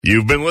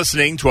You've been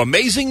listening to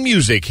amazing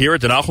music here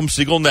at the Nachum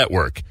Segal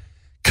Network.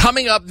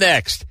 Coming up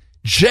next,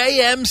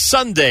 JM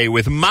Sunday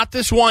with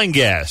Matis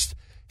Weingast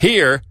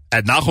here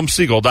at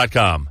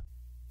NachumSegal.com.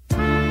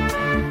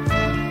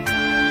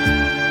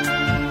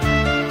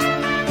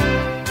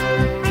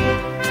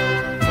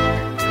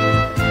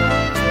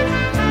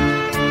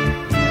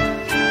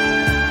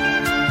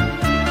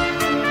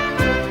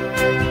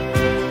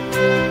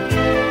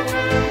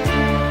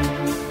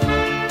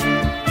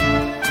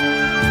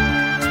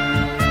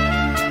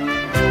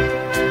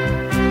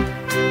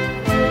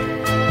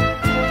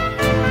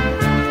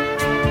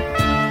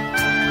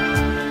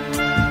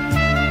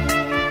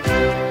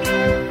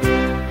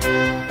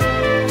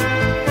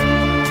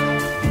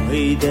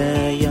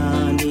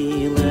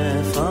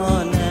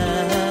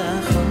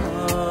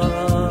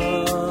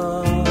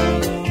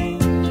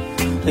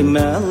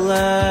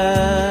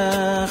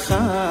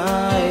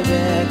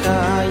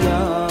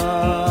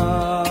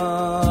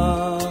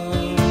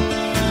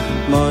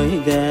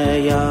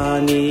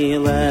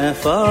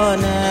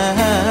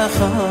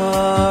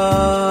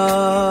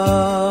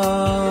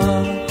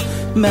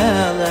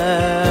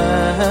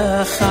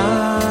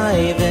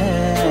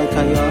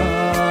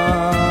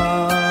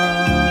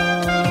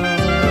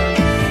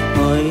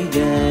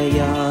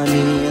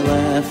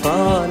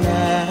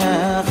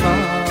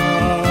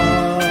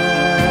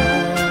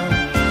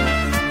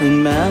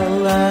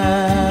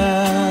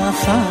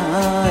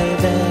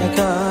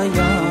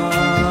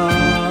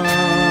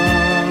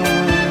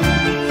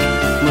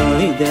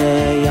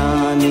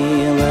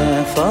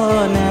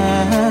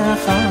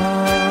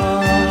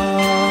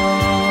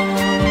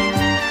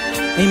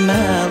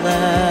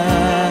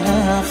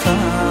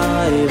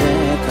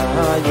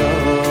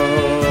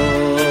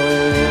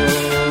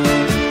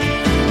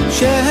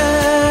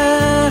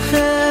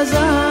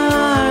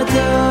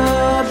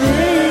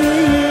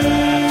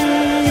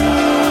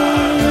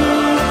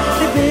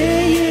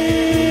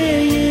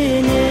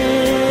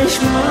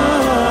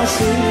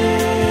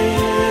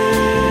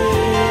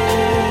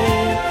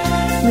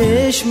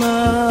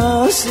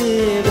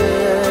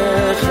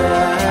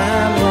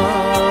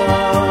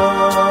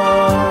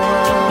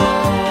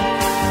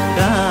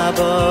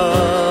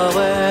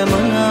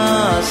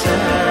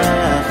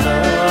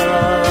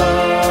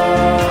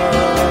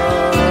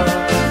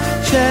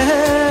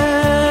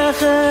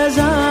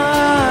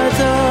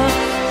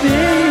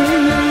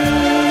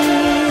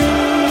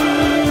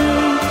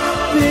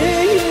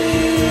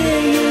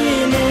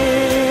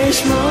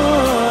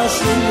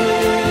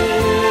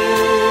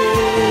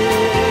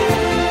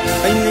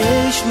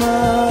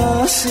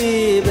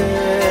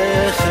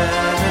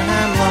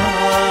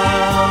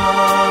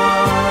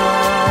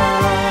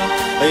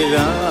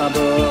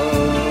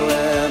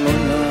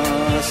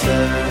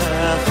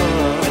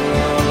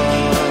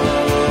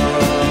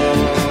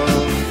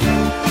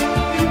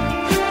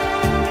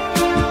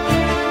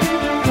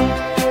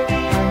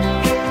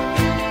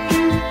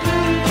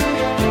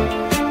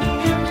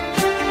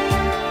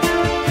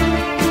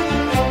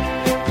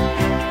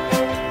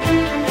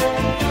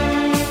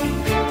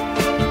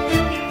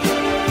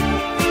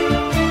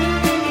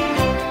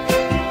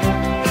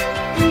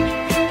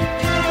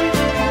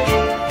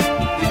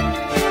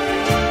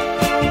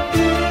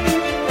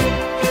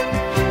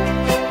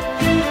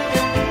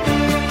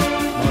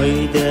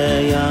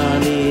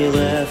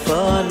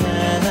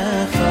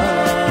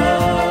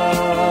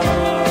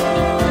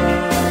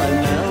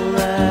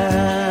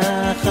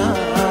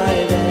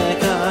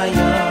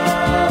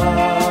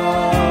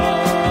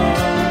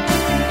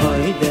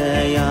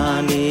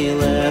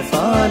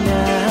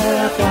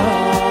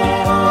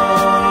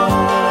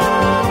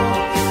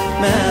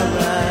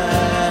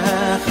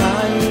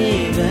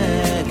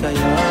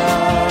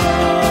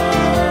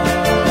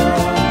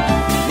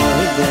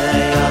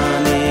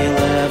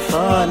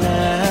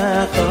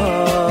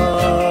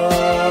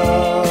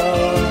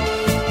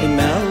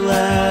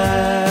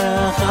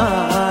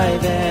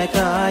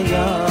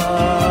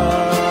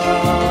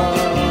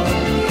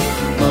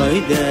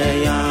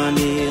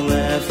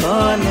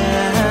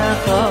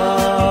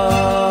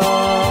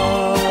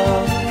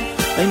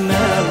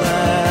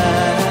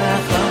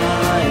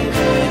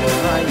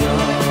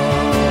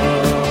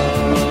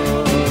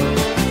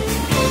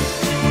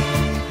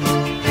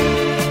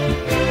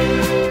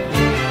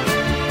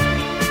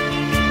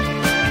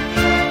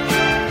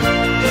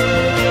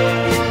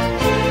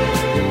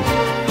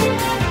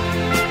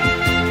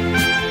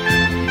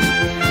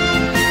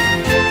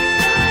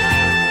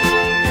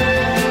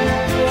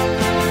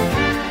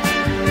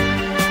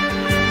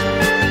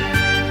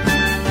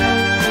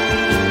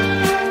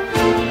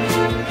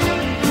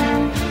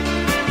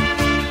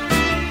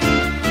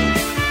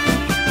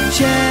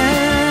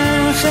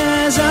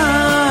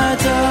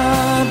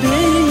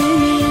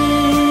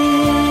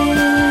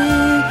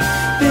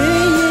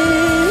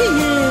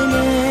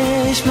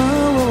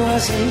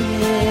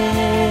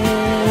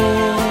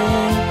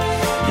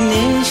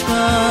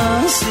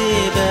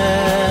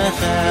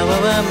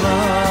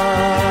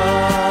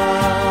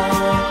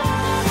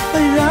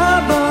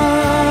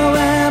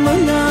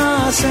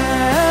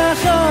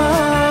 Secha,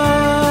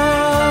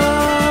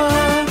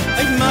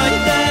 my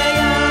day.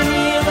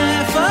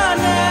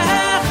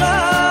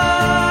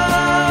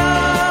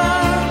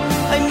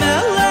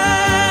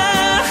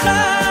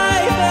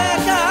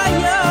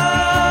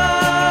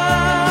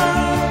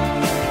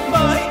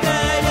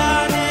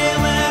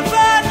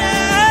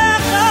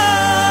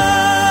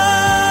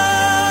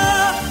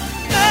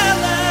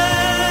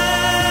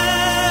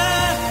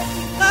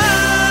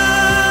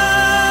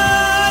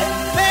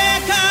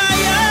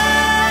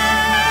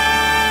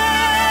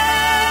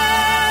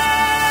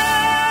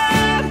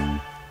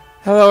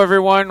 Hello,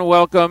 everyone.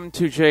 Welcome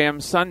to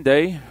JM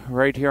Sunday,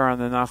 right here on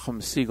the Nachum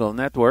Segal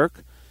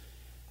Network.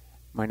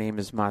 My name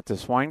is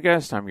Matis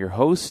Weingast. I'm your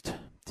host.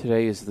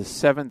 Today is the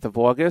 7th of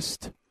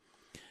August,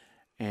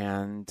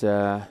 and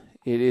it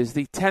is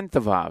the 10th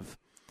of Av.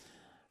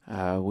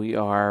 We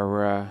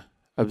are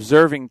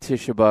observing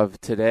Tisha B'Av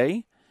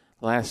today,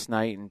 last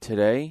night and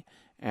today,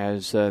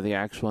 as the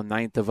actual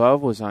 9th of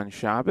Av was on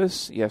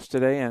Shabbos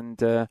yesterday,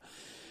 and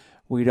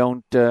we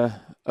don't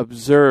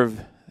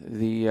observe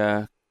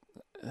the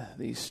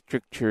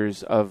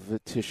strictures of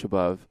Tisha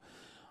B'Av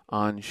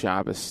on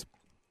Shabbos.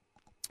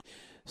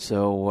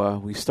 So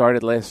we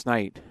started last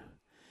night,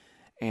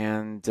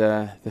 and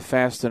the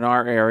fast in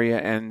our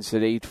area ends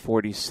at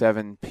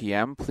 8:47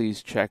 p.m.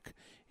 Please check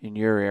in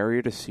your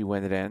area to see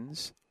when it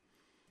ends.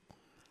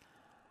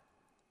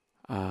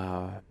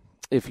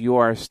 If you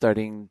are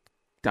studying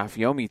Daf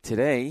Yomi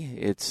today,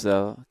 it's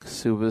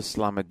Ksubas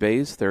Lamed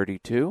Beis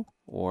 32,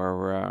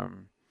 or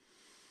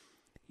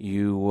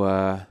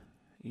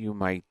you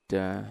might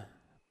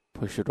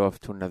push it off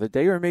to another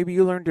day, or maybe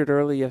you learned it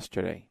early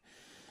yesterday.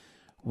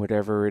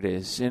 Whatever it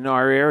is. In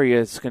our area,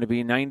 it's going to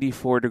be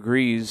 94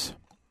 degrees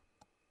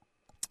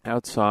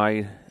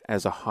outside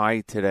as a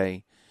high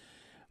today,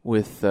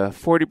 with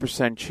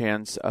 40%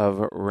 chance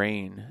of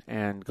rain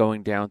and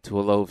going down to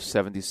a low of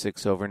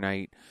 76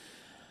 overnight.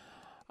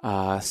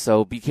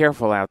 So be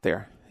careful out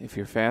there. If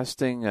you're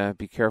fasting,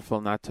 be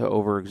careful not to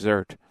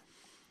overexert.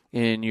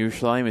 In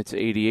Yerushalayim, it's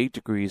 88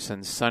 degrees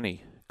and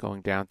sunny,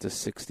 going down to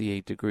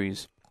 68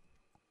 degrees.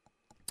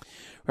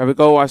 Rabbi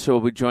Goldwasser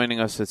will be joining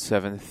us at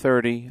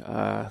 7:30.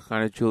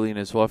 Chana Julian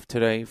is off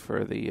today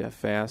for the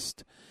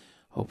fast.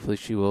 Hopefully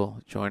she will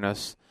join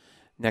us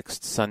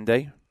next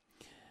Sunday.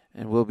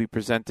 And we'll be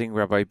presenting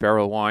Rabbi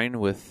Beryl Wine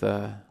with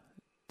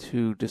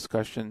two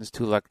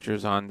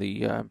lectures on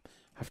the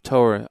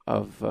Haftorah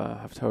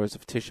Haftorahs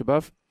of Tisha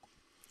B'Av.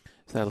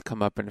 So that'll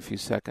come up in a few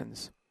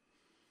seconds.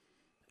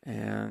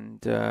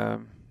 And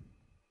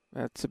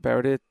that's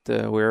about it.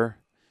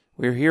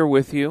 We're here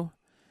with you,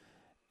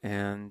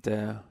 and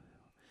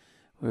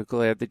we're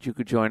glad that you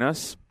could join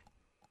us.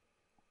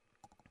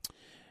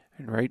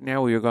 And right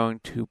now we are going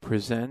to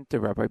present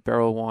Rabbi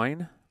Beryl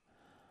Wine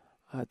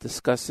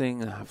discussing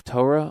the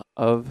Haftorah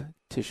of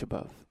Tisha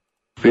B'Av.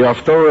 The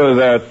Haftorah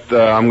that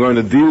I'm going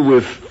to deal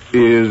with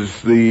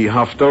is the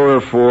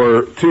Haftorah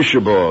for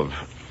Tisha B'Av,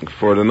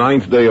 for the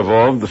 9th day of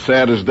Av, the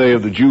saddest day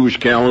of the Jewish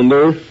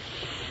calendar.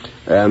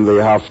 And the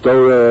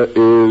Haftorah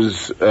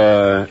is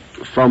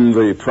from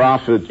the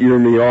prophet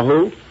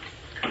Yirmiyahu.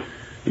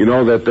 You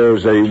know that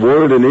there's a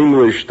word in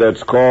English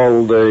that's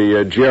called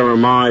a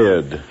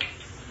Jeremiad.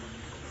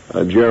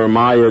 A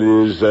Jeremiad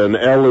is an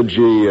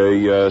elegy,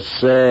 a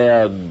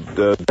sad,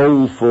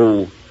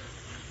 doleful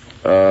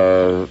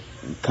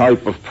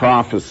type of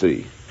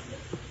prophecy.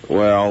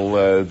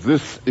 Well,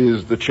 this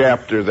is the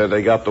chapter that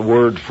they got the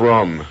word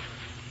from.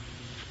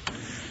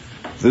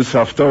 This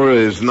Haftorah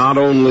is not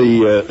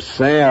only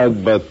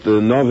sad, but the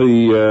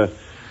Navi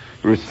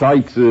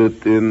recites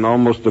it in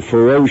almost a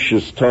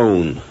ferocious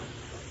tone.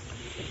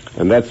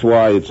 And that's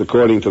why it's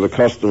according to the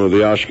custom of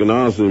the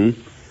Ashkenazim.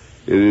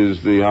 It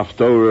is the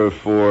Haftorah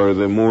for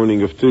the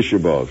morning of Tisha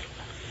B'Av.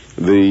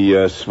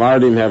 The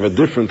Sfardim have a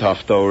different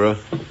Haftorah,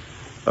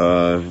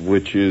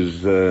 which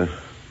is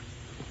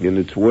in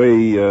its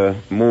way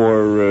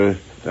more,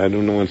 I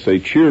don't want to say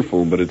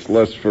cheerful, but it's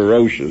less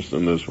ferocious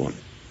than this one.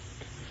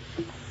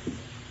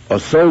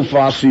 Asof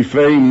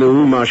asifeim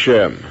neum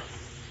Hashem.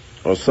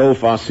 Asof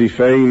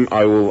asifeim,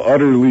 I will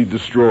utterly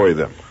destroy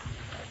them.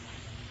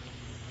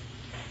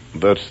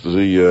 That's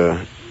the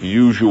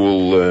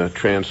usual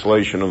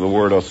translation of the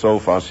word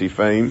Asof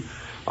asifeim.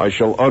 I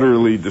shall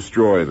utterly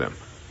destroy them.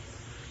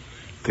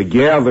 To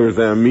gather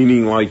them,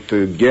 meaning like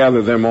to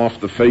gather them off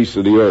the face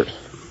of the earth.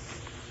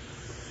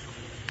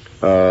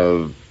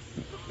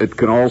 It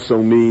can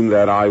also mean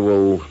that I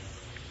will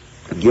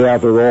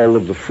gather all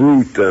of the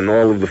fruit and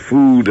all of the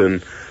food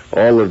and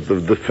all of the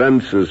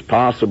defenses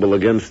possible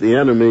against the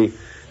enemy,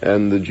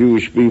 and the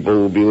Jewish people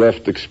will be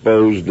left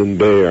exposed and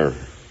bare.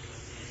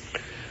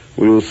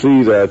 We will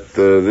see that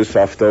this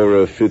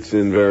Haftorah fits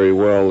in very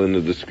well in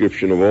the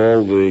description of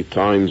all the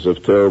times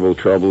of terrible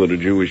trouble of the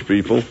Jewish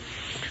people,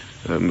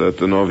 and that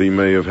the Navi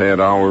may have had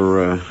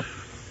our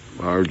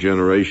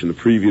generation, the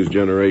previous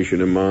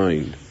generation, in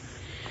mind.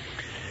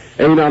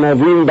 Ein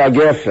anavim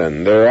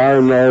bagefen, there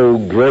are no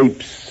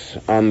grapes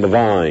on the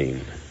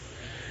vine.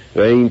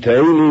 Vein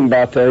te'elim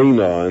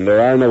bateina, and there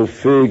are no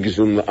figs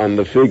on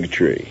the fig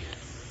tree.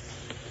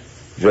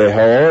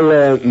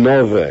 Ve'ha'ola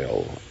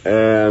novel,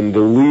 and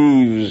the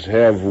leaves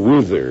have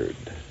withered.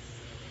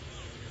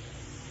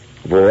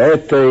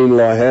 Vo'etein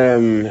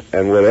lahem,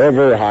 and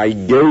whatever I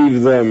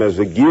gave them as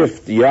a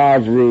gift,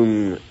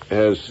 Yavrum,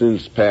 has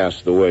since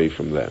passed away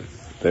from them.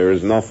 There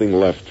is nothing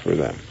left for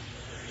them.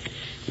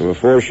 The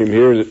Meforshim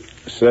here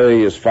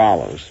say as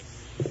follows.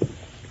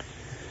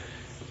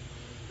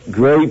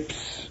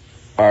 Grapes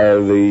are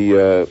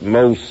the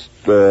most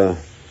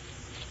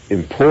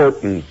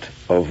important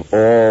of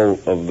all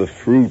of the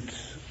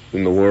fruits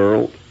in the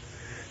world.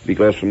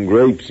 because from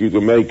grapes you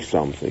can make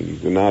something. You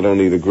can not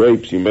only the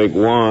grapes, you make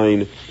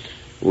wine,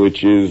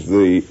 which is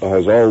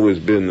has always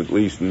been, at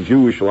least in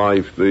Jewish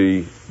life,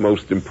 the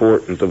most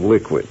important of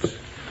liquids.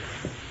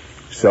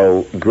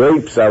 So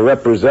grapes are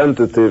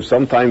representative.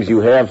 Sometimes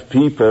you have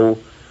people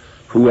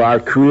who are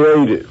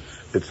creative.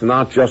 It's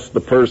not just the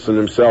person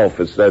himself.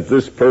 It's that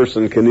this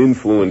person can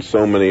influence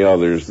so many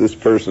others. This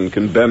person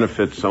can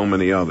benefit so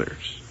many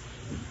others.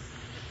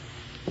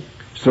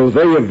 So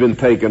they have been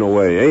taken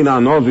away. Ein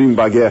anovim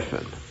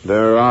bagefen.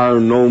 There are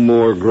no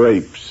more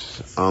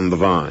grapes on the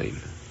vine.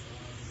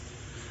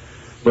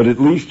 But at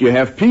least you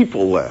have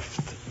people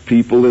left.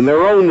 People in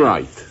their own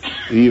right.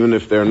 Even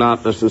if they're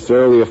not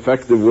necessarily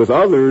effective with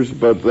others,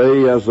 but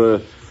they as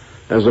a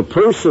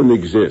person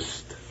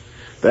exist.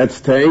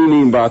 That's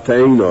Ta'enim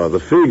Ba'Ta'ena, the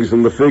figs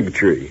in the fig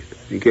tree.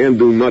 You can't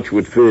do much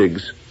with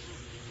figs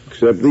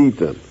except eat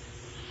them.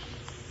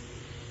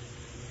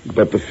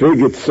 But the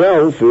fig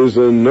itself is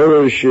a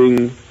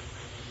nourishing,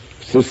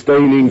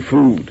 sustaining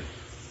food.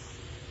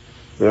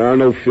 There are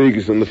no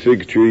figs in the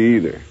fig tree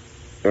either.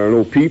 There are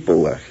no people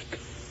left.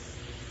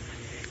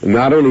 And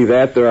not only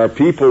that, there are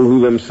people who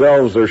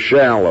themselves are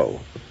shallow,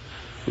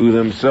 who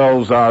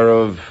themselves are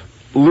of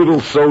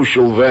little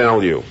social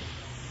value,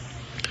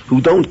 who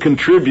don't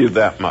contribute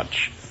that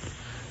much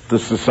to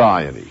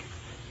society.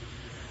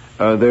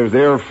 They're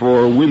there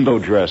for window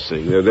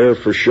dressing. They're there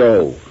for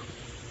show.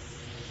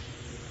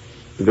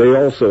 They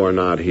also are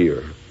not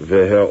here.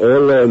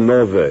 Ve'he'ole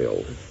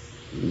novel,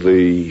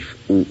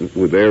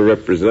 they're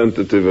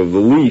representative of the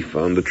leaf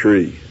on the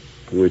tree,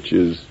 which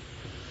is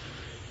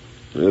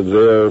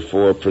there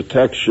for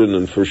protection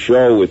and for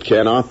show. It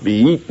cannot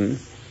be eaten,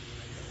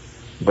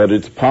 but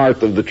it's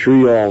part of the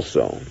tree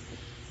also.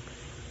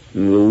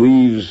 And the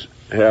leaves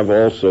have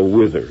also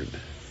withered.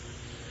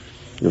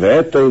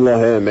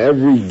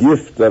 Every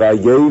gift that I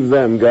gave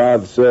them,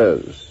 God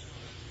says,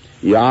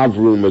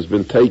 Yavrum has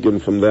been taken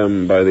from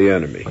them by the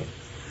enemy.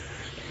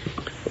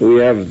 We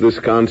have this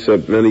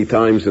concept many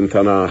times in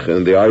Tanakh,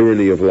 and the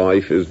irony of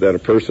life is that a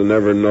person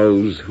never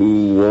knows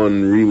who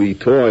one really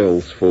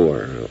toils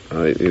for.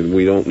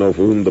 We don't know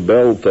for whom the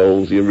bell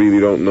tolls. You really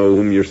don't know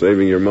whom you're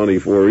saving your money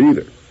for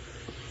either.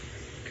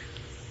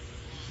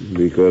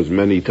 Because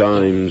many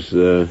times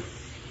it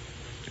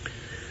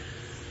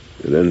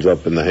ends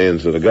up in the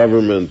hands of the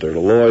government or the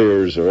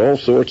lawyers or all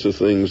sorts of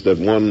things that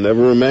one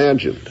never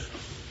imagined.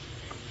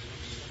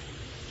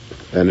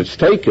 And it's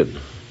taken.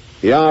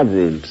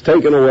 Yavrum, it's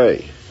taken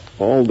away.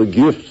 All the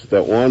gifts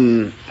that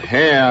one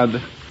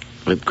had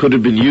that could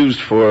have been used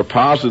for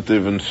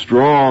positive and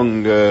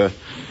strong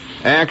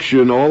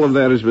action, all of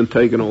that has been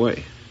taken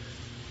away.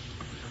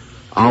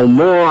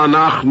 Almo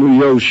anachnu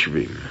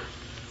yoshvim.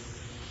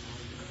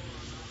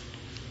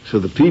 So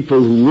the people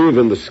who live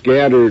in the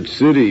scattered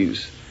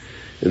cities,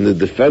 in the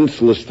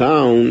defenseless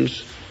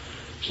towns,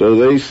 so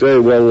they say,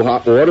 well,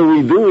 what are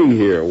we doing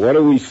here? What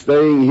are we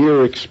staying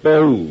here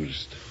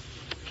exposed?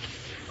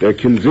 They're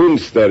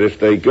convinced that if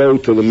they go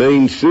to the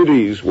main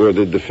cities where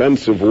the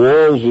defensive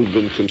walls have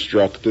been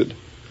constructed,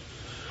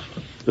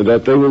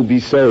 that they will be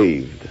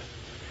saved.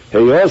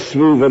 Let us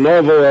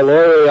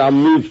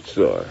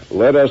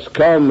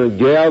come and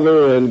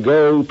gather and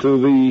go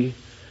to the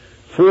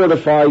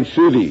fortified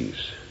cities,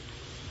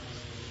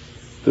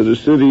 to the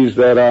cities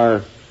that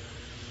are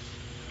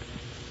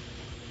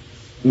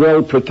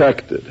well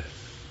protected.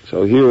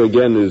 So here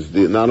again is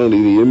not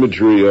only the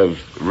imagery of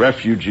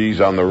refugees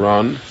on the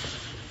run,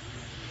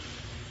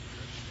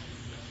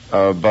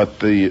 but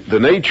the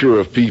nature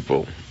of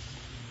people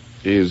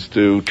is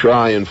to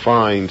try and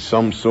find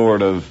some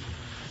sort of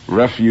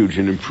refuge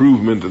and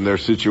improvement in their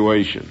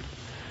situation.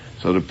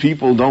 So the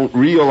people don't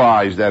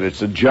realize that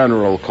it's a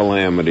general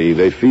calamity.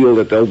 They feel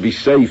that they'll be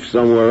safe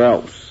somewhere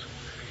else,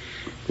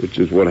 which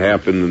is what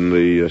happened in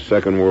the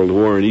Second World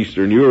War in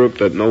Eastern Europe,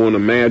 that no one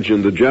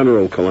imagined the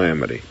general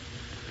calamity.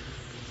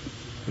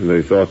 And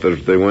they thought that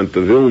if they went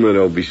to Vilna,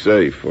 they'll be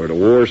safe, or to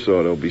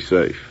Warsaw, they'll be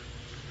safe,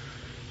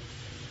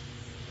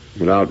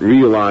 without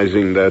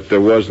realizing that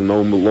there was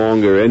no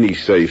longer any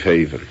safe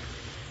haven.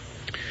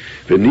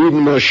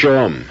 V'nidin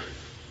Mashom.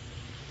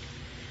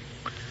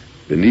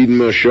 V'nidin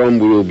Mashom,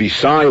 we will be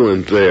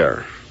silent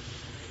there.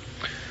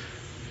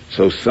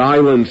 So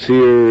silence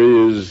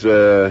here is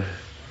an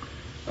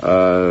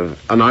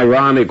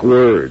ironic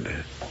word.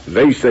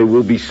 They say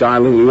we'll be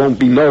silent, we won't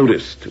be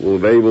noticed. We'll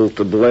be able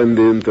to blend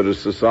into the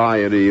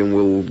society and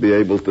we'll be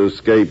able to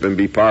escape and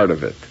be part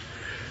of it.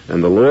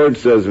 And the Lord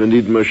says,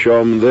 V'nid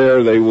Mashom,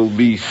 there they will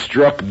be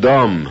struck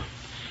dumb.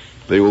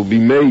 They will be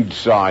made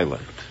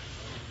silent.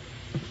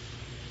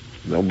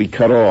 They'll be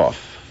cut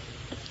off.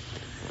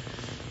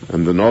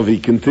 And the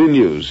Navi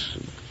continues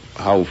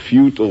how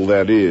futile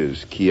that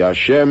is. Ki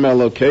Hashem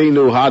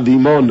Elokeinu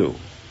hadimonu.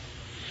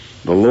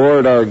 The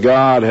Lord our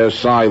God has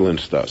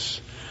silenced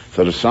us.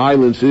 So the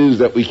silence is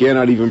that we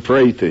cannot even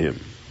pray to Him.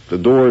 The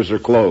doors are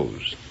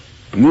closed.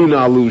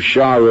 Ninalu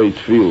sharei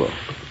tefillah.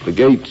 The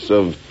gates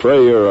of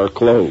prayer are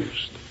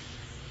closed.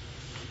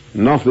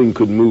 Nothing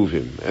could move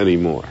Him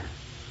anymore.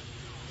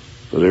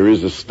 So there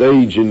is a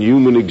stage in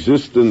human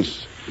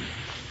existence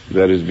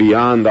that is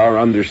beyond our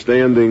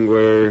understanding,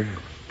 where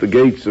the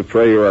gates of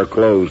prayer are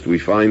closed. We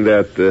find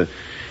that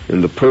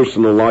in the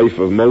personal life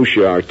of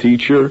Moshe, our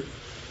teacher,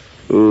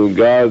 who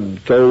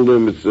God told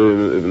him, it's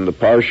in the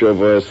Parsha of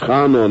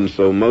Eschanon,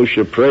 so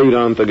Moshe prayed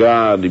unto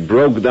God. He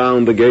broke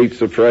down the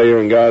gates of prayer,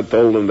 and God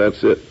told him,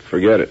 that's it,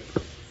 forget it.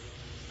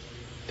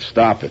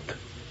 Stop it.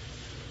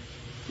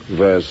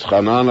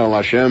 V'eschanan al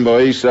Hashem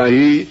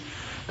ba'isahi,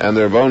 and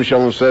the Rebbeinu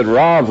Shalom said,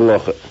 Rav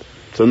lochet,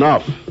 it's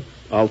enough.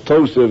 Al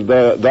tosef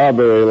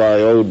daber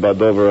elai od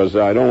badover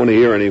azah. I don't want to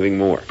hear anything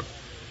more.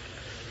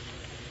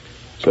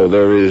 So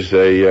there is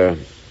the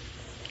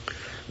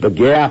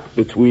gap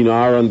between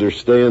our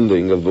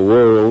understanding of the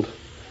world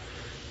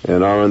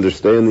and our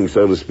understanding,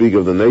 so to speak,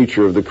 of the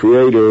nature of the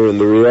Creator and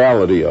the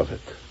reality of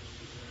it.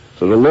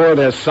 So the Lord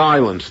has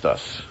silenced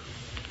us,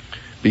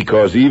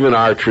 because even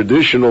our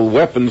traditional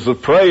weapons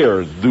of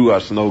prayer do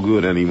us no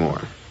good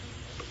anymore.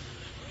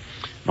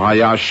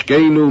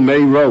 Mayashkenu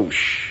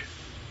meirosh.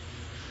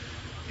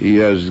 He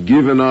has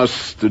given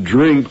us to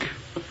drink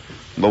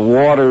the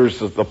waters,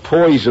 the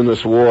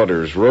poisonous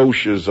waters.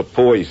 Rosh is a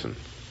poison.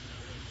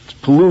 It's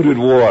polluted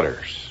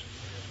waters.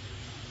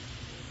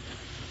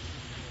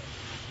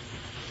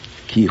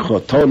 Ki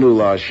chotonu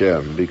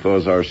la'Hashem,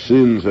 because our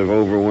sins have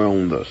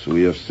overwhelmed us.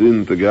 We have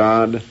sinned to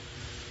God,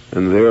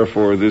 and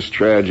therefore this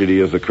tragedy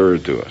has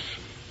occurred to us.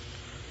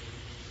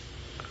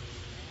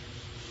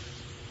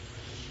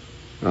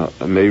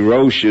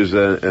 Meirosh is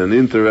an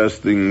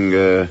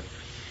interesting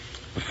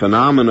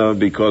phenomena,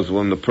 because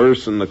when the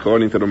person,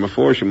 according to the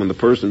Meforshim, when the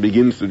person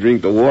begins to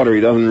drink the water, he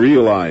doesn't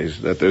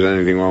realize that there's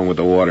anything wrong with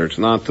the water. It's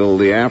not till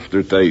the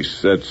aftertaste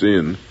sets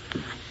in.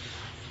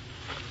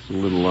 It's a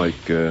little like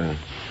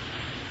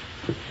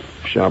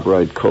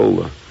ShopRite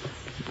Cola.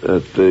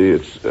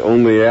 It's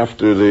only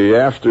after the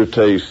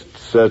aftertaste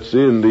sets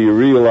in do you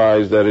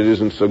realize that it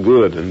isn't so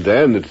good, and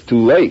then it's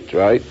too late,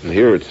 right? And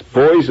here it's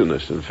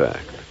poisonous, in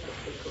fact.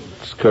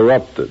 It's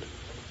corrupted.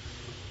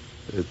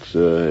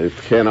 It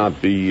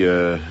cannot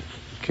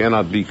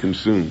be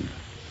consumed.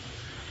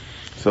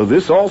 So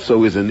this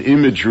also is an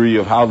imagery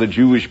of how the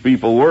Jewish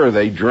people were.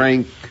 They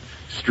drank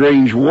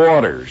strange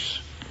waters.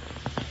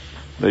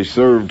 They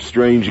served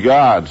strange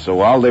gods. So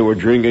while they were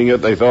drinking it,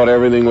 they thought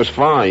everything was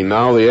fine.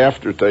 Now the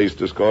aftertaste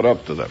has caught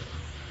up to them.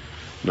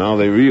 Now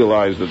they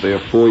realize that they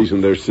have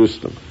poisoned their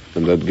system,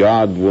 and that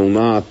God will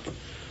not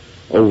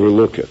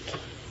overlook it.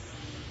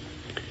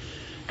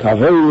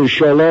 Kavelu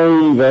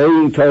shalom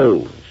ve'ein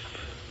tov.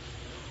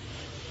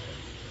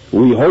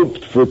 We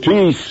hoped for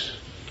peace,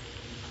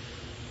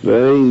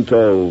 ve'ein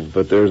tov,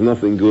 but there's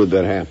nothing good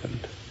that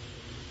happened.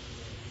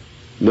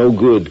 No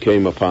good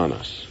came upon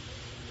us.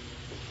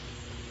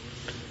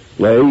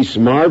 Le'is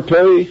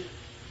marpeh,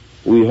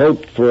 we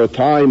hoped for a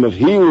time of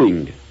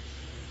healing.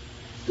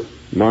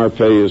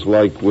 Marpeh is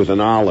like with an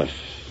aleph.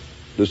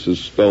 This is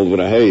spelled with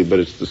a hey, but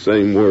it's the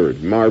same word.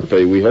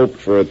 Marpeh, we hoped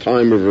for a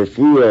time of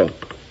refuah,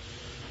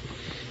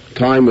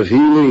 time of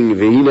healing,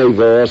 v'hinei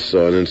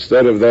v'asa, and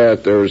instead of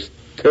that there's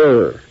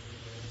terror.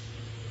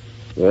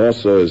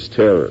 Also is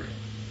terror.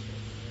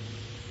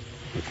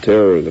 The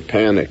terror, the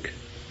panic.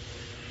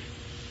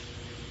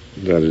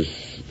 That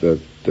is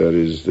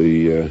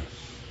the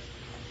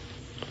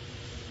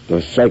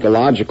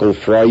psychological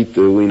fright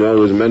that we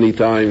know is many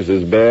times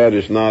as bad,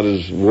 if not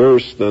as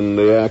worse, than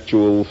the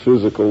actual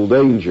physical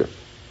danger.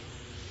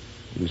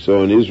 We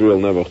saw in Israel,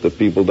 never, the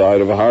people died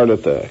of a heart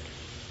attack.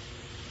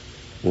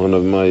 One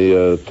of my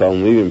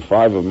Talmidim,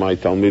 5 of my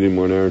Talmidim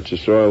were in Eretz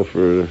Yisrael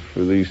for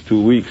these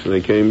 2 weeks, and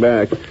they came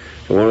back.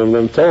 And one of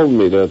them told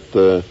me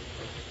that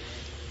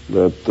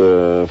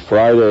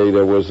Friday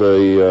there was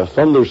a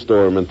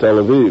thunderstorm in Tel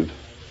Aviv,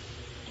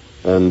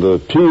 and the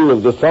peal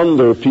of the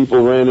thunder,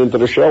 people ran into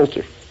the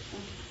shelter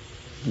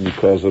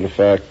because of the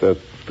fact that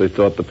they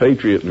thought the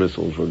Patriot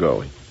missiles were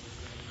going.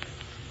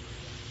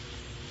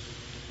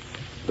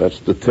 That's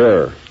the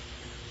terror.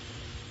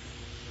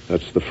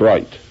 That's the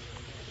fright.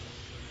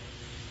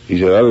 He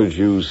said other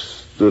Jews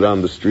stood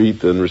on the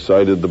street and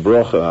recited the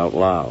bracha out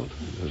loud.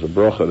 There's a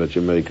bracha that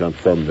you make on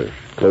thunder.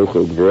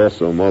 Kochel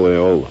G'roso Mole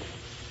Olam,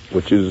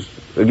 which is,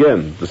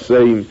 again, the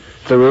same,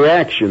 it's a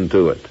reaction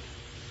to it.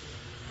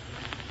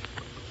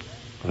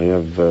 I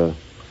have,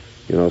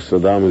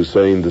 Saddam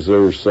Hussein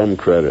deserves some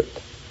credit.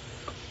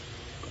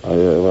 I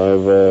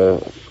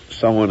have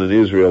someone in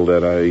Israel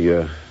that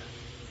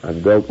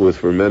I've dealt with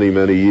for many,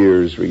 many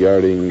years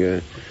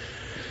regarding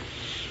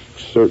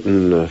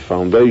certain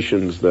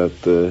foundations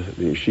that the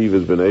yeshiva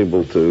has been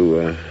able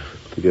to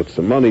get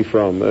some money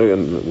from,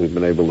 and we've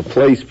been able to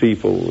place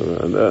people.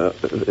 And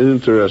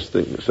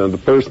interesting. So the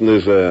person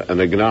is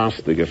an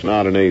agnostic, if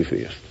not an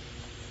atheist.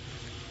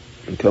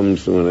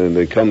 When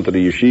they come to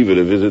the yeshiva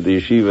to visit the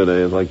yeshiva,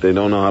 they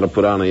don't know how to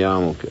put on a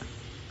yarmulke.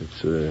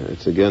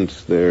 It's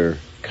against their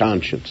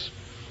conscience,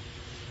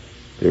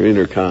 their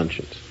inner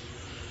conscience.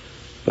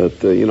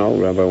 But,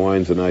 Rabbi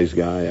Wine's a nice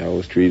guy. I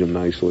always treat him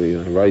nicely.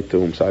 I write to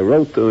him. So I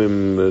wrote to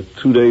him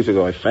 2 days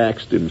ago. I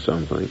faxed him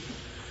something.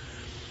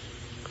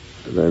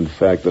 And the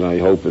fact that I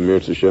hope in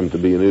Mirz Hashem to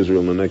be in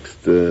Israel in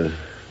the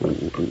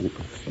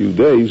few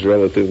days,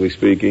 relatively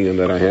speaking, and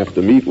that I have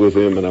to meet with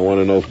him, and I want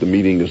to know if the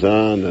meeting is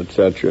on,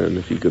 etc., and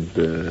if he could...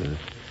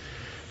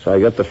 So I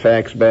got the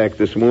fax back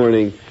this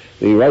morning.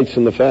 He writes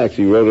in the fax,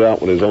 he wrote it out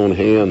with his own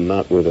hand,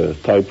 not with a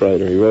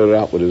typewriter. He wrote it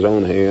out with his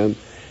own hand,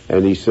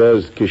 and he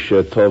says,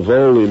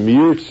 Kishetavo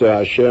imirtza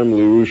Hashem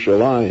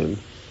l'Yerushalayim.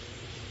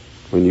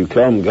 When you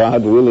come,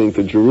 God willing,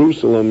 to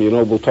Jerusalem,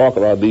 we'll talk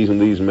about these and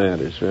these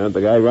matters. Right?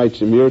 The guy writes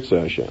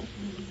imirtza Hashem.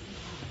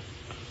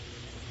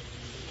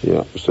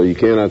 Yeah, so you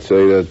cannot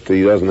say that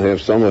he doesn't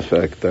have some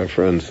effect, our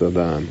friend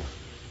Saddam.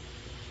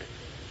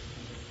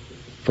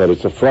 But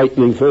it's a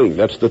frightening thing.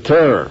 That's the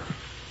terror.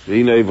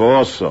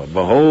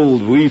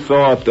 Behold, we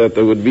thought that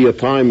there would be a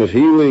time of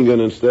healing, and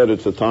instead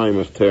it's a time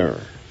of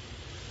terror.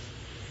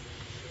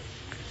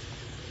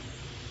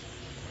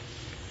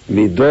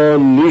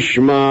 Midon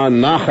nishma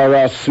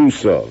nachara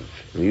susov.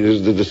 This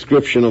is the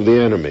description of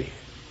the enemy.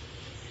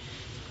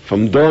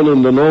 From Don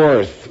in the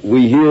north,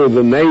 we hear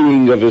the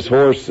neighing of his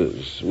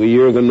horses. We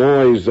hear the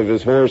noise of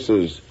his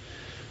horses,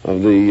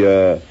 of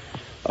the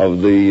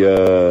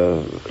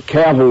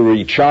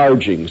cavalry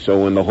charging.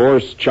 So when the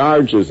horse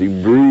charges, he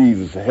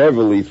breathes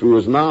heavily through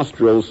his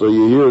nostrils, so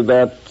you hear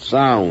that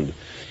sound.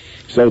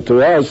 So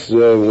to us,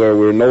 where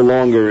we're no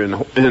longer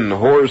in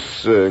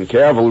horse and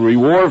cavalry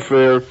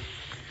warfare,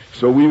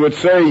 so we would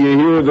say you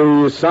hear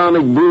the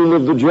sonic boom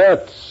of the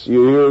jets,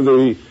 you hear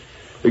the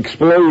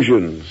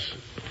explosions,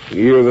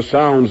 you hear the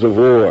sounds of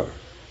war.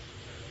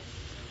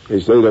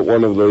 They say that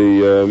one of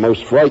the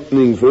most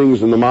frightening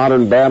things in the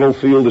modern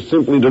battlefield is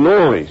simply the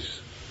noise.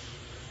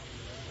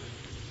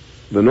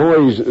 The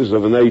noise is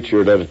of a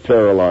nature that it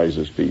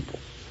paralyzes people.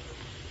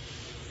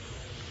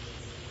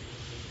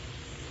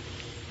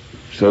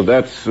 So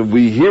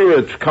we hear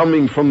it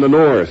coming from the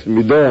north,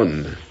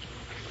 Midon.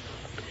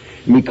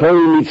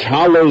 Mikol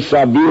Mitzhalo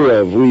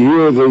Sabirov, we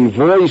hear the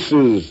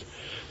voices,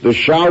 the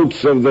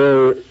shouts of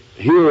their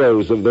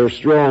heroes, of their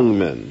strong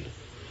men.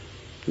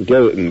 In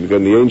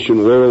the ancient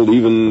world,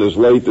 even as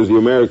late as the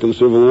American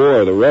Civil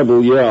War, the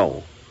rebel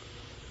yell.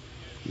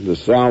 In the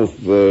South,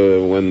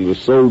 when the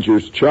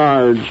soldiers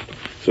charged,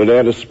 so they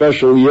had a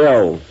special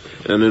yell.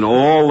 And in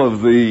all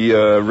of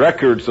the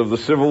records of the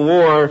Civil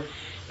War,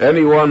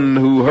 anyone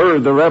who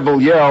heard the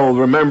rebel yell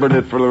remembered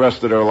it for the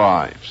rest of their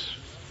lives,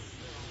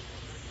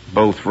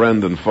 both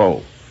friend and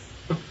foe.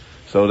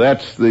 So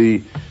that's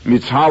the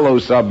Mitzhalo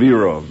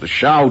Sabirov, the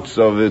shouts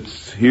of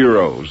its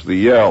heroes, the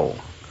yell.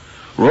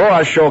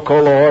 Ro'asho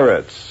kol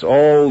haaretz,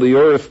 all the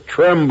earth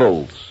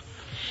trembles.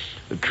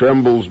 It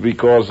trembles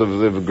because of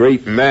the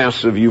great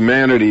mass of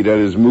humanity that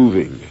is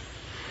moving.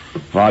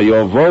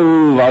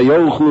 Vayovohu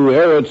vayochlu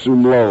eretz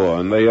umloa,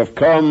 and they have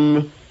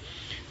come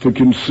to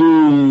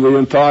consume the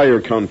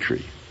entire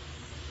country,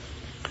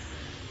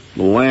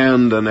 the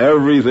land and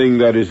everything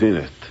that is in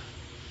it.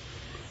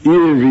 Ir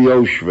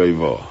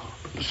v'yoshvevo,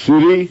 the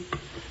city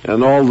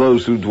and all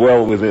those who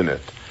dwell within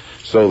it.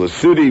 So the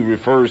city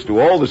refers to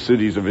all the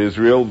cities of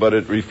Israel, but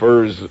it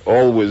refers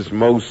always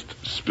most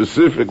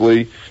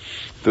specifically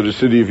to the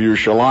city of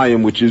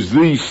Yerushalayim, which is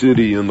the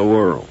city in the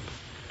world.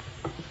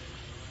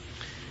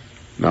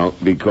 Now,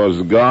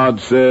 because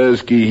God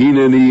says, Ki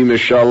hineni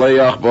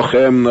meshaleach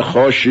bochem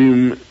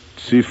nechoshim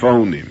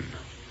tzifonim,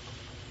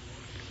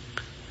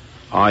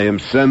 I am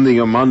sending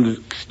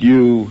amongst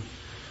you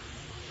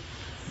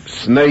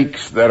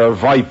snakes that are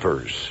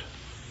vipers.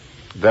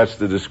 That's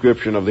the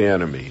description of the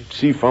enemy.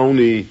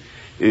 Tzifoni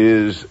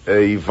is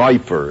a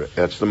viper.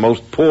 That's the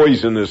most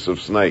poisonous of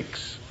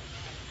snakes.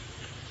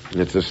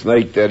 It's a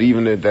snake that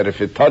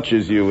if it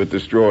touches you, it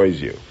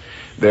destroys you.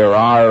 There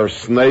are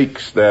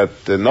snakes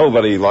that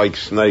nobody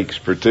likes snakes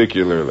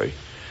particularly,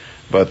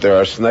 but there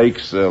are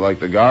snakes like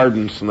the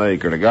garden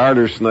snake or the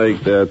garter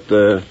snake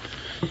that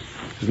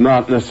is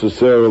not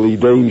necessarily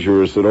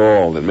dangerous at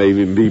all. It may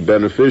even be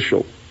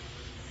beneficial.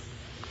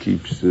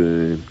 Keeps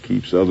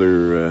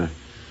other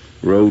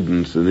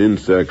rodents and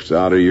insects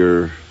out of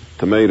your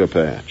tomato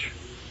patch.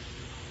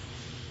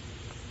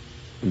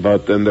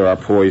 But then there are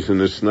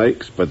poisonous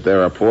snakes, but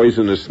there are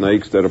poisonous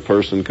snakes that a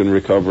person can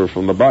recover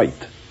from the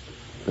bite.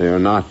 They are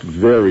not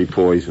very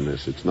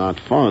poisonous. It's not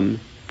fun,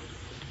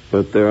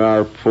 but there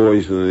are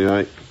poison.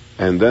 Right?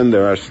 And then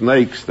there are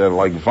snakes that are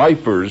like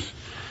vipers,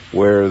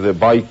 where the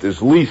bite is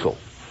lethal,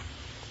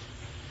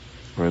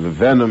 where the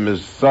venom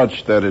is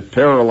such that it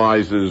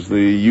paralyzes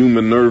the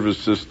human nervous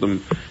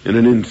system in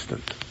an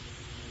instant.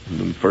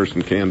 And the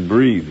person can't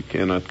breathe. He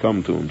cannot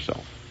come to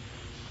himself.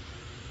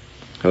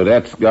 So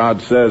that's,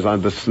 God says,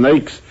 on the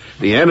snakes,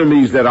 the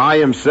enemies that I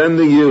am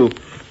sending you,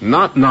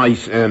 not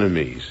nice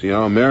enemies.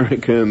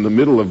 America in the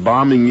middle of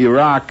bombing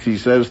Iraq, he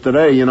says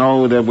today,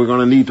 that we're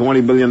going to need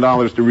 $20 billion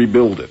to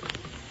rebuild it.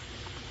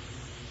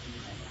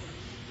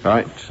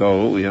 Right?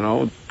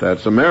 So,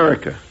 that's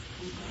America.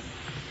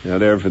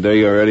 Therefore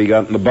they already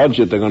got in the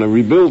budget, they're going to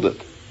rebuild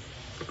it.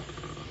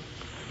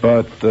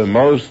 But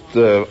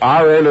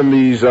our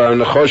enemies are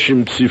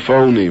nechoshim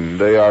tzifonim,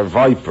 they are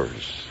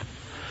vipers.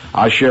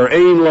 Asher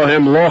ein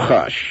lohem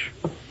lochash.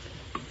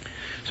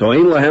 So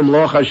ein lohem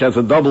lochash has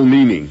a double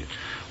meaning.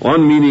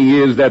 One meaning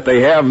is that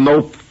they have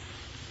no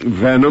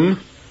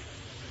venom,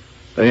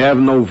 They have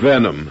no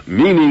venom,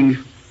 meaning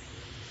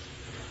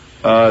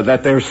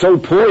that they're so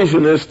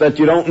poisonous that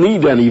you don't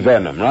need any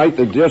venom, right?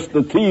 They're just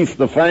the teeth,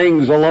 the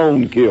fangs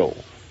alone kill.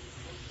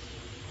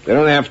 They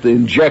don't have to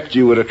inject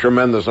you with a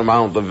tremendous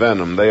amount of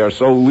venom. They are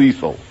so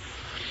lethal.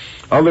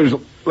 Others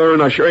learn,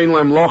 Asherin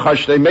Lem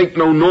Lochash, they make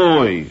no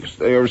noise.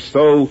 They are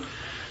so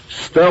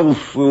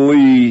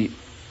stealthily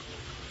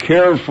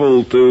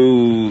careful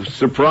to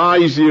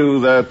surprise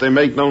you that they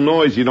make no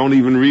noise. You don't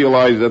even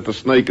realize that the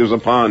snake is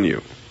upon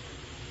you.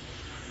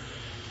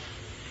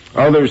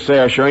 Others say,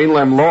 Asherin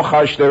Lem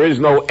Lochash, there is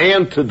no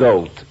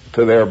antidote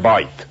to their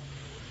bite.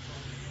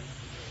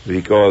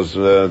 Because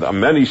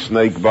many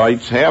snake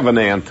bites have an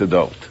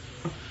antidote.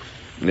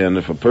 And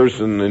if a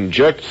person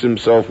injects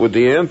himself with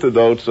the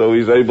antidote so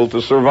he's able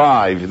to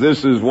survive,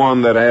 this is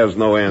one that has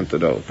no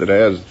antidote.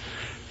 There's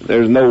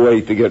no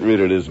way to get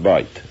rid of this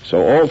bite.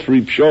 So all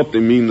three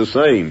pshotim mean the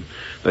same,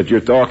 that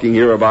you're talking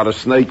here about a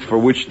snake for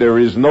which there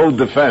is no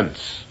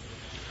defense.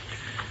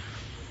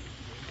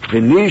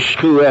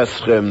 V'nishchu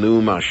eschem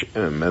nu'um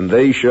Hashem, and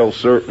they shall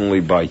certainly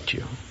bite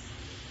you.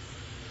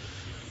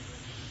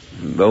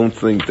 Don't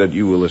think that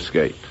you will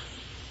escape.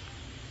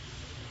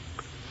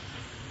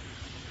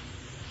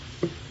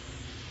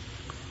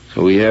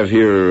 So we have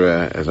here,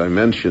 as I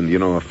mentioned,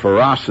 a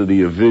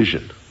ferocity of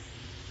vision.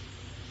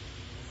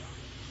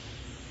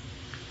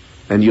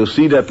 And you'll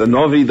see that the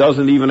Navi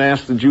doesn't even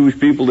ask the Jewish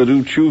people to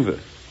do tshuva.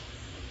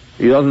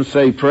 He doesn't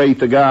say pray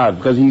to God,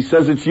 because he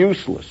says it's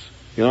useless.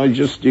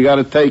 You got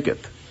to take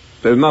it.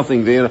 There's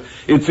nothing there.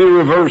 It's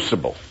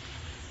irreversible.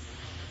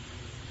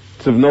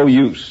 It's of no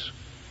use.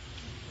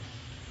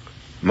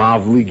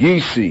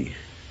 Mavligisi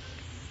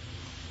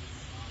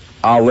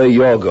ale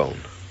yogon.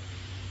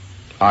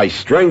 I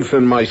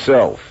strengthen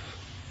myself.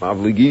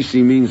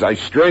 Mavligisi means I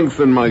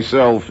strengthen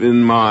myself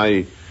in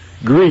my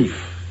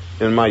grief,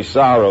 in my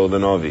sorrow, the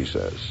Navi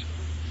says.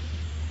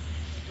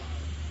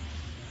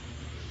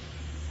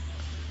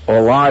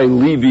 Olai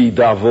libi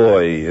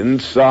davoi.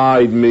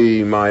 Inside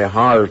me, my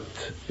heart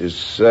is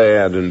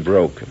sad and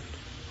broken.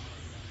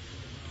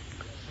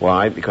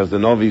 Why? Because the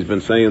Navi's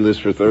been saying this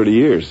for 30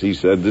 years. He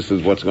said this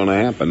is what's going to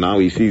happen. Now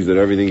he sees that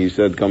everything he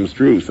said comes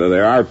true. So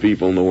there are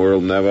people in the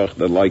world, Nevach,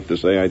 that like to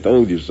say, I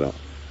told you so.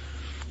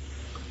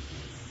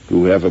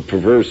 Who have a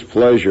perverse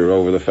pleasure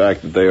over the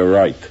fact that they are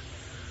right.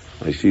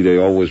 I see they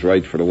always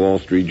write for the Wall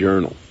Street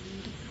Journal.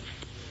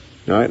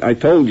 Right? I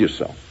told you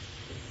so.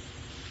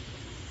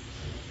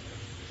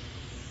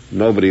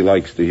 Nobody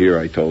likes to hear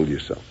I told you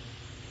so.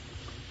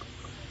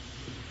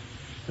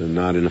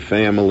 Not in a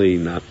family,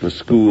 not in a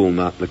school,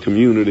 not in the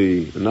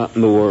community, not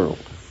in the world.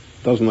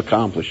 Doesn't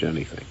accomplish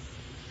anything.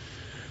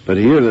 But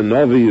here the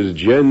Navi is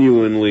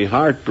genuinely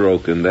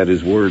heartbroken that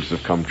his words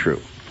have come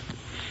true.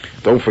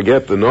 Don't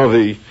forget the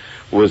Navi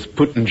was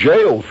put in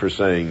jail for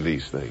saying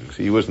these things.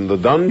 He was in the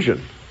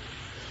dungeon.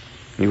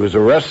 He was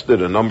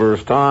arrested a number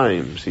of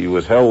times. He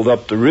was held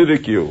up to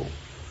ridicule.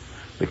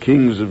 The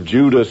kings of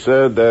Judah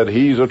said that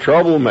he's a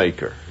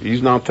troublemaker.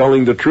 He's not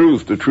telling the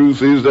truth. The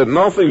truth is that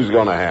nothing's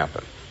going to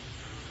happen.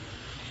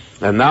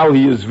 And now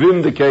he is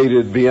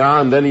vindicated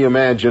beyond any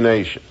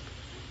imagination.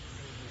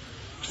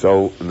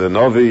 So the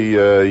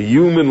Navi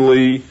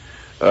humanly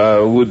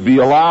would be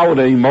allowed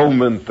a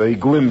moment, a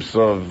glimpse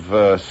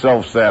of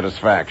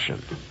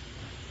self-satisfaction.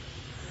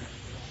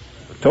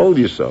 I told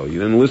you so. You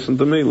didn't listen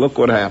to me. Look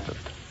what happened.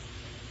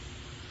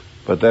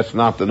 But that's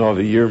not the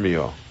Navi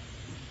Yirmiyahu.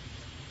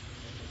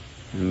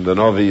 The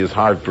Navi is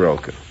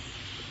heartbroken.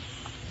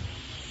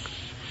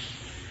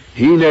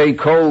 Hine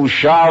kol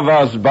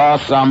shavas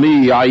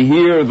basami. I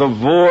hear the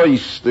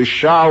voice, the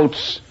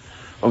shouts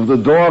of the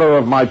daughter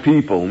of my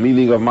people,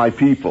 meaning of my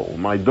people,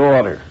 my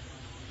daughter.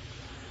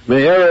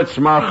 Me'eretz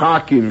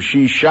marchakim.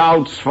 She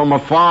shouts from a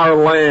far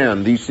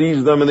land. He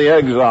sees them in the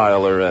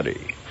exile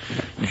already.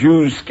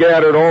 Jews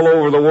scattered all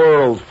over the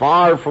world,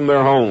 far from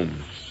their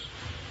homes.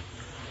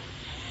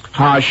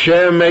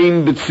 Hashem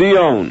ein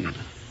b'tzion.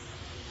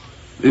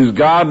 Is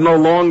God no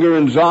longer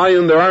in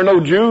Zion? There are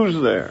no Jews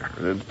there.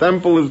 The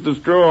temple is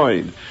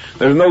destroyed.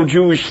 There's no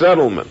Jewish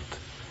settlement.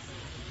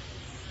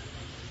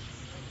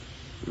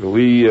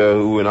 We,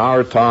 who in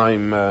our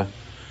time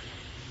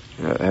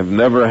have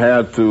never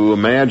had to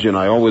imagine,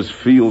 I always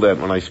feel that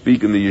when I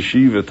speak in the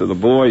yeshiva to the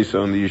boys,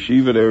 so in the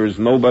yeshiva there is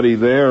nobody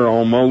there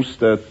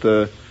almost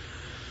that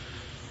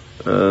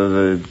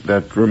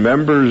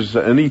remembers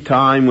any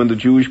time when the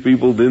Jewish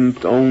people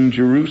didn't own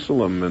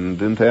Jerusalem and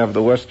didn't have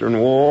the Western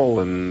Wall,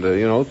 and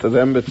to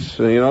them it's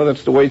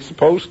that's the way it's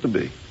supposed to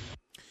be.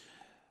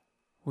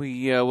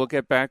 We will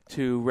get back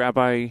to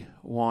Rabbi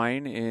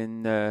Wein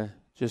in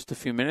just a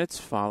few minutes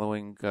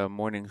following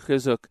morning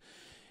chizuk.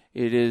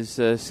 It is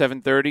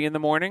 7:30 in the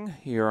morning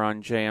here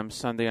on JM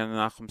Sunday on the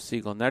Nachum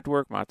Segal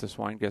Network. Matis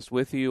Weingast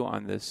with you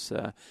on this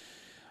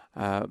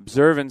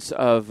observance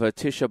of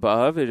Tisha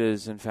B'Av. It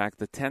is, in fact,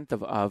 the 10th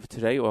of Av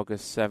today,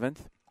 August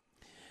 7th.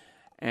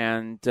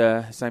 And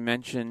as I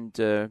mentioned,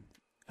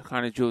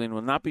 Chana Julian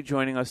will not be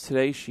joining us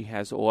today. She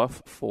has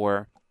off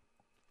for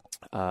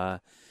the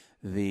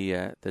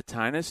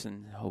Tainus,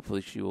 and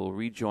hopefully she will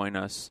rejoin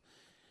us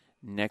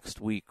next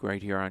week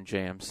right here on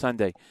JM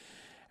Sunday.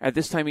 At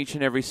this time, each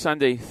and every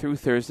Sunday through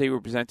Thursday, we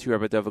present to you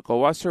Rabbi David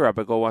Goldwasser.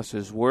 Rabbi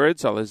Goldwasser's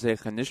words,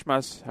 Alazecha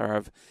Nishmas,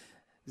 Harav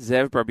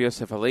Zev Rabbi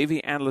Yosef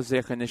Halevi, and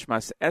Lazecha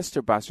Nishmas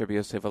Esther Bas Rabbi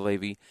Yosef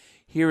Halevi.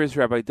 Here is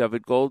Rabbi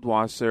David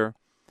Goldwasser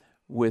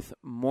with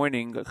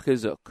Morning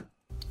Chizuk.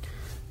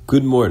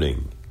 Good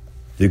morning.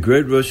 The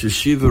great Rosh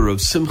Yeshiva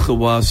of Simcha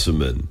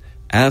Wasserman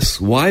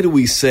asks, why do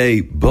we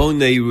say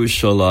Bonei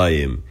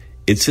Yerushalayim?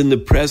 It's in the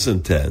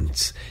present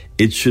tense.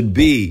 It should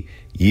be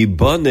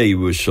Yibonei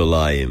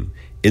Yerushalayim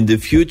in the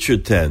future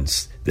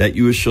tense, that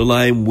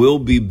Yerushalayim will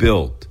be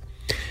built.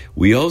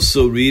 We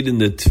also read in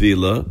the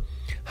Tefillah,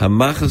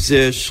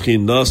 Hamachzeh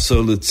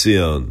Shchinaso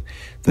L'Tzion,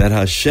 that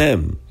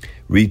Hashem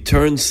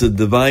returns the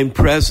divine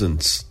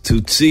presence to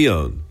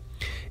Tzion.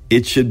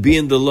 It should be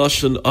in the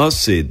Lashon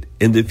Asid,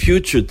 in the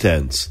future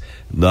tense,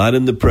 not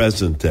in the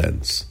present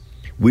tense.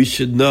 We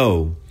should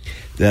know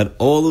that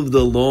all of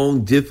the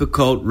long,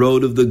 difficult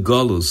road of the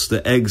Golus,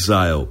 the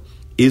exile,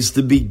 is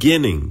the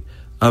beginning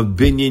of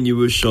Binyan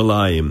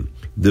Yerushalayim,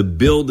 the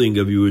building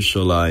of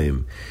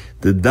Yerushalayim.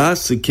 The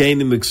Das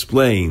Kenim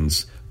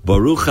explains,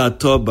 Baruch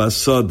Atah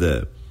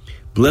Basodeh,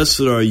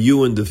 blessed are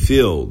you in the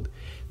field.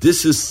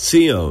 This is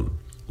Tzion,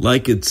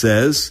 like it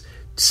says,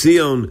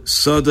 Tzion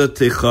Soda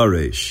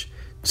Techaresh.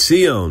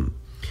 Tzion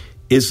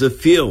is a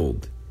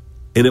field,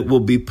 and it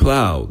will be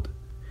plowed.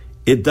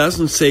 It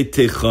doesn't say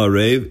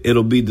Techarev,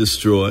 it'll be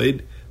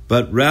destroyed,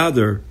 but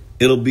rather,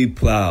 it'll be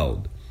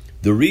plowed.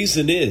 The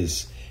reason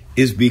is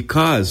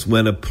because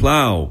when a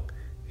plow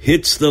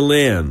hits the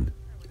land,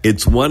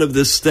 it's one of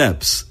the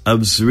steps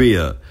of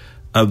Zriya,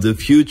 of the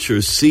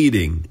future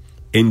seeding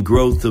and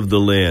growth of the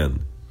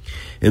land.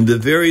 In the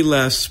very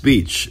last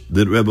speech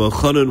that Rebbe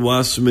Chanan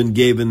Wasserman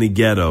gave in the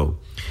ghetto,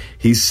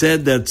 he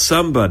said that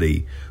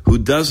somebody who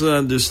doesn't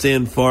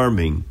understand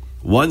farming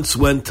once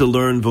went to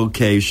learn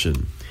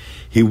vocation.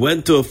 He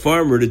went to a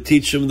farmer to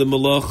teach him the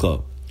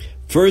malacha.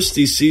 First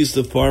he sees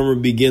the farmer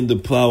begin to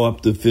plow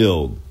up the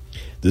field.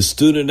 The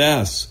student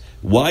asks,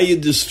 why are you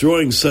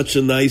destroying such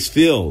a nice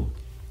field?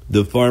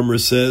 The farmer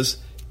says,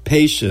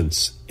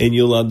 patience, and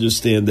you'll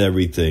understand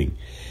everything.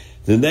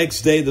 The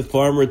next day the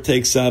farmer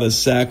takes out a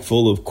sack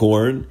full of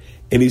corn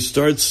and he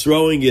starts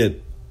throwing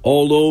it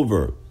all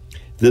over.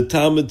 The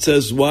Talmud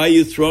says, why are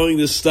you throwing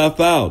this stuff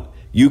out?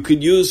 You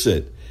could use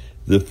it.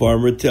 The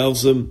farmer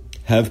tells him,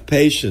 have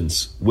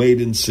patience,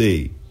 wait and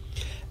see.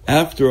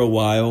 After a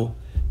while,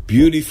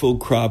 beautiful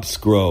crops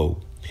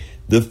grow.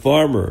 The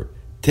farmer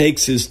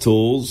takes his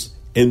tools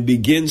and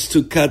begins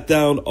to cut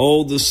down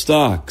all the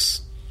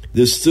stalks.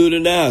 The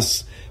student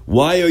asks,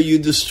 why are you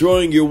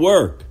destroying your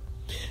work?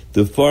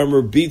 The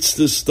farmer beats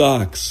the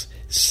stalks,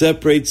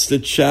 separates the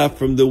chaff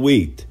from the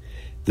wheat.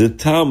 The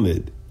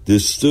Talmud, the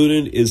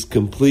student, is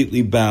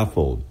completely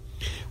baffled.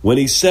 When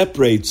he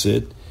separates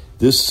it,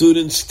 the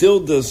student still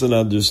doesn't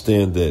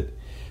understand it.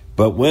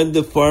 But when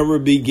the farmer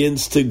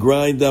begins to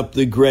grind up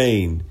the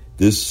grain,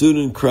 the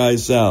student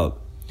cries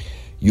out,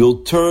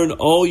 you'll turn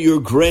all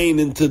your grain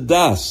into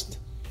dust.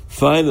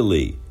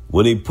 Finally,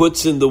 when he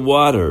puts in the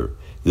water,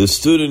 the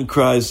student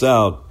cries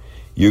out,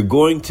 you're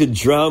going to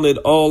drown it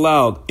all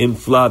out and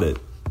flood it.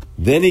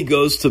 Then he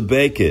goes to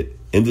bake it,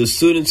 and the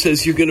student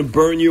says, you're going to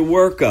burn your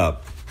work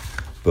up.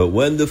 But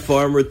when the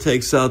farmer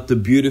takes out the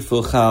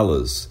beautiful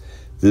challahs,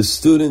 the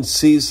student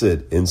sees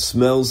it and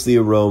smells the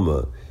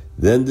aroma.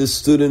 Then the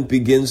student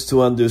begins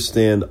to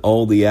understand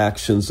all the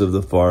actions of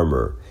the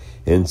farmer.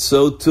 And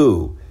so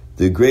too,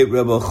 the great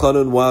Rebbe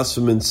Chanan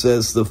Wasserman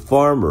says the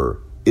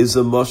farmer is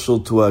a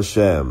mashal to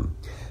Hashem.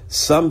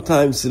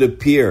 Sometimes it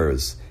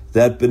appears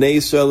that Bnei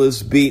Israel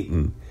is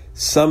beaten.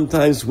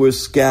 Sometimes we're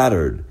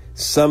scattered.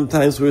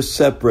 Sometimes we're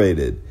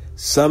separated.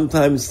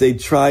 Sometimes they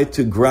try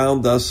to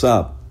ground us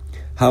up.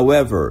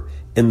 However,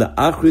 in the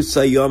Achris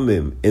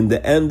Hayomim, in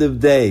the end of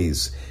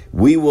days,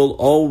 we will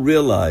all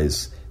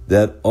realize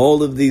that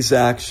all of these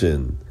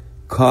actions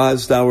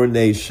caused our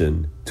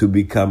nation to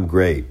become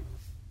great.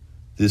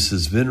 This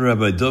has been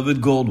Rabbi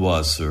David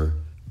Goldwasser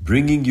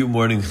bringing you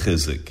Morning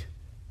Chizuk.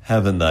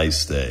 Have a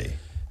nice day.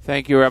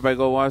 Thank you, Rabbi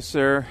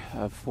Goldwasser,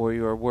 for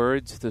your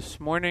words this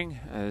morning.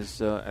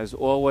 As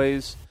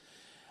always,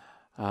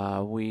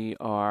 we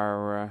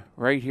are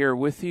right here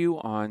with you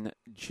on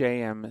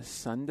JM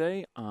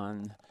Sunday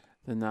on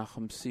the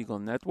Nachum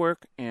Segal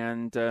Network,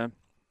 and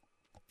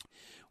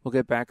we'll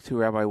get back to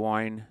Rabbi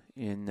Wein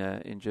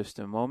in just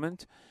a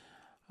moment.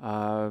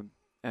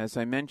 As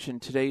I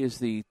mentioned, today is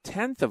the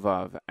 10th of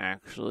Av,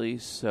 actually,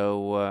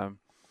 so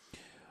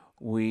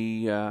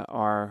we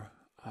are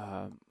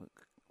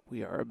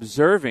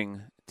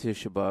observing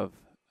Tisha B'Av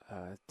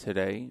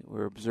today.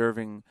 We're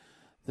observing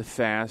the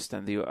fast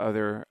and the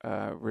other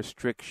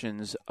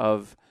restrictions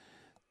of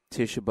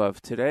Tisha B'Av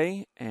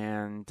today,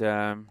 and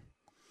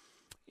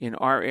in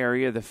our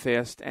area, the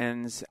fast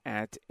ends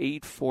at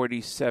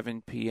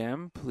 8:47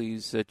 p.m.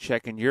 Please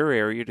check in your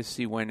area to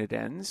see when it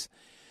ends.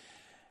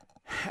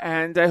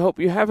 And I hope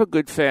you have a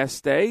good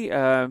fast day.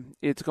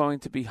 It's going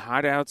to be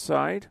hot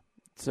outside,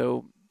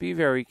 so be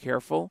very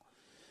careful.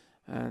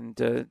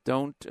 And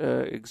don't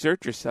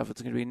exert yourself.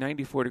 It's going to be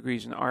 94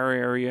 degrees in our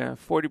area,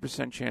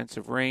 40% chance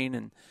of rain,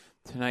 and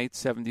tonight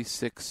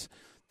 76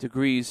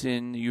 degrees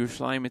in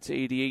Yerushalayim. It's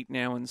 88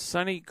 now and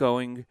sunny,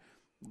 going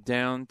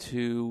down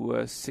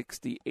to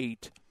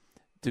 68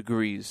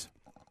 degrees.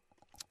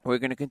 We're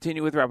going to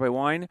continue with Rabbi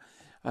Wein.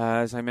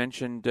 As I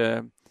mentioned,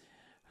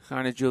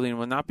 Chana Julian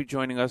will not be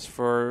joining us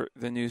for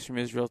the news from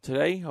Israel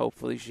today.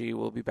 Hopefully she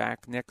will be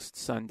back next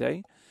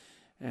Sunday.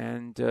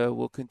 And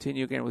we'll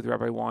continue again with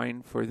Rabbi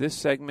Wein for this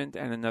segment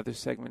and another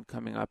segment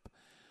coming up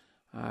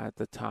at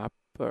the top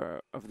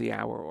of the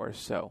hour or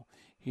so.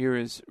 Here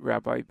is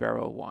Rabbi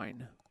Beryl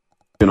Wein.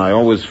 And I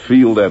always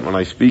feel that when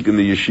I speak in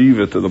the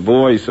yeshiva to the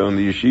boys, so in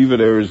the yeshiva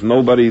there is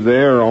nobody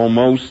there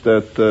almost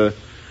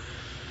that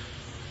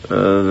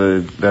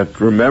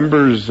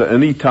remembers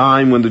any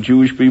time when the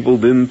Jewish people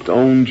didn't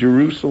own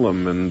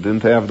Jerusalem and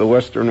didn't have the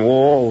Western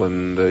Wall,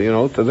 and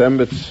to them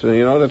it's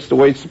that's the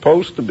way it's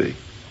supposed to be.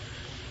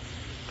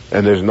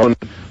 And there's no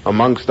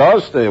amongst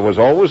us. There was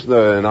always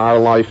in our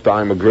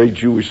lifetime a great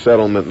Jewish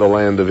settlement in the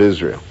land of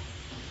Israel,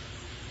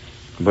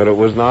 but it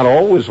was not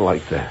always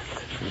like that.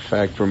 In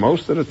fact, for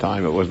most of the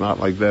time, it was not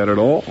like that at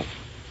all.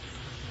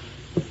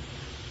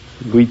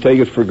 We take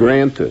it for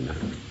granted.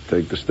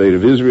 Take the state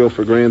of Israel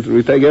for granted.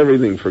 We take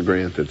everything for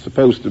granted. It's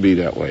supposed to be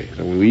that way.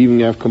 And we even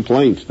have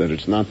complaints that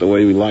it's not the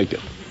way we like it.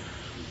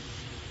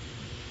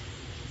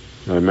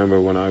 I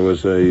remember when I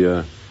was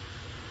a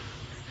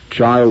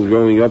child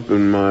growing up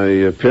in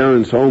my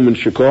parents' home in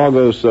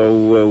Chicago,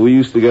 so we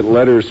used to get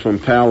letters from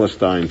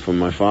Palestine, from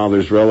my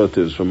father's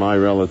relatives, from my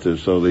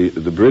relatives. So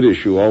the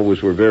British, who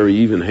always were very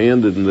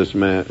even-handed in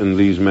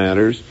these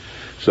matters,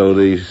 so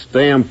the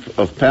stamp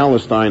of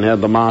Palestine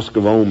had the Mosque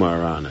of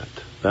Omar on it.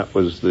 That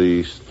was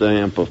the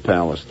stamp of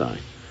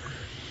Palestine.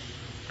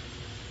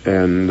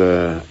 And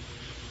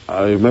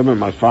I remember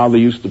my father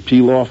used to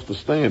peel off the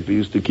stamp. He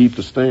used to keep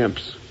the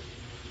stamps.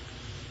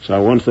 So I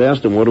once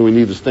asked him, what do we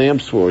need the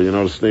stamps for? You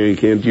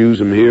can't use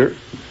them here.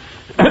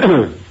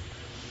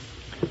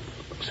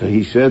 So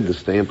he said the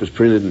stamp is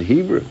printed in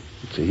Hebrew.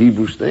 It's a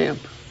Hebrew stamp.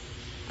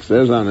 It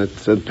says on it,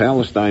 said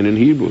Palestine in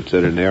Hebrew. It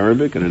said in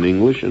Arabic and in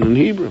English and in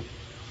Hebrew.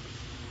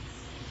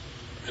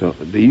 So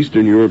the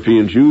Eastern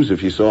European Jews,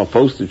 if you saw a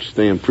postage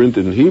stamp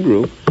printed in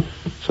Hebrew,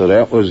 so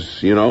that was,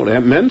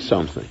 that meant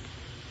something.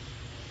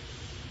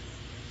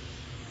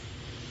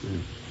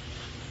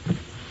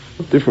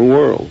 Different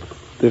world.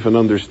 Different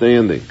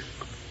understanding.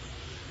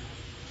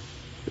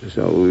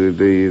 So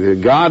the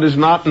God is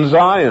not in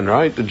Zion,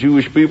 right? The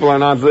Jewish people are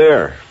not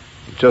there.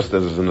 Just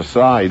as an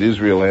aside,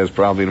 Israel has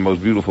probably the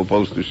most beautiful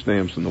postage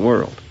stamps in the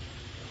world.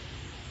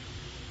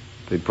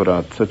 They put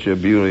out such a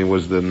beauty. It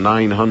was the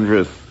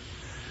 900th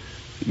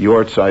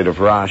Yortzeit of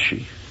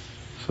Rashi.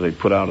 So they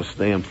put out a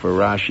stamp for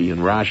Rashi in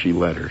Rashi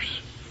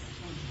letters.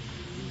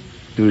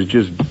 It was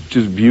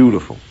just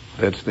beautiful.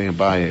 That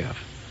stamp I have.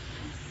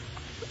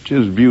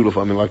 Just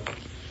beautiful. I mean, like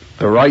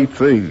the right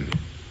thing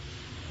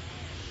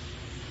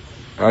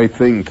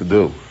to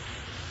do.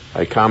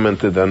 I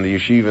commented on the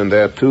yeshiva and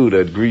that too,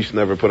 that Greece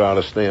never put out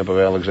a stamp of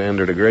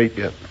Alexander the Great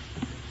yet.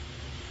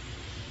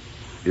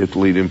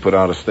 Italy didn't put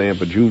out a stamp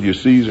of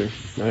Julius Caesar,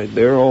 right?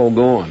 They're all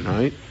gone,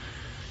 right?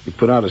 You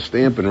put out a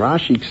stamp in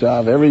Rashi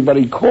Ksav,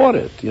 everybody caught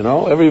it,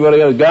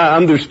 everybody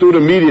understood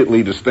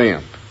immediately the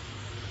stamp.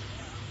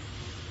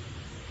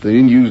 They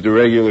didn't use the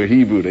regular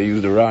Hebrew, they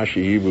used the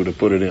Rashi Hebrew to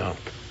put it out.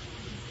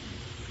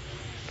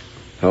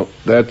 So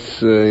that's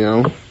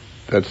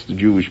the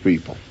Jewish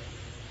people.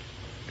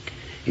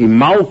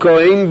 Imalka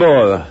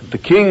Einba, the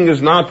king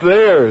is not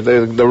there.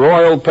 The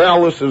royal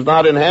palace is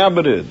not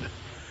inhabited.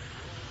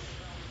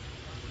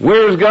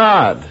 Where's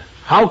God?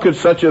 How could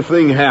such a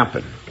thing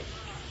happen?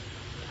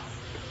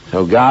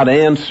 So God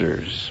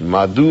answers,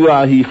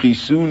 Madua hi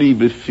chisuni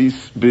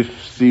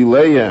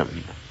b'fsileim,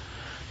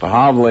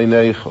 b'havle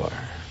nechor.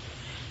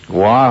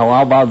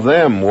 How about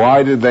them?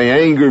 Why did they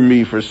anger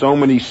me for so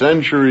many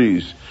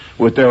centuries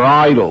with their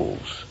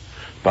idols?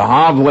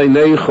 B'havle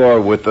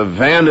nechor, with the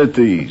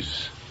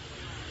vanities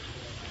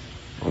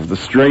of the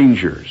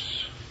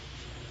strangers.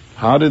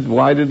 Why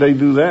did they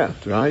do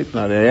that, right?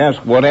 Now they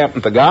ask, what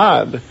happened to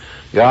God?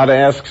 God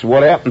asks,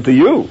 what happened to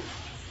you?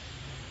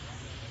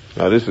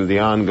 Now this is the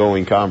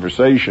ongoing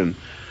conversation,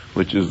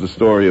 which is the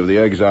story of the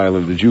exile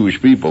of the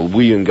Jewish people.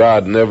 We and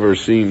God never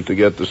seem to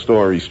get the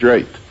story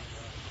straight.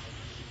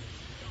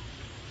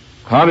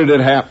 How did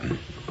it happen?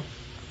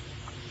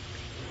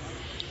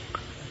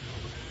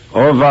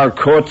 Ovar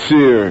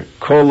kotzir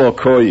kolo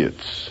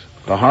koyitz.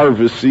 The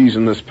harvest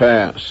season is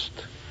past.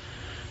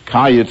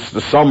 Kayitz,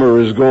 the summer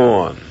is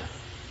gone.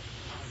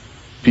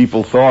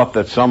 People thought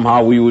that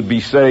somehow we would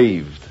be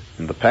saved.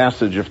 In the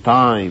passage of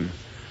time,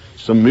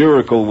 some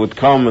miracle would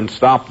come and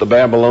stop the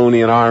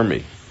Babylonian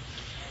army.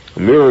 A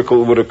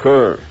miracle would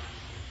occur.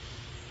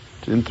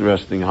 It's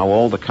interesting how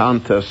all the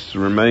contests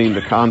remain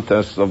the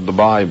contests of the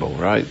Bible,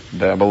 right?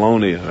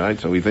 Babylonia, right?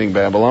 So we think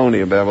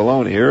Babylonia.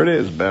 Here it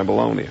is,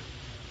 Babylonia.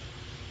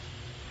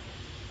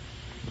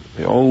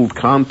 The old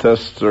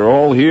contests are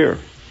all here.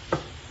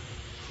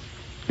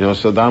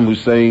 Saddam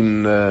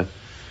Hussein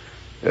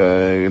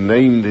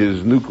named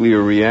his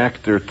nuclear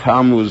reactor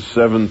Tammuz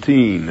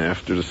 17,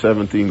 after the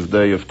 17th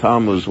day of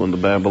Tammuz, when the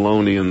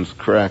Babylonians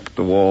cracked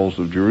the walls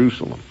of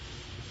Jerusalem.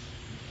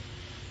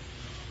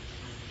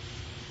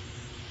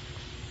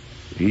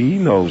 He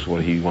knows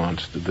what he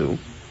wants to do.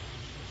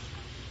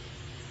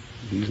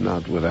 He's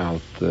not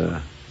without...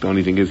 the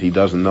only thing is he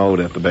doesn't know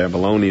that the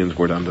Babylonians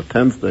were on the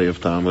 10th day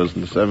of Tammuz,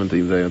 and the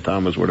 17th day of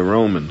Tammuz were the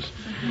Romans.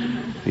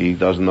 He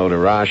doesn't know the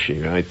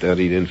Rashi, right? That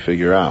he didn't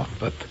figure out.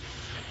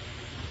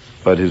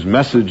 But his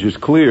message is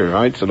clear,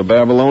 right? So the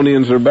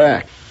Babylonians are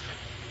back.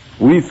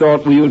 We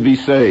thought we would be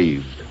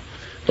saved.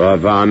 We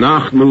have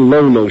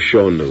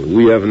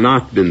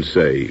not been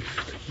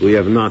saved. We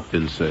have not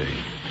been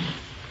saved.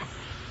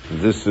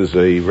 This is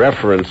a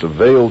reference, a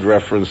veiled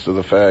reference to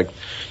the fact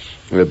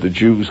that the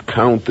Jews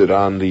counted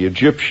on the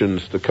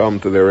Egyptians to come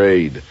to their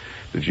aid.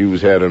 The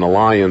Jews had an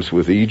alliance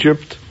with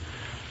Egypt,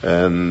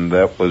 and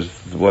that was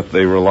what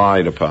they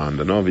relied upon.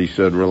 The Navi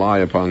said, rely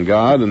upon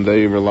God, and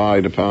they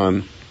relied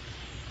upon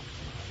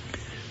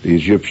the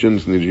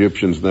Egyptians, and the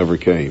Egyptians never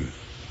came.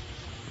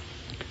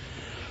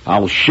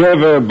 Al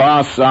shever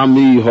bas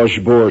ami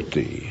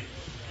hoshborti.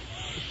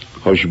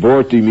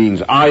 Hoshborti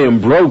means I am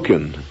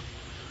broken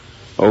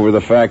over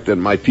the fact that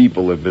my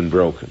people have been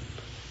broken.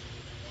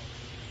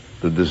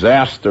 The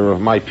disaster of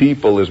my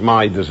people is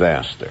my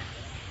disaster.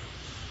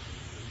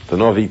 The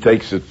Navi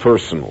takes it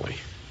personally.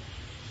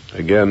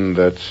 Again,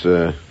 that's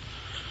a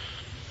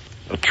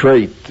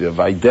trait of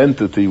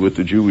identity with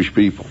the Jewish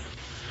people,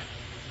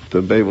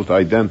 to be able to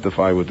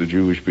identify with the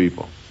Jewish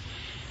people.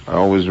 I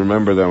always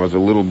remember that as a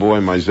little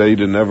boy, my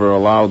Zayda never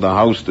allowed the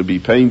house to be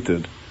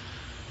painted.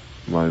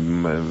 My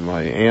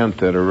aunt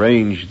had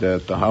arranged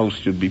that the house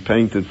should be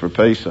painted for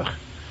Pesach.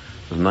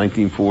 It was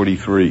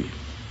 1943.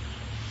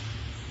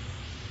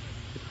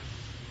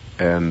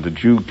 And the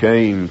Jew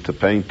came to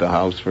paint the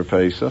house for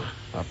Pesach.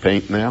 I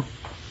paint now.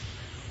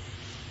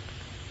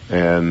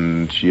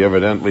 And she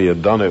evidently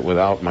had done it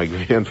without my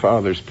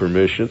grandfather's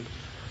permission.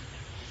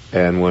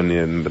 And when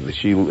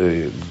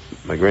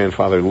my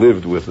grandfather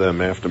lived with them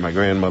after my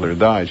grandmother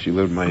died, she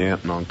lived with my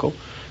aunt and uncle.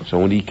 So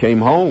when he came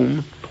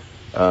home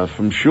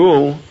from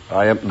shul,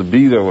 I happened to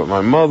be there with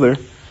my mother.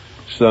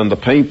 So the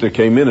painter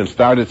came in and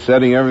started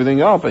setting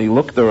everything up. And he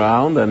looked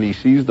around and he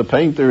sees the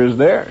painter is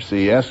there. So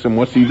he asked him,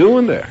 what's he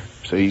doing there?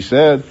 So he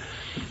said,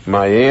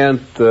 my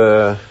aunt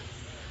had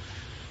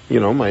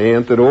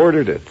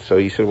ordered it. So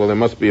he said, well, there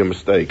must be a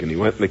mistake. And he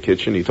went in the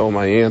kitchen. He told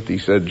my aunt, he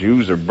said,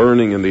 Jews are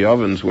burning in the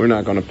ovens. We're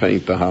not going to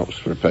paint the house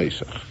for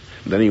Pesach.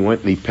 And then he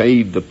went and he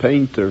paid the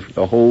painter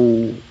the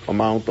whole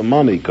amount of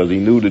money because he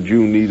knew the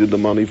Jew needed the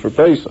money for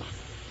Pesach.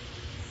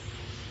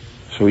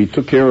 So he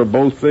took care of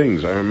both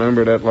things. I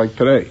remember that like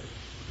today.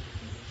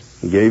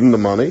 He gave him the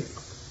money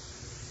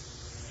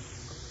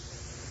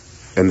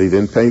and he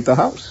didn't paint the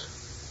house.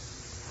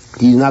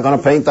 He's not going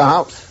to paint the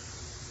house.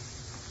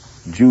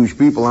 Jewish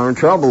people are in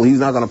trouble. He's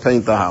not going to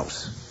paint the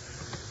house.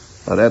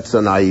 But that's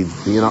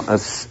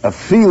a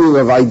feeling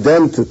of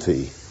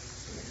identity.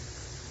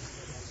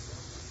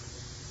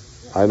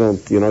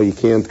 You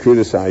can't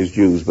criticize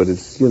Jews, but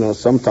it's,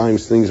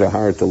 sometimes things are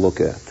hard to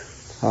look at.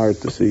 It's hard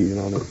to see,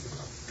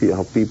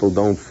 how people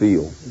don't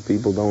feel.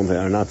 People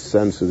are not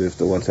sensitive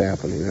to what's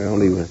happening.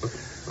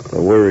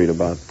 They're worried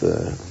about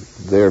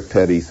their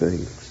petty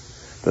things.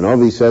 The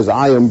Navi says,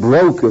 I am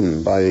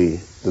broken by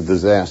the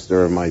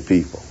disaster of my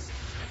people.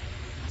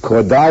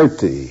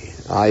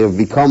 Kodarti, I have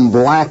become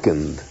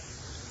blackened.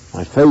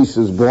 My face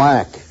is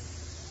black.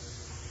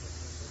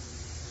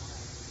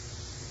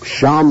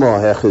 Shama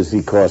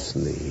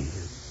hechizikosni,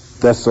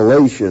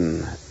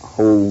 desolation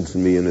holds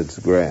me in its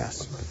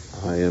grasp.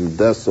 I am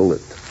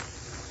desolate.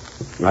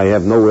 I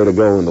have nowhere to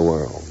go in the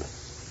world.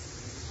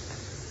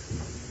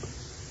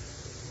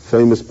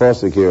 Famous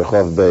pasuk here,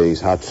 Chav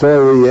Beis,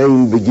 Hatzori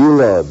ein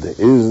begilad.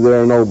 Is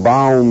there no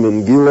balm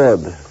in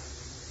Gilad?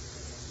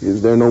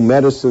 Is there no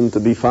medicine to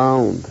be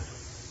found?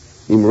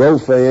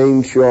 Imrofe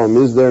ein shom.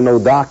 Is there no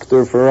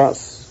doctor for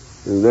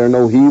us? Is there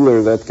no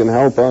healer that can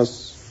help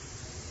us?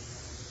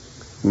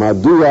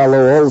 Madua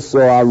lo also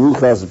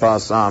aruchas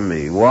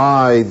basami.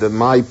 Why do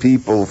my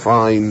people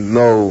find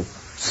no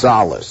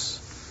solace?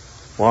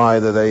 Why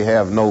do they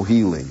have no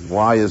healing?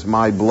 Why is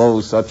my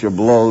blow such a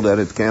blow that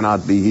it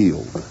cannot be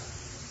healed?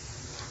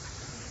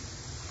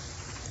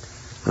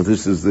 And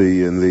this is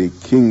in the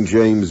King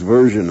James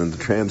Version, in the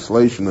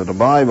translation of the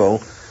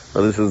Bible,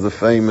 this is the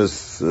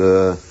famous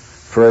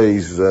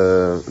phrase,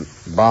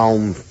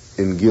 balm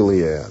in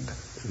Gilead.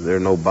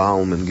 There's no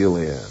balm in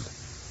Gilead.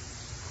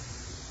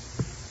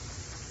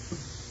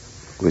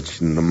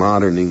 Which in the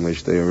modern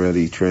English they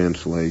already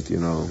translate,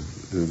 there's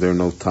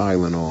no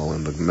Tylenol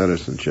in the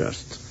medicine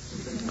chest.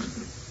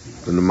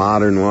 And the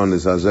modern one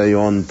is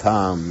Azeon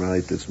Tam,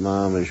 right? It's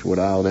mamish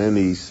without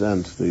any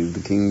sense.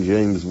 The King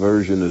James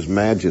Version is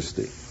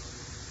majesty.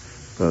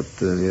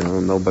 But,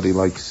 nobody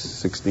likes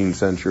 16th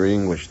century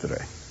English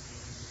today.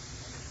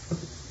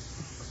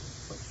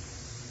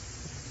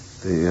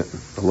 The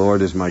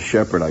Lord is my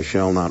shepherd, I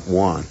shall not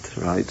want,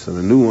 right? So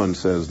the new one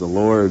says, the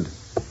Lord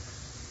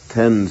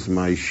tends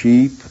my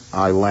sheep,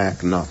 I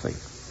lack nothing.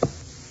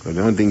 But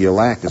the only thing you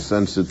lack is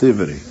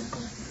sensitivity.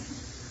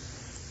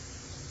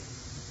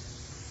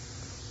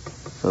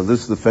 So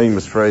this is the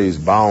famous phrase,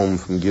 balm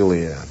from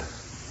Gilead.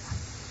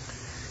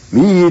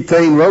 Mi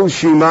yitain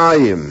roshi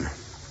mayim,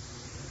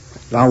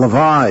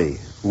 alavai,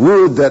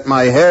 would that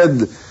my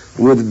head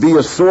would be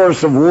a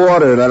source of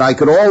water, that I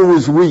could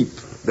always weep.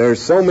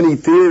 There's so many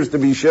tears to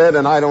be shed,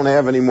 and I don't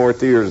have any more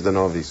tears, the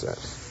Novi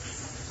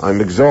says.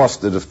 I'm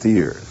exhausted of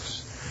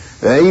tears.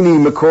 Eini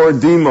makor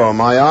dima,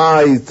 my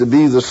eye to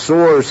be the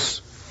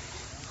source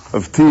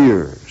of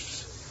tears.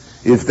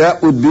 If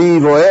that would be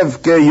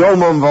voevke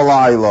yomam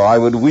v'layla, I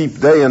would weep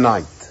day and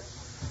night.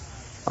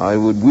 I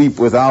would weep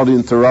without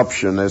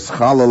interruption, as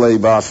chalalei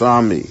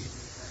basami,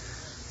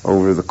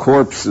 over the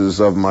corpses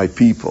of my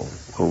people,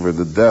 over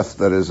the death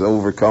that has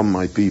overcome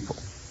my people.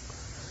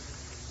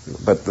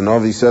 But the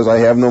Navi says, I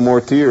have no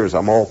more tears.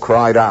 I'm all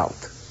cried out.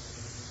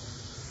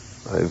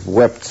 I've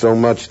wept so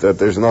much that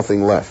there's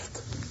nothing left.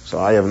 So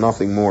I have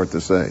nothing more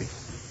to say.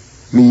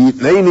 Mi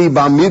yitneni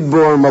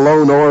bamidbor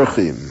malon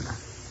orchim.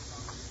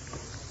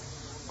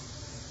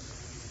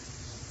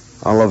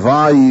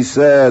 Alavai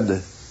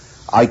said,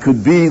 I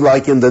could be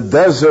like in the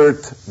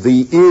desert,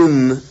 the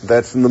inn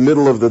that's in the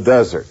middle of the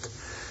desert.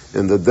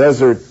 In the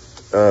desert,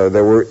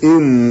 there were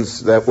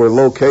inns that were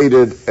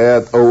located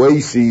at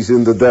oases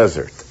in the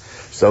desert.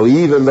 So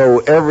even though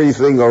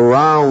everything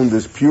around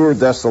is pure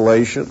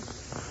desolation,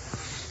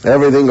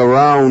 everything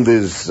around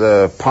is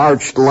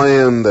parched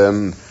land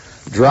and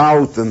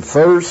drought and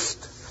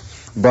thirst,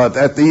 but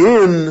at the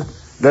inn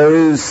there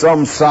is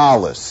some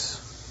solace.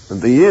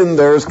 At the inn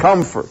there is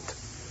comfort.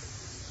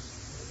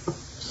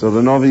 So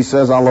the Novi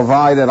says,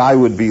 Alavai, that I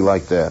would be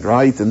like that,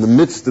 right? In the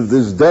midst of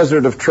this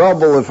desert of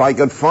trouble, if I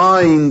could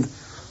find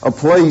a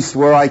place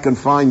where I can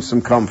find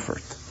some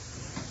comfort.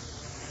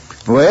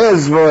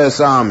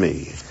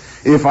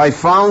 If I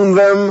found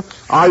them,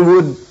 I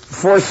would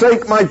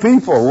forsake my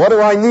people. What do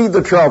I need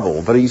the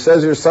trouble? But he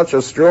says there's such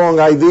a strong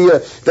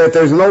idea that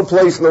there's no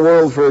place in the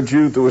world for a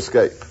Jew to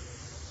escape.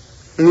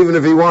 Even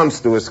if he wants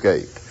to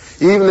escape.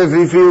 Even if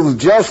he feels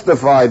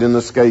justified in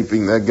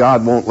escaping, that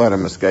God won't let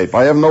him escape.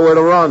 I have nowhere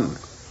to run.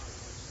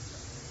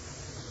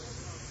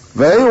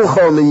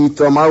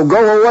 I'll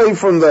go away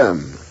from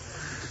them.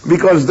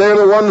 Because they're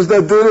the ones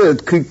that did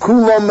it.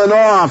 Kikulam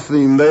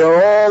menafim. They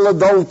are all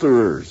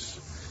adulterers.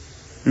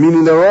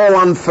 Meaning they're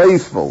all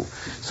unfaithful.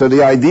 So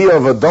the idea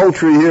of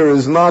adultery here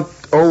is not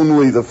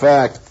only the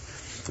fact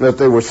that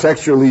they were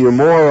sexually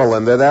immoral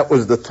and that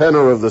was the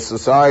tenor of the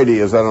society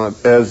as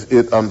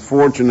it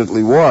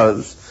unfortunately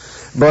was,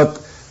 but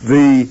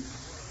the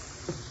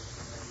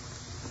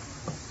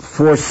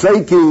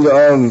forsaking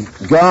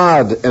of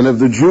God and of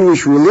the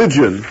Jewish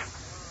religion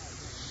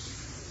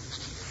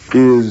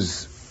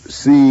is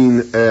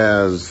seen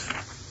as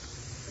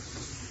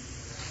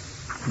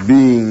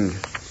being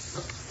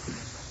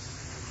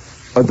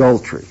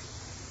adultery,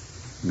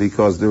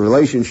 because the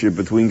relationship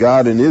between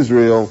God and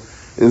Israel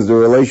is the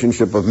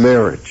relationship of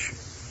marriage.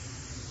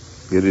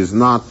 It is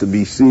not to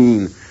be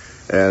seen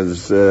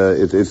as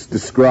it's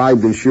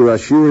described in Shir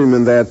HaShirim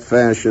in that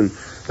fashion,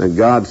 that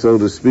God, so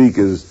to speak,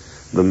 is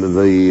the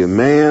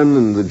man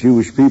and the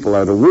Jewish people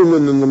are the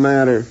woman in the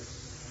matter,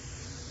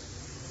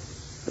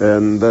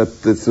 and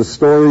that it's a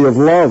story of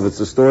love,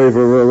 it's a story of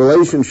a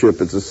relationship,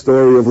 it's a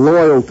story of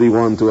loyalty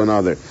one to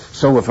another.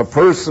 So if a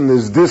person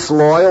is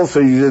disloyal,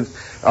 so he's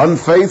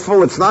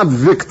unfaithful, it's not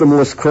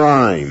victimless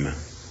crime,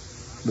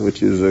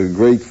 which is a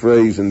great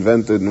phrase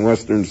invented in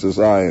Western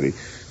society.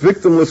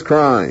 Victimless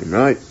crime,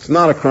 right? It's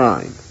not a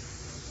crime.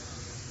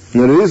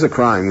 And it is a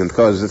crime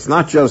because it's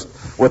not just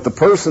what the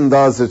person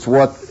does, it's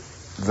what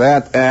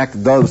that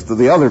act does to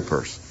the other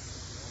person.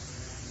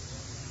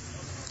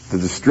 The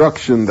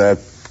destruction that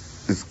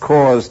is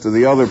caused to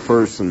the other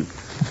person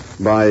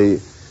by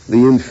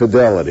the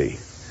infidelity.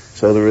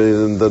 So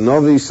the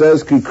Navi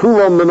says,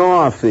 Kikulam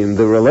menafim,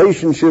 the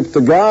relationship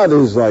to God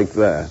is like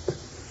that.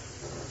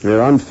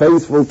 They're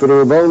unfaithful to the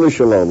Ribono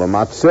Shel Olam.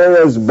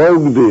 Atzeres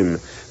bogdim,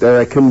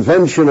 they're a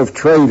convention of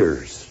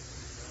traitors.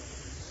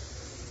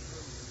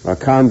 A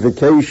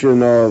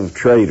convocation of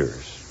traitors.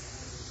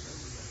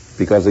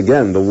 Because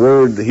again, the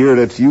word here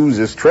that's used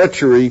is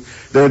treachery.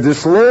 They're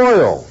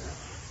disloyal.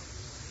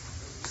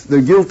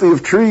 They're guilty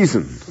of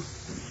treason.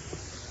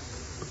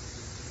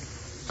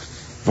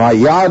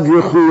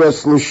 Vayadrichu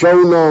es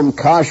l'shonom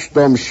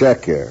kashtom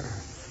sheker.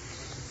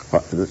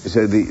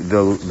 So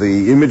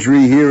the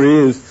imagery here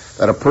is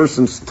that a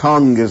person's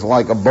tongue is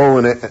like a bow,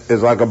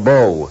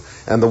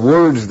 and the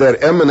words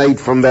that emanate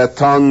from that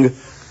tongue,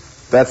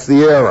 that's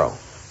the arrow.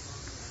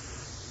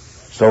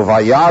 So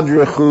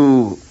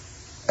vayadrichu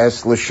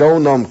es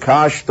l'shonom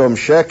kashtom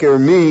sheker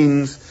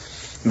means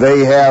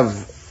they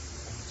have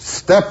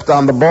stepped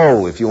on the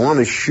bow. If you want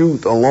to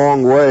shoot a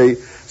long way,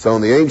 so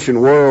in the ancient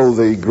world,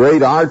 the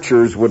great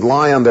archers would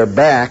lie on their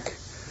back,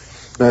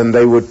 and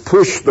they would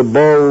push the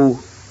bow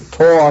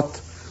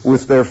taut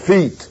with their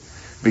feet,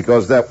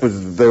 because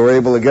they were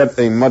able to get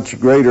a much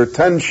greater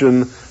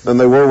tension than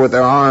they were with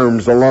their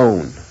arms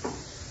alone.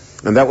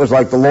 And that was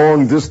like the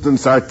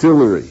long-distance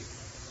artillery.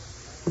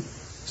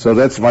 So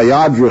that's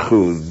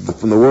vayadrichu,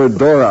 from the word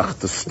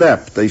dorach, to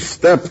step. They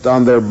stepped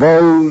on their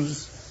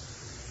bows,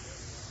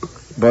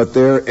 but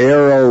their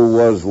arrow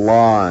was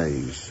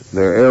lies.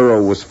 Their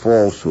arrow was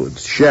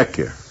falsehoods,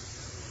 sheker.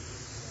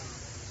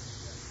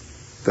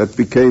 That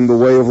became the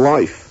way of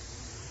life.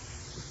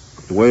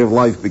 The way of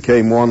life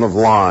became one of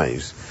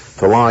lies.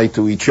 To lie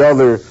to each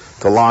other,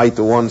 to lie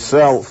to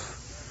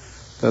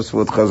oneself. That's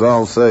what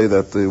Chazal say,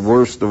 that the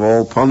worst of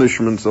all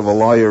punishments of a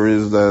liar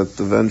is that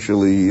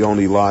eventually he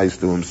only lies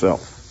to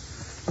himself.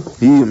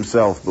 He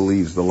himself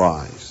believes the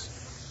lies.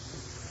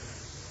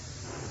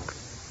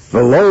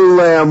 V'lo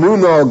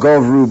le'amuno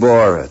govru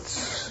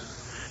ba'aretz.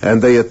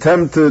 And they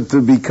attempted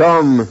to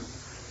become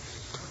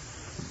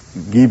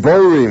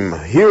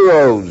giborim,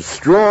 heroes,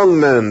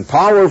 strong men,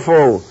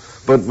 powerful,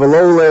 but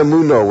v'lo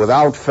le'amuno,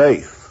 without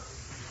faith.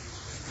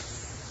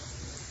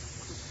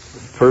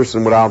 A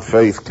person without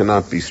faith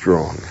cannot be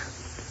strong.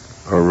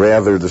 Or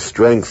rather, the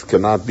strength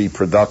cannot be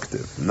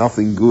productive.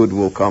 Nothing good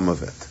will come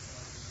of it.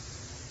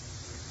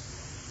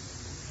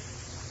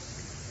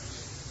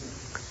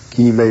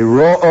 Ki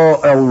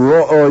me'ro'o el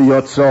ro'o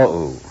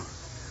yotza'u.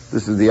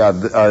 This is the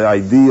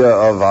idea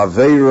of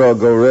aveira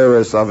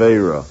goreres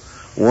aveira.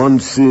 One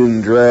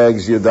sin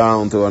drags you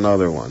down to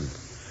another one.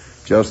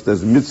 Just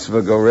as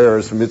mitzvah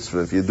goreres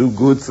mitzvah. If you do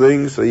good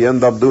things, so you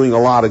end up doing a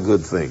lot of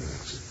good things.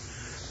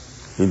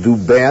 You do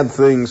bad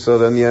things, so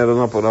then you end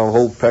up with a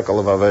whole peckle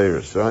of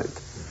aveiras, right?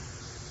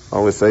 I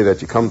always say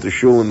that you come to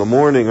shul in the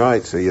morning,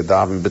 right? So you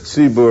daven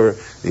b'tzibur,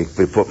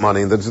 you put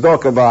money in the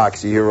tzedakah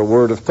box, you hear a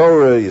word of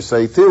Torah, you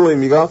say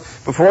Tehillim, you go.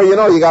 Before you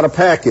know, you got a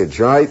package,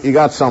 right? You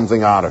got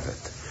something out of it.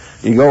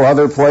 You go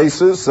other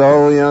places,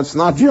 so it's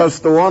not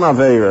just the one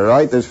aveira,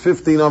 right? There's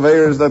 15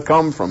 aveiras that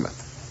come from it.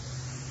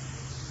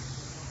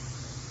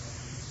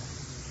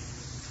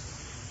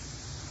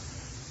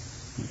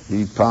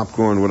 Eat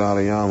popcorn without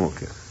a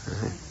yarmulke.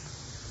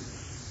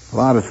 A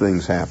lot of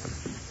things happen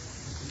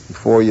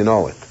before you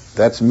know it.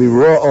 That's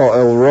miro'o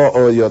el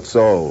ro'o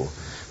yotzo.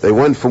 They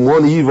went from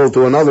one evil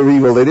to another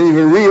evil. They didn't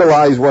even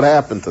realize what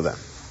happened to them.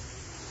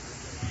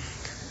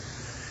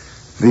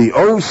 The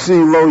osi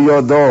lo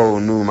yodo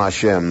nu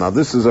Hashem. Now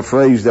this is a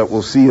phrase that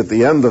we'll see at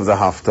the end of the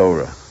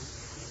Haftorah.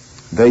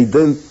 They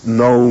didn't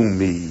know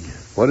me.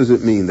 What does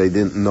it mean, they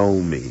didn't know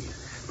me?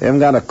 They haven't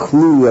got a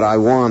clue what I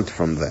want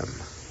from them.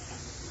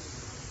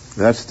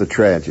 That's the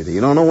tragedy.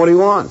 You don't know what he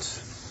wants.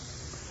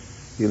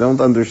 You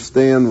don't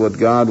understand what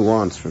God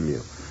wants from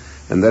you.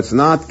 And that's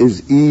not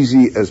as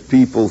easy as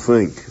people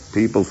think.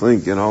 People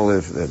think,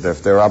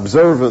 if they're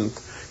observant,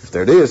 if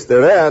they're this,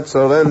 they're that,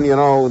 so then,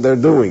 they're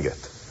doing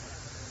it.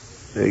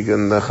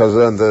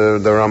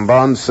 The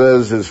Ramban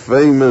says his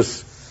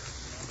famous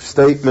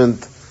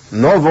statement,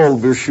 Novel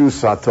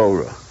Birshus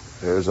HaTorah.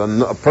 There's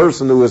a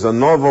person who is a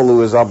novel,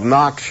 who is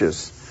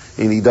obnoxious,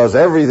 and he does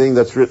everything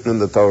that's written in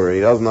the Torah. He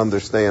doesn't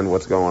understand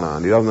what's going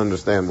on. He doesn't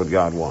understand what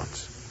God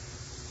wants.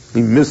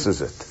 He misses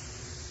it.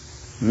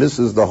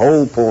 Misses the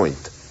whole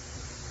point.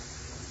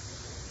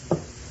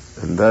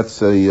 And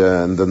that's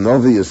and the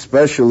Novi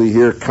especially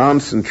here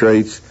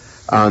concentrates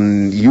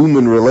on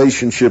human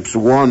relationships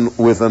one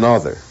with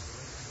another.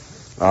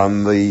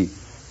 On the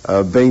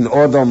Bein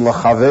Odom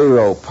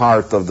L'Chavero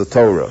part of the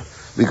Torah.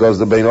 Because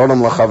the Bein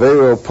Odom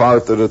L'Chavero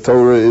part of the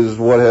Torah is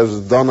what has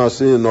done us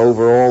in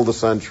over all the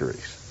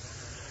centuries.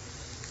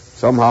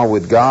 Somehow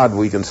with God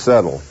we can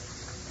settle.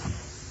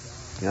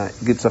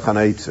 Gitzach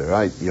HaNeitzer,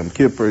 right? Yom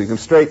Kippur, you can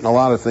straighten a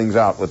lot of things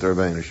out with the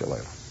Rebbeinu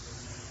Shalom.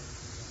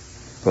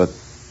 But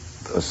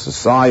a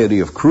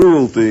society of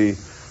cruelty, a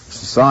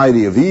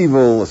society of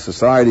evil, a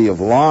society of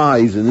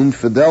lies and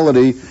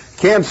infidelity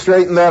can't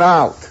straighten that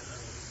out.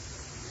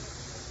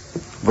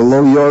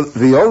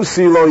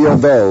 V'osi lo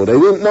yodo. They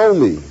didn't know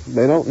me.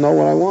 They don't know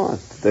what I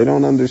want. They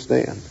don't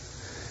understand.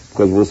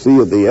 Because we'll see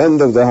at the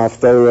end of the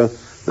Haftarah,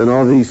 then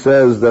all he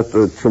says that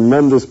the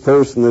tremendous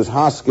person is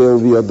Haskel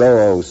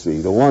v'yodo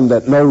osi, the one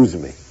that knows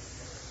me,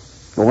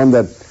 the one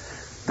that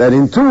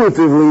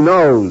intuitively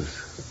knows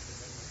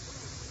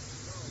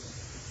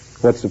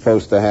what's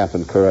supposed to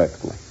happen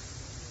correctly.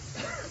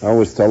 I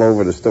always tell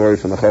over the story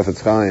from the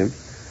Chofetz Chaim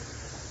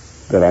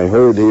that I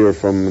heard here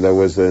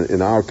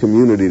in our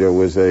community, there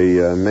was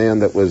a man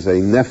that was a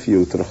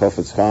nephew to the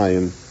Chofetz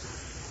Chaim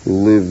who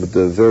lived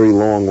a very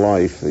long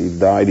life. He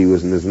died, he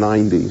was in his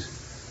 90s.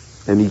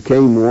 And he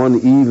came one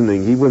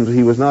evening, he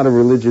was not a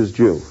religious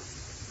Jew.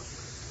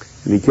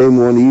 And he came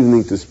one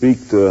evening to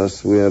speak to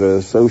us. We had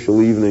a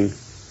social evening,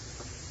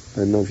 I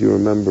don't know if you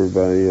remember,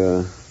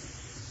 by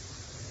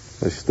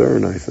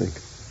Stern, I think.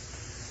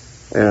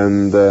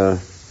 And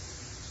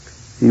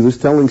he was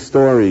telling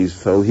stories.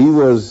 So he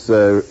was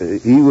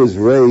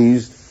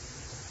raised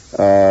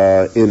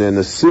in an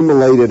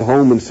assimilated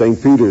home in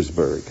St.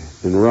 Petersburg,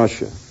 in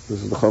Russia.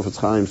 This is the Chofetz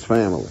Chaim's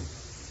family.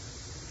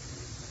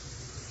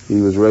 He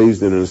was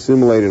raised in an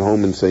assimilated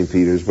home in St.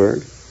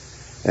 Petersburg,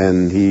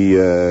 and he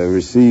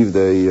received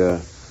a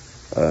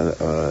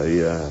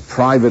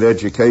private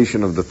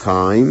education of the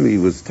time. He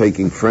was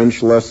taking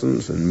French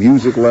lessons and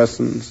music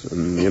lessons,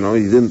 and he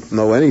didn't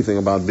know anything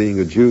about being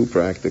a Jew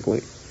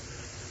practically.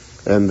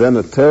 And then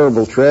a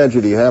terrible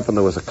tragedy happened.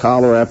 There was a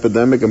cholera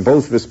epidemic, and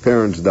both of his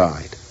parents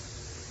died.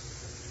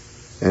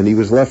 And he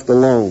was left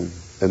alone,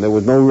 and there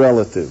was no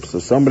relatives. So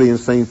somebody in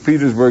St.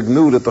 Petersburg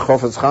knew that the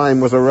Chofetz Chaim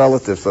was a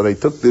relative, so they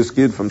took this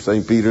kid from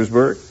St.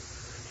 Petersburg,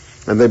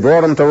 and they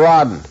brought him to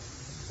Radin,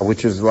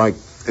 which is like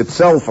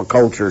itself a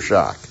culture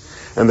shock.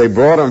 And they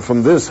brought him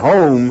from this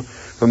home,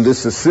 from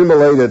this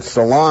assimilated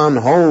salon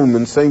home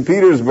in St.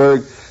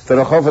 Petersburg, to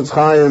the Chofetz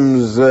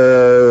Chaim's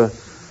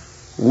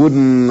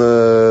wooden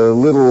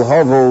little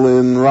hovel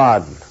in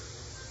Radin.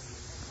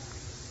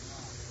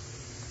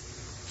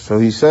 So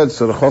he said,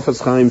 so the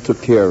Chofetz Chaim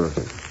took care of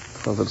him.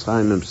 Chofetz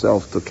Chaim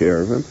himself took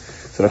care of him.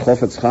 So the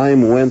Chofetz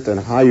Chaim went and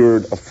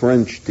hired a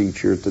French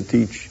teacher to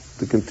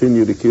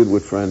continue the kid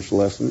with French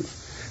lessons.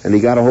 And he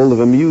got a hold of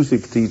a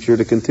music teacher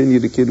to continue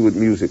the kid with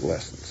music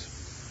lessons.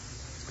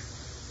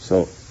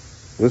 So,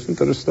 listen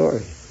to the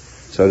story.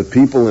 So the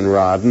people in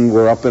Radin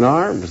were up in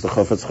arms. The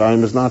Chofetz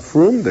Chaim is not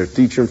frum. They're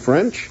teaching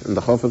French in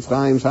the Chofetz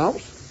Chaim's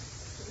house.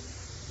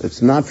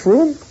 It's not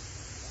frum.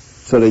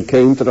 So they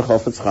came to the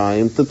Chofetz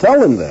Chaim to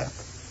tell him that.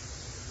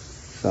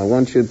 So I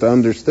want you to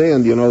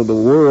understand, the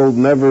world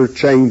never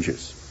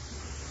changes.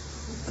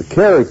 The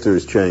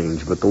characters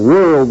change, but the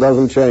world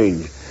doesn't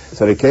change.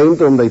 So they came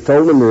to him, they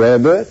told him,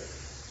 Rebbe,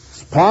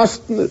 it's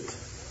passionate.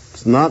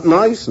 It's not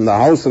nice in the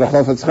house of the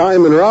Chofetz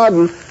Chaim in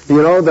Radin,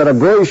 that a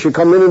boy should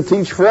come in and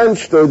teach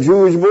French to a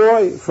Jewish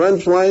boy,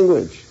 French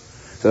language.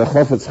 So the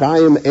Chofetz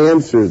Chaim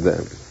answered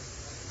them.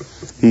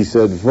 He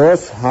said,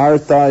 Vos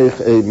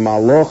hartaich e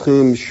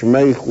malochim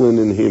shmeichlin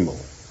in himmel.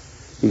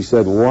 He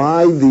said,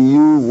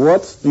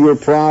 what's your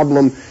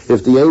problem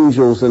if the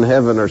angels in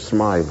heaven are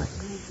smiling?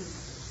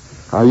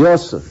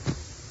 Hayosef,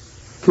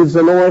 kid's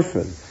an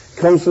orphan.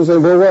 Comes to say,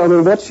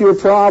 what's your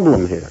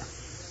problem here?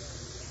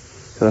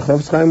 And the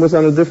Chofetz Chaim was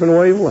on a different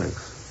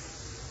wavelength.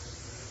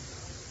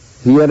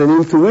 He had an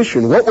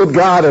intuition. What would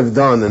God have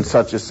done in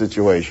such a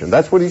situation?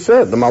 That's what he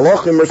said. The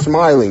Malachim are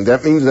smiling.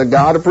 That means that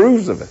God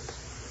approves of it.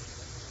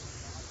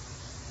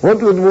 What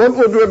would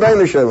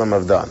Rebbeinu Shalom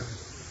have done?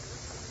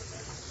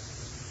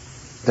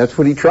 That's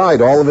what he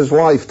tried all of his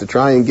life, to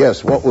try and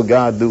guess what would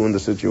God do in the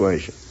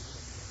situation.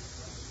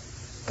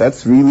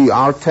 That's really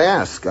our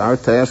task. Our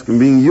task in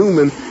being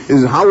human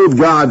is how would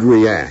God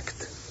react?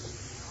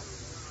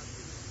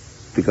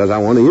 Because I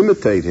want to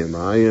imitate him.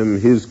 I am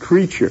his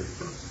creature.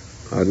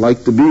 I'd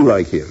like to be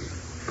like him.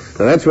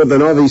 So that's what the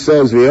Navi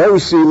says.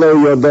 V'osi lo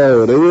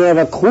yodo. They didn't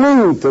have a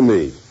clue to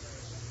me.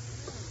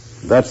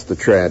 That's the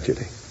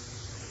tragedy.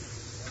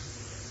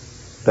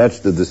 That's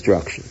the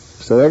destruction.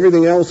 So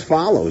everything else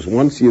follows.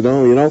 Once you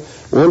don't,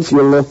 once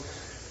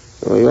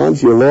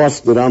you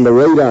lost it on the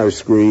radar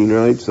screen,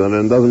 right? So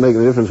then it doesn't make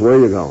a difference where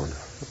you're going.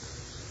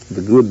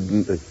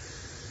 The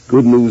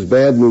good news,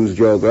 bad news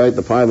joke, right?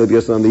 The pilot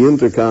gets on the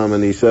intercom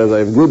and he says, I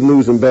have good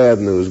news and bad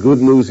news. Good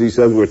news, he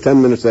says, we're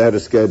 10 minutes ahead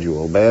of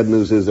schedule. Bad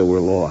news is that we're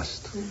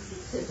lost.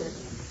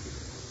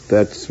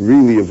 That's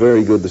really a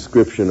very good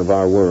description of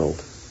our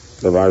world,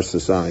 of our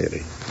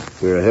society.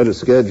 We're ahead of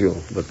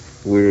schedule, but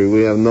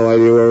we have no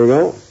idea where we're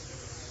going.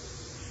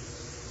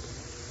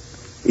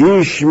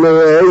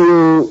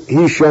 Ishme'eu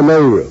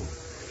hishameru.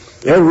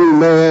 Every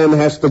man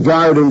has to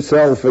guard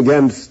himself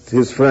against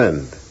his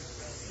friend.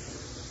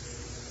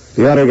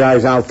 The other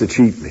guy's out to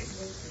cheat me.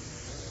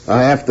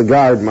 I have to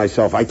guard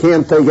myself. I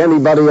can't take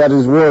anybody at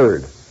his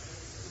word.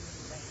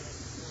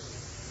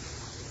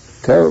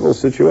 Terrible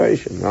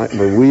situation, right?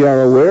 But we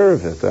are aware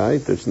of it,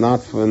 right? It's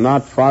not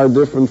far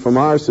different from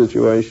our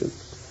situation.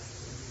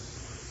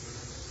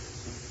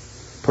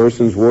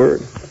 Person's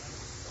word.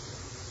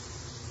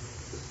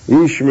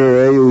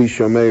 Ishmereyu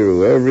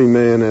ishameru. Every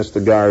man has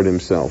to guard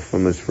himself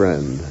from his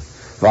friend.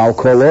 Val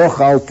koloch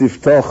al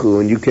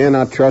tiftochu. And you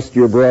cannot trust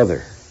your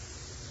brother.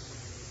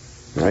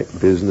 Right?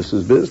 Business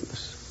is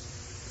business.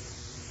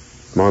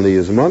 Money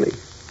is money.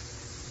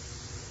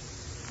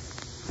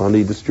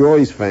 Money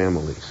destroys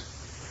families.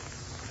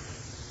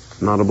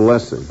 It's not a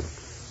blessing.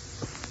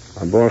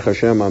 Baruch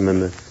Hashem,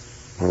 my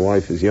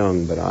wife is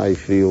young, but I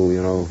feel,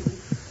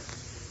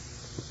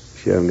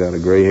 she hasn't got a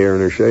gray hair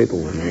in her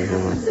shaitel.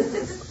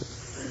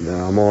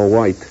 I'm all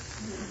white.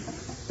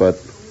 But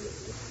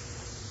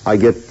I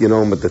get,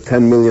 with the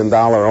 $10 million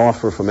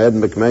offer from Ed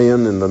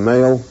McMahon in the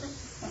mail,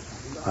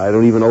 I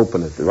don't even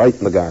open it. Right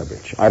in the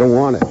garbage. I don't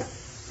want it.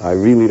 I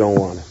really don't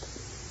want it.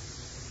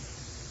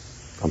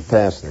 I'm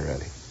past it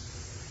already.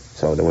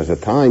 So there was a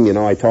time,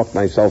 I talked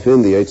myself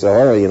in the Yetzer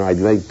Hara, I'd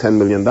make $10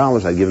 million.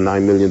 I'd give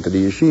 $9 million to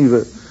the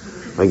yeshiva.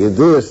 I get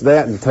this,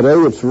 that, and today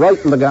it's right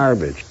in the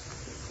garbage.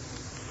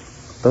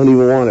 Don't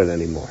even want it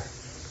anymore.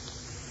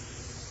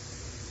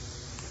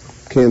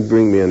 Can't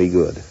bring me any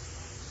good.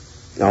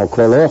 Al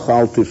koloch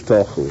al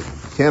tiftochu.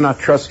 Cannot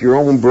trust your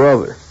own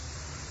brother.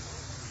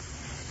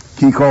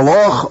 Ki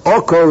koloch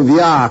okov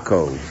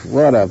Yaakov.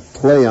 What a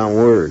play on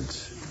words.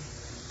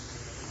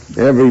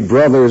 Every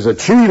brother is a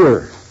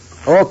cheater.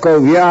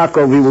 Okov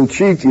Yaakov, he will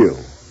cheat you.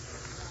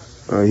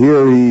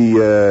 Here he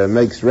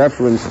makes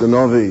reference to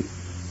Novi,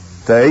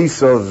 to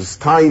Esav's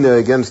taina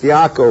against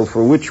Yaakov,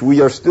 for which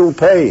we are still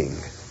paying.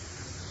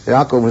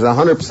 Yaakov was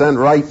 100%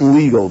 right and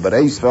legal, but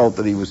Ace felt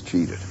that he was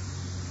cheated.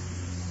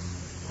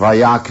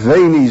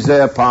 Vayakveni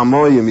zeh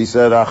pamoyim. He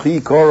said, Achi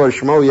kora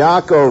shmo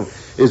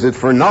Yaakov. Is it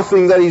for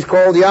nothing that he's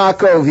called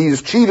Yaakov?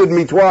 He's cheated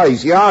me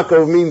twice.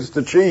 Yaakov means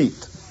to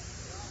cheat.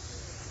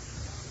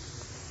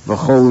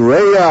 V'chol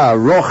reya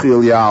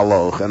rochil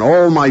yaloch. And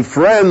all my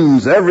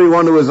friends,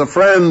 everyone who is a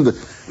friend,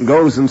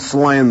 goes and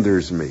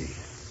slanders me.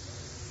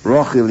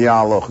 Rochil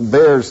yaloch,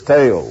 bears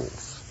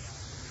tails.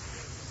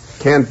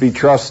 Can't be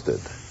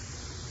trusted.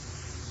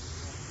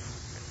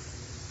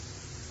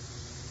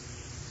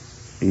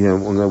 Yeah,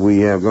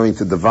 we are going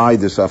to divide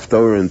this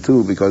Haftorah in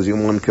two because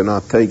one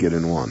cannot take it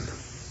in one.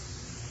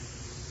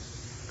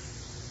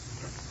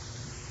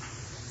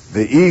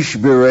 The ish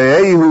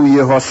b're'ehu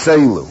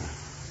yehoselu.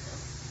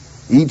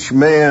 Each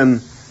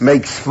man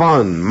makes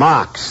fun,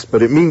 mocks,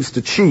 but it means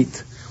to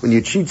cheat. When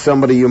you cheat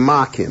somebody, you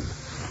mock him.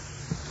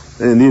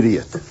 An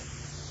idiot.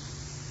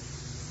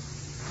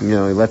 He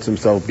lets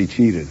himself be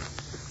cheated.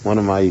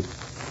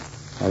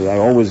 I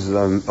always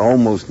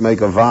almost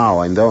make a vow.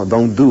 I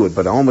don't do it,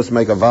 but I almost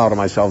make a vow to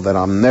myself that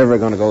I'm never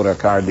going to go to a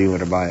car dealer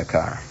to buy a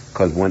car.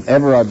 Because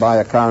whenever I buy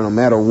a car, no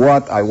matter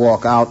what, I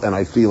walk out and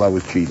I feel I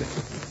was cheated.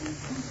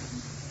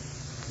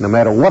 No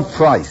matter what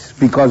price.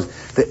 Because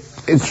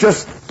it's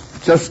just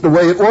the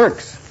way it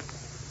works.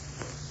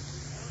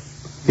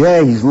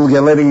 Yeah, he's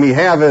letting me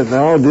have it.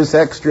 This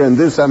extra and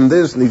this and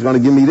this, and he's going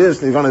to give me this,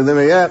 and he's going to give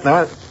me that.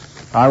 No,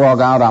 I walk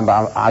out,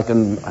 I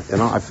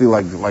feel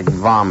like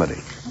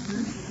vomiting.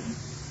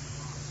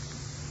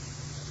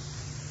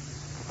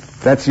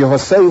 That's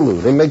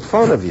Yehoselu. They make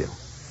fun of you.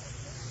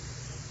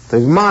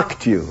 They've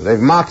mocked you. They've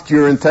mocked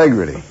your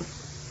integrity.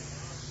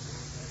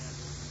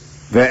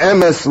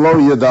 Ve'emes lo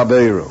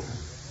yadaberu.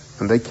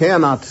 And they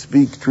cannot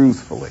speak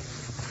truthfully.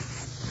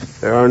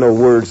 There are no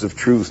words of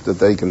truth that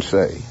they can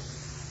say.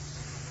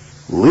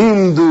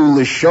 Limdu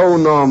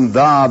lishonam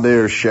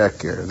daber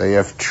sheker. They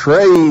have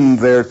trained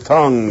their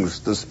tongues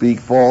to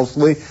speak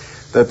falsely,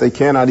 that they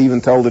cannot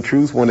even tell the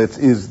truth when it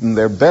is in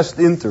their best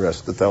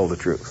interest to tell the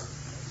truth.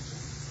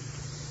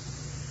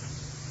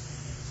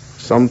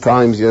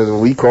 Sometimes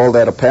we call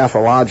that a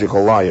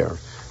pathological liar,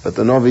 but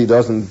the Novi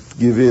doesn't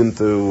give in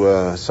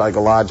to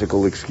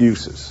psychological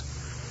excuses.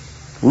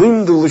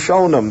 Limdu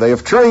lishonam. They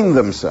have trained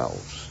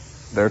themselves.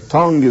 Their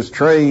tongue is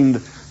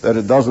trained that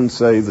it doesn't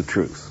say the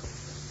truth.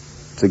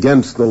 It's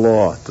against the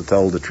law to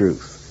tell the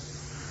truth.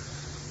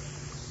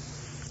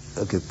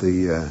 Look at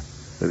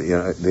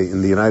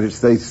in the United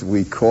States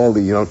we call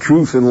the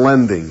truth in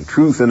lending,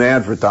 truth in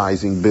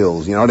advertising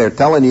bills. They're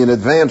telling you in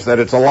advance that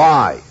it's a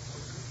lie.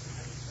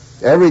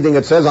 Everything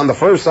it says on the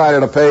first side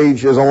of the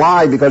page is a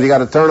lie because you got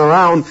to turn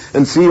around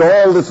and see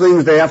all the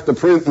things they have to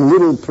print in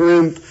little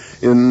print,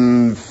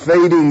 in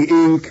fading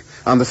ink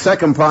on the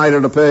second part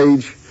of the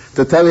page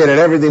to tell you that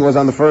everything was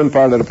on the front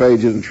part of the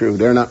page isn't true.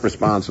 They're not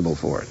responsible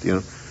for it,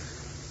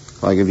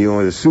 Like if you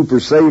want a super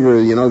saver,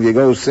 if you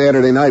go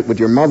Saturday night with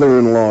your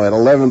mother-in-law at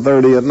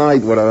 11:30 at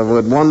night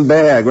with one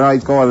bag, right,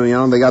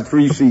 they got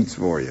 3 seats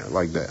for you,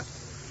 like that.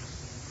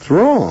 It's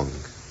wrong.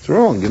 It's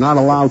wrong. You're not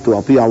allowed to,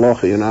 al pi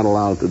halacha, you're not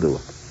allowed to do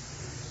it.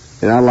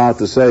 You're not allowed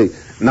to say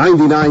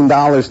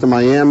 $99 to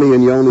Miami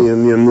and you only,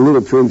 in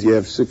little print, you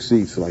have 6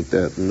 seats like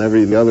that, and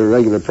the other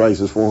regular price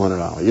is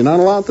 $400. You're not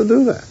allowed to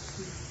do that.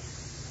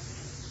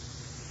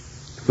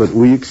 But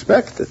we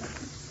expect it.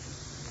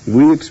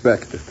 We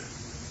expect it.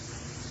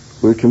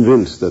 We're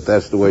convinced that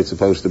that's the way it's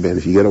supposed to be. And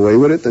if you get away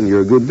with it, then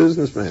you're a good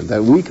businessman.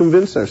 That we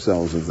convince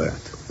ourselves of that.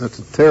 That's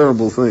a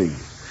terrible thing.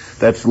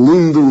 That's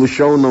limdu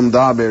lishonam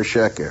daber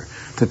sheker.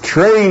 To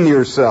train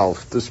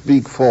yourself to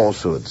speak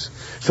falsehoods.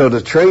 So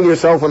to train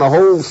yourself in a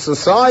whole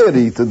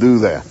society to do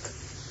that.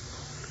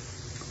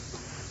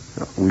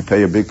 We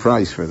pay a big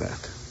price for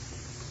that.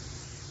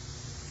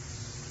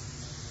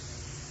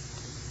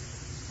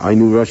 I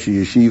knew Rosh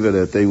Yeshiva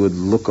that they would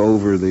look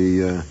over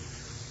the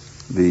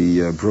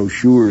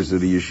brochures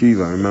of the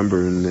yeshiva. I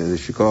remember in the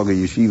Chicago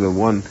Yeshiva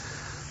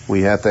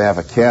we had to have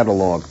a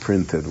catalog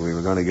printed. We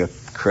were going to get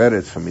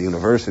credits from the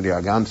university,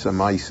 Agansa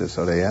Maisa,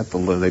 so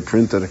they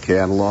printed a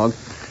catalog.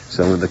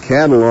 So in the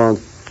catalog,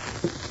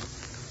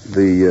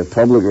 the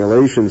public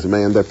relations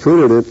man that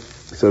printed it,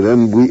 so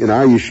then in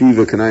our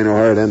yeshiva, Kanai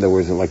Nohara, then there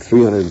was like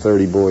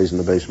 330 boys in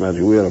the base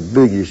madrasa. We had a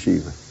big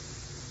yeshiva.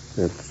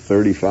 We had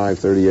 35,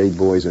 38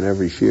 boys in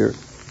every shiur.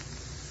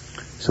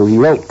 So he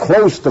wrote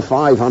close to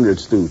 500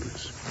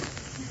 students.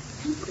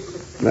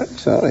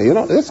 That's,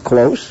 it's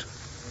close.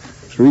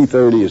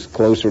 330 is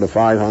closer to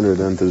 500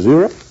 than to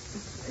 0.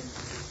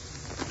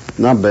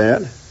 Not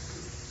bad.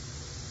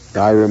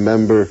 I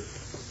remember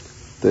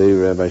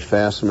Rabbi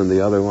Fassman,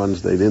 the other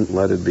ones, they didn't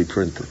let it be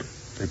printed.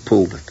 They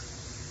pulled it.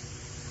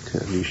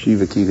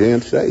 Yeshiva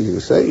can't say. You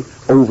say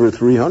over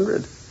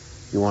 300.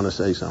 You want to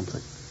say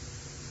something.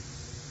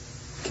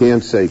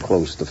 Can't say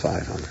close to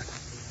 500.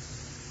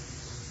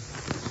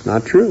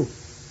 Not true.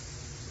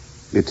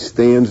 It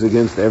stands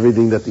against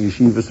everything that the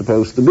yeshiva is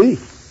supposed to be.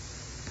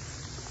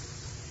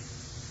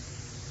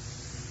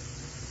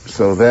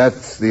 So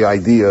that's the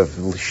idea of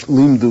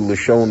limdu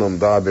lishonam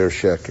daber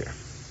sheker.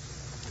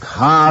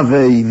 Have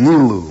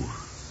nilu.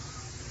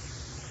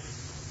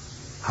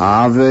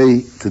 Have,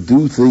 to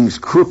do things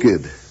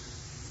crooked.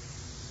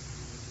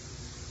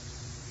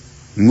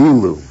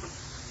 Nilu.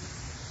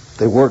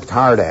 They worked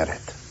hard at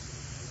it.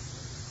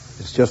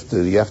 It's just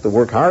you have to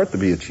work hard to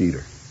be a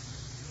cheater.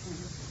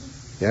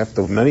 You have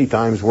to many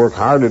times work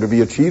harder to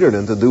be a cheater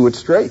than to do it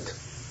straight.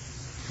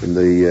 In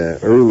the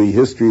early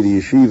history of the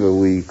yeshiva,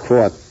 we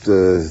caught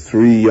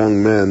 3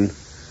 young men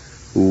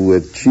who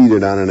had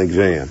cheated on an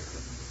exam.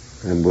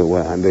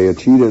 And they had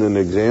cheated in an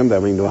exam. I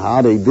mean,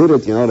 how they did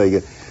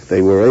it,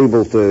 they were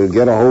able to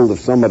get a hold of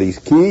somebody's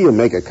key and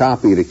make a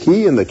copy of the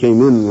key, and they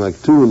came in like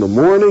 2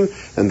 a.m,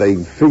 and they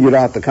figured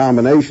out the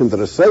combination to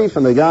the safe,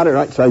 and they got it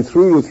right. So I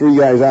threw the 3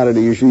 guys out of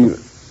the yeshiva.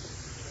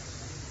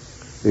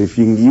 If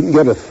you can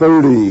get a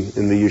 30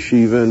 in the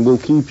yeshiva, and we'll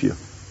keep you.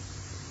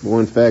 Well,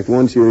 in fact,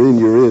 once you're in,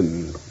 you're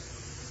in.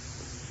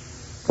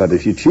 But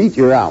if you cheat,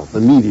 you're out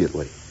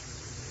immediately.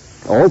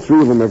 All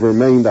 3 of them have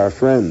remained our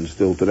friends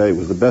still today. It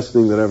was the best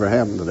thing that ever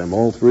happened to them.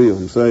 All 3 of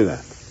them say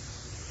that.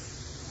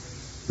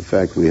 In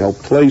fact, we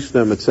helped place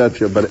them,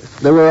 etc., but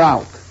they were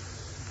out.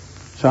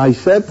 So I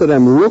said to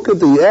them, look at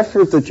the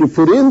effort that you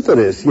put into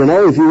this.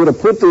 If you would have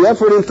put the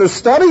effort into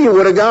study, you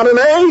would have got an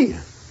A.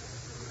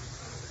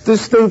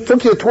 This thing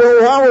took you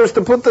 12 hours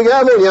to put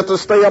together, and you have to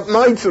stay up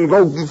nights and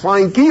go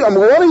find key. What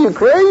are you,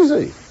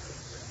 crazy?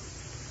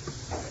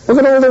 Look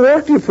at all the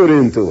work you put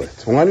into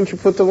it. Why didn't you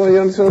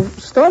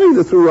study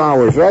the 2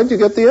 hours, right? You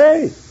get the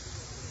A. It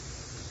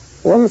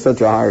wasn't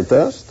such a hard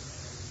test.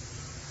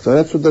 So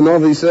that's what the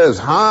Navi says.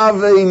 Have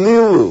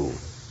nilu.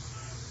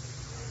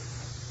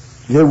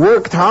 You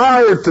worked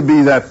hard to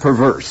be that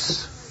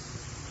perverse,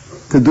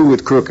 to do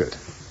it crooked.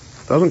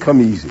 It doesn't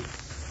come easy.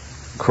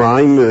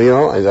 Crime,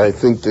 I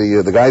think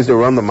the guys that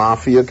run the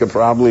mafia could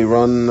probably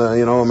run,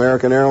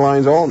 American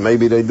Airlines.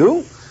 Maybe they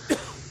do.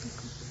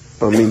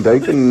 I mean, they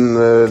can.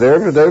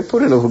 They're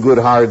put in a good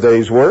hard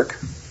day's work.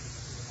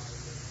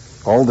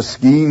 All the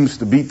schemes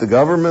to beat the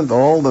government,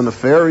 all the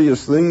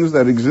nefarious things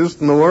that exist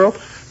in the world.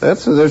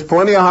 There's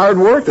plenty of hard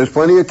work. There's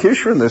plenty of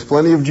kishrin. There's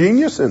plenty of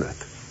genius in it.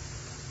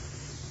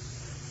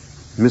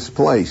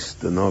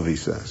 Misplaced, the Navi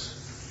says.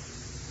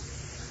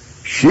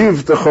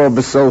 Shivtecha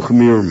b'soch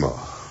mirma.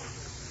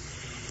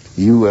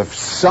 You have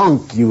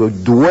sunk. You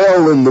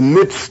dwell in the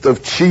midst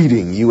of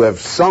cheating. You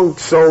have sunk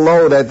so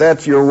low that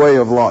that's your way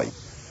of life.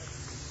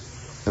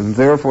 And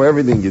therefore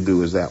everything you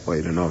do is that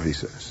way, the Navi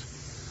says.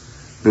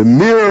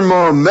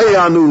 B'mirma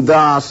me'anu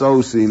das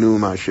osinu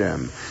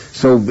Hashem.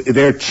 So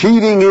their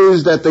cheating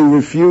is that they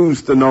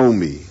refuse to know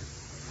me,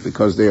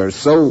 because they are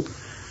so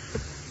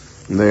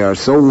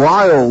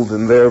wild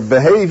in their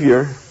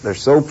behavior, they're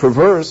so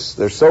perverse,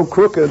 they're so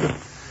crooked,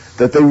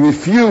 that they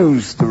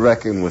refuse to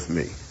reckon with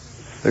me.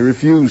 They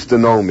refuse to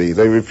know me.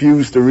 They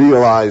refuse to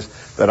realize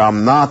that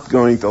I'm not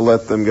going to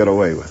let them get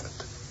away with it.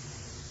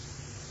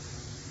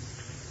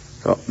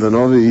 So the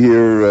Navi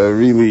here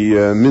really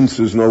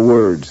minces no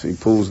words. He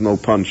pulls no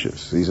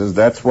punches. He says,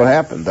 that's what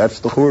happened. That's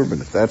the Churban.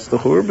 If that's the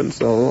Churban,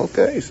 so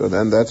okay. So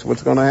then that's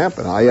what's going to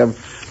happen.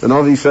 The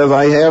Navi says,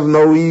 I have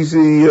no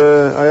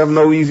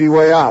easy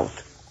way out.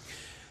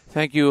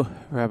 Thank you,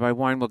 Rabbi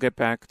Wein. We'll get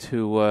back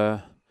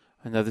to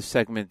another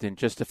segment in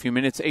just a few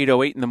minutes.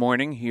 8:08 in the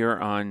morning here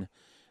on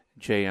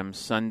JM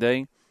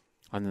Sunday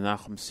on the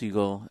Nachum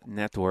Segal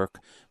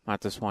Network.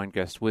 Matis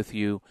Weingast with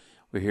you.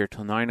 We're here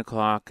till 9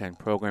 o'clock, and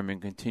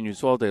programming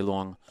continues all day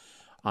long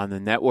on the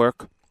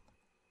network.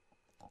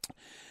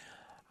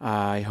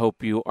 I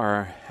hope you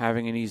are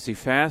having an easy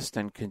fast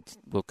and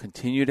will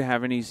continue to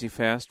have an easy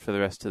fast for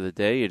the rest of the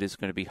day. It is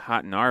going to be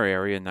hot in our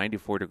area,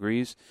 94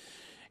 degrees,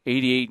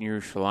 88 in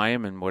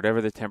Yerushalayim, and whatever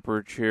the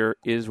temperature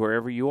is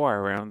wherever you are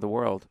around the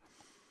world.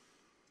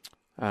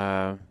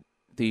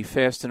 The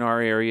fast in our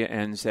area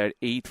ends at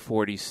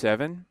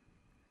 8:47,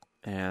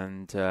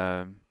 and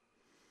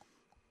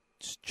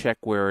just check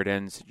where it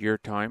ends at your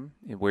time,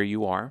 where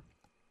you are.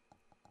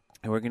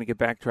 And we're going to get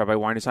back to Rabbi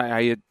Wein.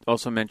 I had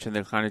also mentioned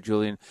that Chana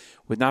Julian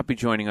would not be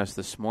joining us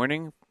this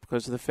morning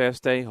because of the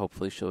fast day.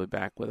 Hopefully she'll be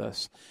back with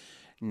us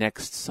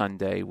next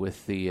Sunday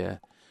with the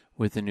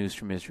news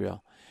from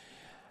Israel.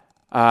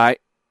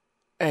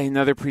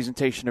 Another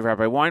presentation of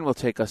Rabbi Wein will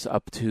take us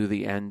up to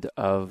the end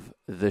of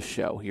the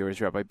show. Here is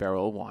Rabbi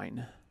Beryl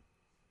Wein.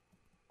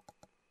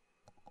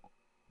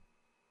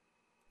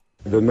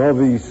 The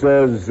Navi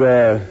says,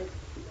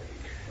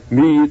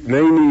 Mi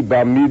yitneni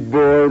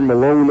bamidbar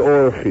malon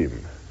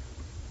orchim.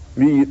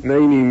 Mi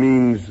yitneni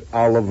means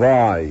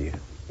alavai.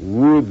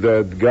 Would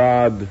that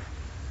God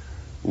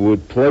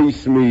would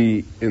place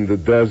me in the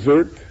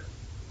desert,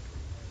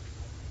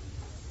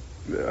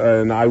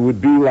 and I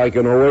would be like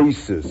an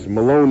oasis.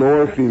 Malon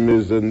orchim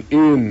is an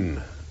inn,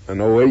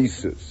 an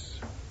oasis.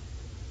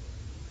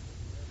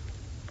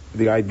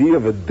 The idea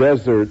of a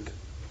desert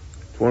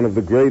is one of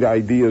the great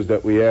ideas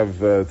that we have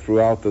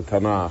throughout the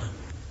Tanakh.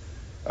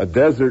 A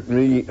desert,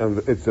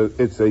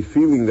 it's a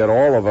feeling that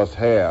all of us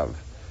have,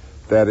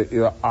 that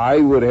I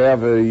would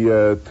have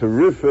a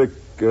terrific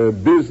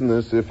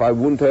business if I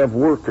wouldn't have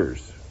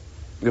workers,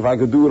 if I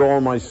could do it all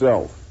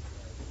myself.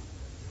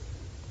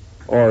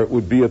 Or it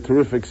would be a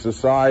terrific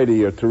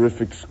society, a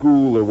terrific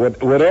school, or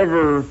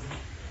whatever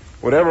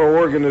whatever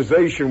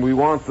organization we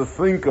want to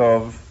think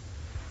of,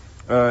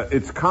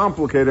 it's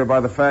complicated by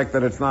the fact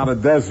that it's not a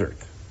desert.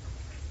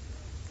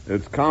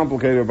 It's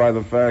complicated by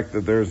the fact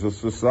that there's a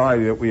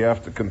society that we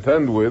have to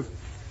contend with,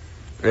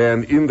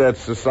 and in that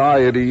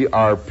society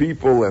are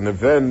people and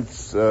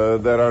events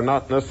that are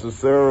not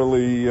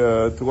necessarily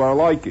to our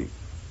liking,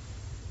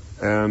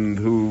 and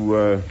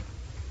who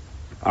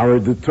are a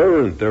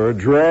deterrent, they're a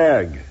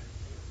drag.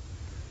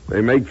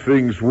 They make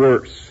things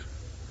worse.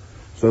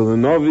 So the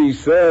Navi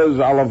says,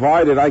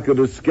 Alavided, I could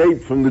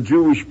escape from the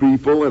Jewish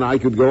people and I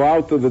could go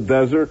out to the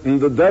desert. In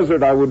the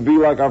desert I would be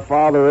like our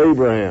father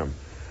Abraham,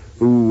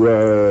 who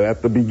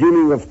at the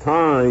beginning of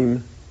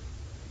time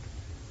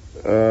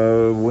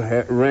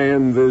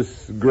ran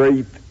this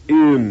great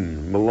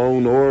inn,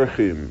 Malone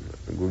Orchim.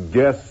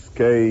 Guests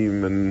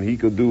came and he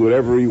could do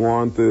whatever he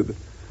wanted.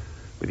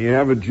 When you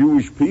have a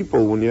Jewish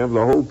people, when you have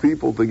the whole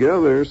people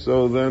together,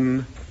 so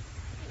then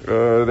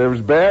there's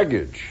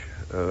baggage.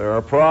 There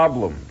are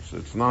problems.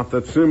 It's not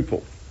that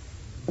simple.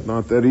 It's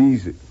not that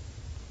easy.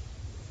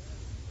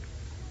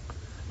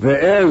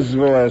 Ve'ez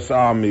v'es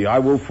ami, I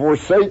will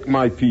forsake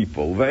my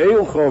people.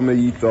 Ve'elcho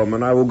me'itom,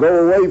 and I will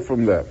go away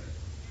from them.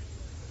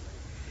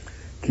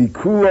 Ki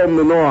kulam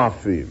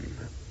menoafim,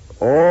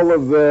 all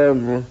of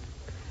them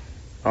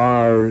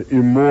are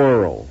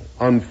immoral,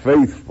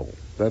 unfaithful.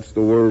 That's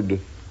the word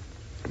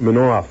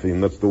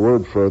menoafim, that's the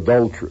word for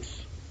adulteress.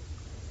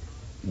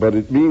 But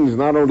it means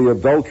not only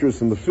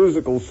adulteress in the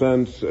physical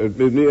sense, it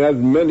has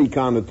many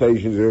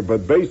connotations here,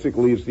 but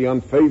basically it's the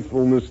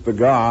unfaithfulness to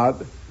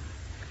God,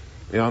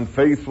 the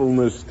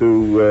unfaithfulness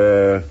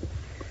to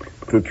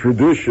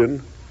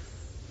tradition,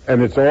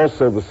 and it's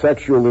also the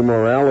sexual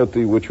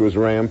immorality which was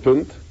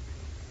rampant,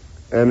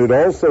 and it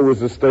also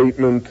was a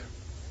statement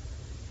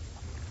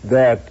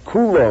that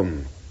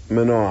kulam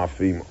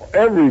menoafim,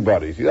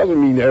 everybody, he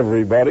doesn't mean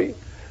everybody,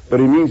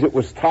 but he means it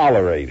was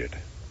tolerated.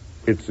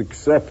 It's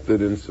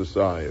accepted in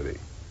society.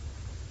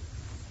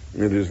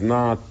 It is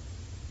not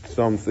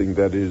something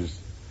that is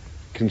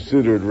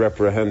considered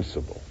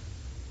reprehensible.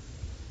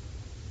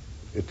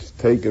 It's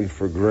taken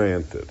for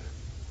granted.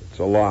 It's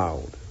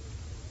allowed.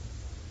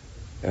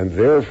 And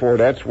therefore,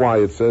 that's why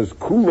it says,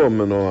 Kulam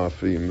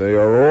menoafim. They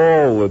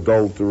are all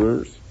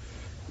adulterers,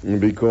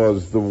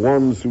 because the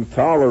ones who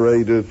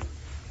tolerate it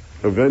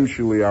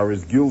eventually are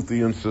as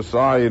guilty in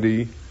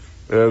society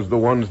as the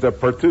ones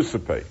that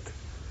participate.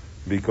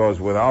 Because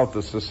without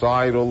the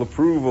societal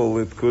approval,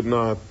 it could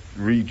not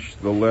reach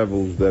the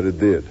levels that it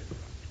did.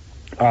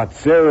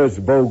 Atzeres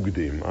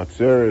bogdim.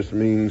 Atzeres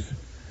means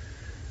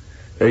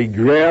a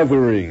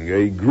gathering,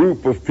 a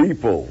group of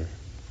people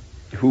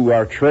who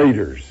are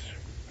traitors,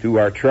 who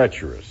are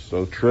treacherous.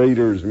 So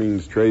traitors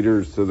means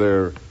traitors to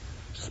their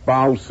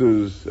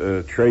spouses,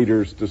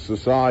 traitors to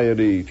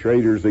society,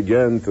 traitors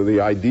again to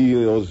the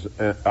ideas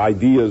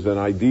and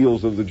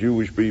ideals of the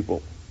Jewish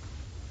people.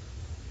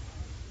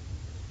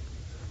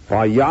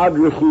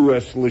 Vayadrichu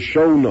es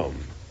lishonam,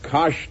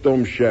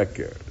 kashtom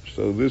sheker.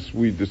 So this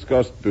we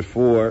discussed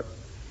before,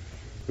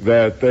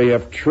 that they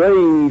have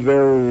trained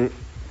their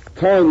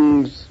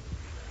tongues,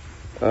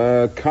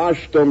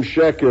 kashtom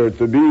sheker,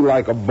 to be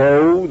like a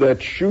bow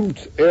that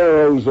shoots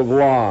arrows of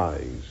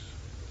lies.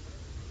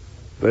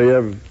 They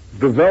have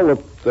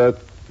developed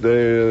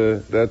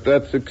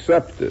that's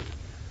accepted.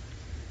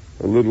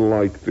 A little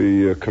like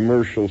the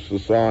commercial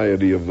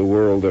society of the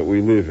world that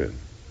we live in,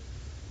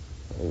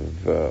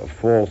 of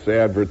false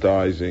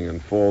advertising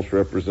and false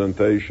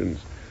representations.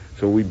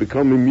 So we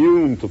become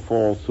immune to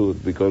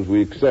falsehood because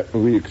we accept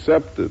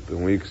it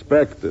and we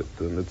expect it,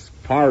 and it's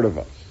part of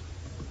us.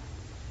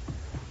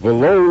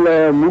 V'lo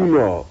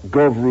le'emunah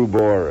govru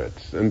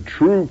b'oretz, and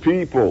true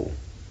people,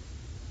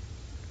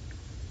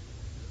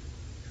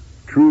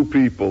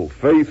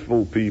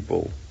 faithful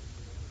people,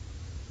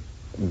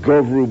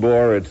 govru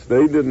b'oretz,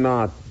 they did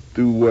not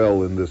do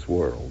well in this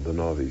world, the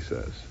Navi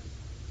says.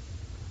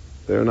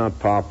 They're not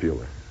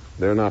popular.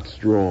 They're not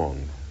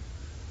strong.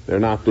 They're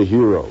not the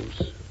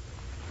heroes.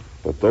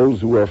 But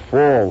those who are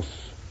false,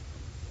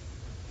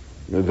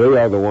 they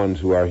are the ones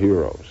who are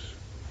heroes.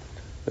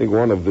 I think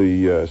one of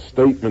the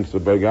statements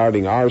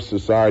regarding our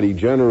society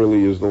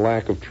generally is the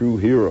lack of true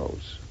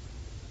heroes.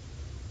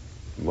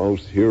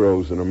 Most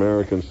heroes in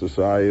American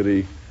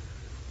society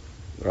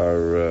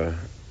are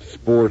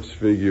sports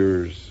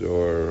figures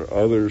or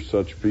other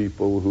such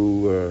people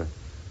who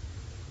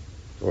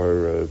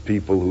or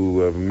people who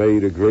have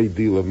made a great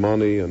deal of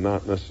money and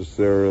not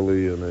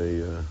necessarily in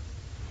a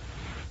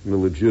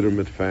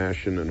legitimate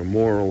fashion, in a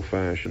moral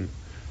fashion.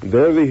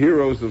 They're the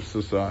heroes of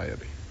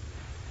society.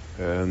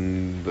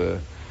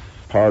 And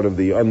part of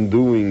the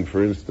undoing,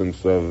 for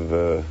instance, of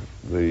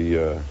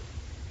the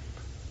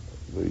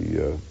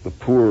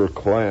poorer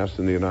class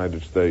in the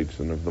United States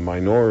and of the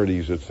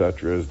minorities,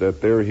 etc., is that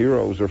their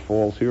heroes are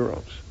false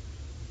heroes.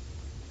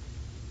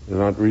 They're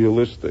not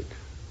realistic.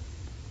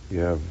 You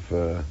have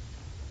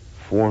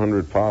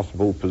 400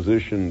 possible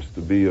positions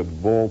to be a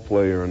ball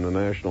player in the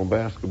National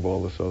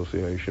Basketball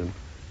Association,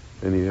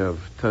 and you have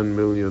 10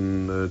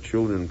 million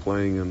children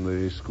playing in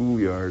the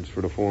schoolyards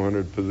for the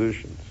 400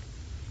 positions.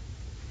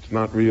 It's It's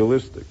not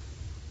realistic.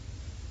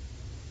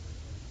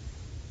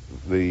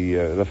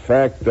 The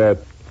fact that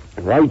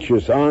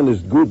righteous,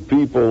 honest, good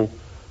people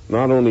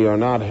not only are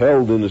not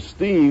held in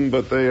esteem,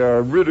 but they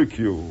are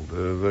ridiculed.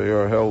 They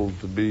are held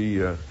to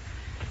be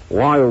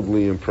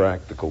wildly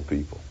impractical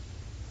people.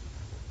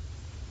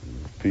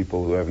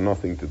 People who have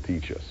nothing to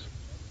teach us.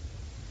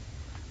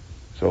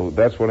 So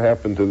that's what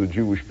happened to the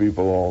Jewish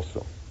people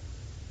also.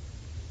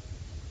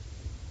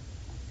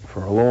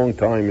 For a long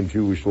time in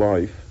Jewish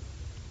life,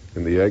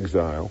 in the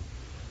exile,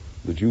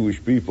 the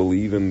Jewish people,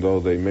 even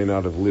though they may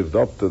not have lived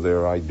up to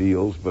their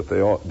ideals, but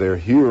their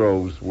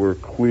heroes were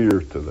clear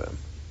to them.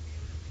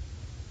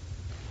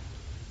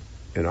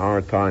 In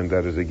our time,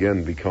 that has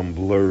again become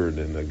blurred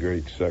in a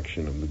great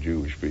section of the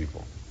Jewish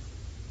people.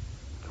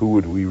 Who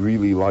would we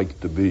really like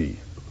to be?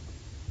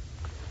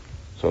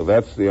 So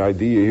that's the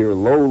idea here.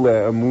 Lo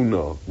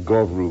le'emunah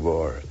govru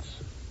ba'aretz.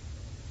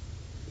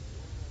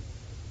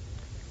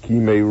 Ki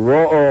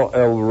me'ro'o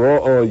el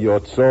ro'o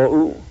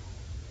yotza'u.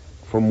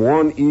 From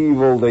one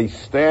evil they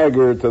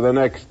stagger to the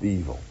next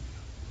evil.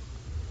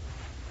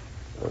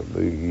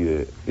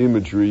 The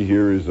imagery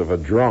here is of a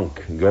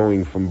drunk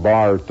going from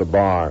bar to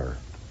bar.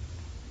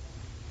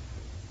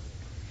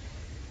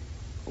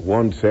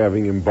 Once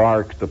having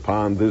embarked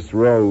upon this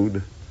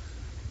road,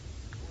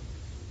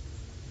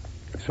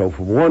 so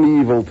from one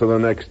evil to the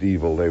next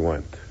evil they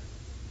went.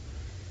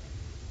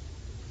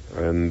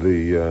 And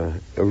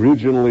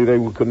originally they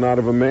could not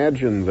have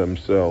imagined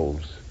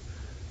themselves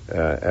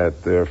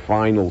at their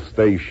final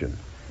station.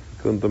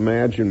 Couldn't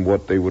imagine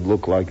what they would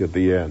look like at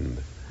the end.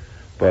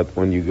 But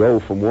when you go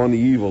from one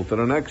evil to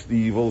the next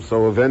evil,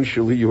 so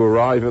eventually you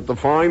arrive at the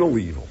final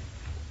evil,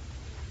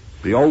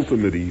 the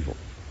ultimate evil.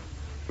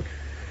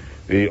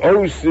 The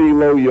Osi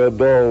lo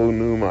yado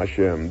num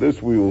Hashem.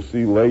 This we will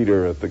see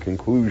later at the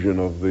conclusion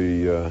of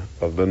the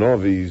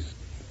Navi's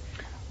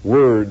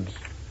words,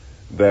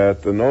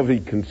 that the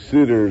Navi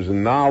considers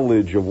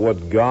knowledge of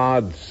what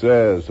God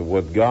says, of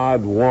what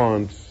God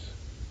wants,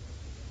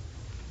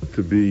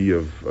 to be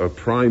of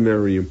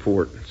primary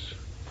importance.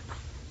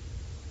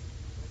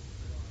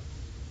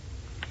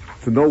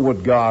 To know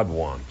what God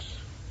wants.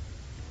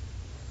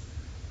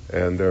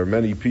 And there are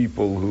many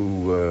people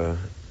who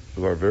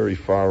are very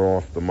far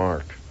off the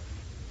mark.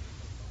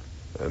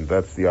 And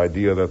that's the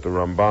idea that the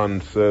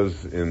Ramban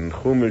says in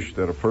Chumash,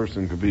 that a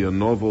person can be a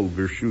novel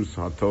Birshus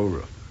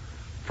HaTorah.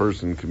 A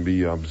person can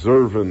be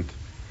observant,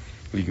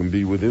 he can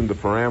be within the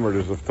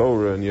parameters of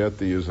Torah, and yet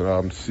he is an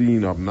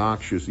obscene,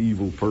 obnoxious,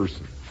 evil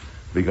person,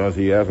 because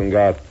he hasn't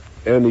got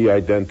any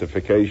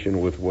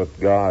identification with what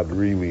God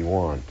really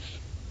wants.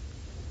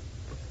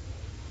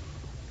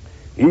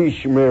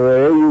 Ish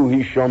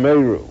mereu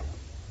hishameru.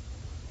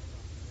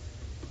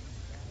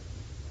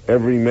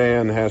 Every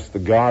man has to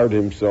guard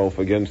himself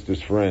against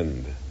his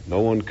friend. No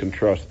one can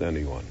trust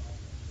anyone.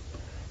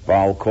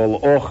 Ba'al kol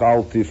och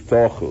al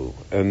tiftochu.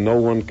 And no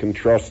one can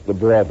trust the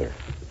brother.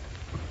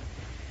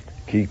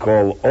 Ki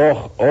kol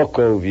och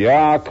okov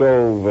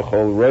Yaakov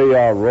v'chol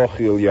reya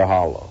rochil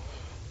Yahalov.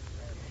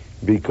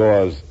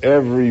 Because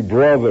every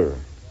brother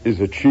is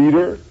a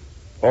cheater.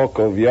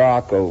 Okov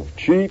Yaakov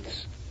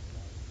cheats.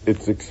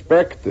 It's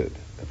expected.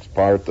 It's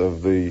part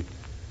of the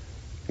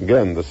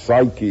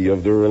psyche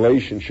of the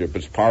relationship.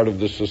 It's part of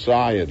the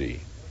society.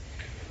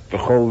 The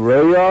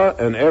Cholreya,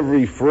 and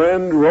every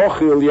friend,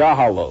 Rochil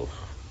Yahalov,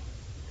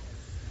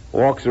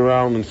 walks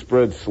around and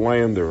spreads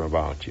slander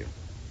about you,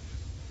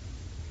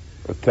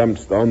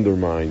 attempts to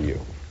undermine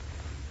you,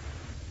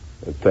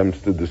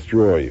 attempts to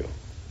destroy you.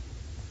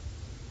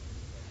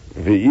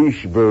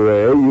 V'ish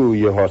bere'eu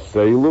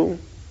yehaselu.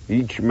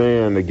 Each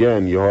man,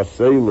 again,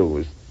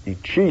 yehaselu, he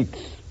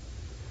cheats.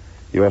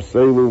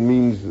 Yehaselu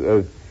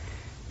means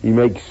he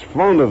makes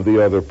fun of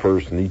the other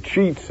person. He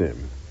cheats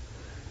him.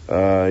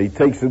 He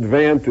takes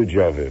advantage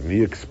of him.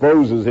 He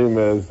exposes him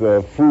as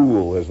a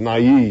fool, as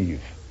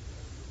naive.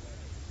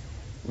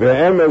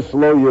 Ve'emes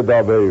lo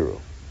yadaberu.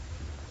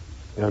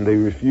 And they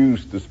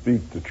refuse to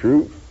speak the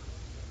truth.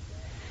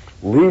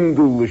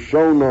 Lindu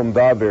l'shonam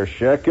daber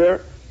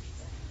sheker.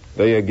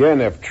 They again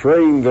have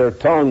trained their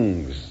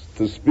tongues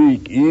to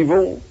speak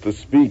evil, to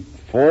speak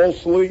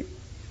falsely.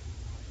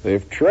 They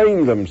have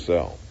trained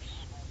themselves.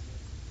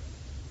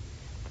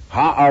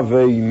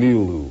 Ha'avei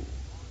nilu.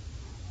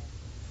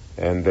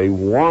 And they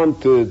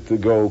wanted to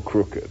go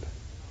crooked.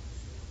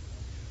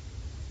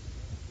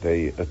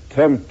 They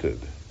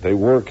attempted. They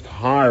worked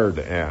hard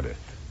at it.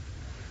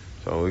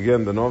 So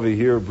again, the Navi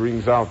here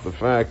brings out the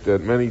fact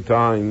that many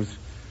times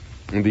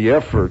the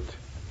effort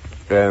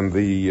and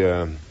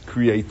the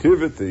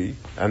creativity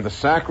and the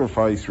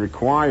sacrifice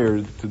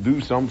required to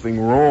do something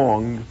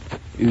wrong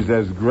is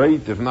as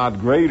great, if not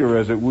greater,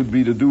 as it would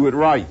be to do it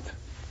right.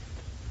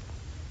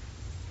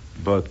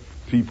 But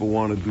people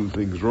want to do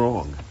things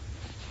wrong.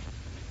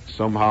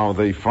 Somehow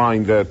they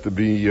find that to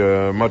be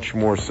much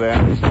more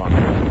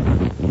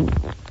satisfying.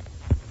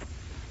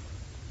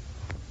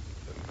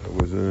 There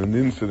was an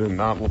incident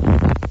not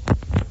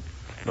a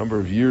number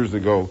of years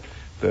ago.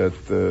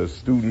 that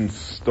students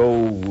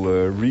stole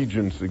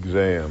regents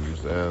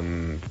exams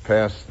and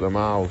passed them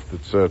out,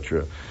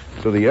 etc.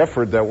 So the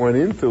effort that went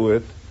into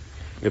it,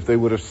 if they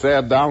would have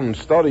sat down and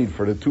studied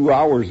for the 2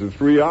 hours or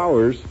 3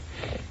 hours,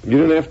 you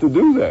didn't have to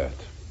do that.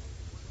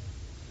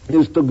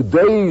 It took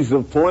days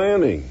of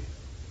planning,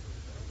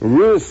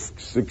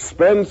 risks,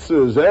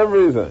 expenses,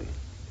 everything.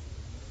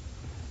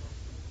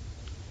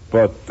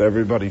 But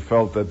everybody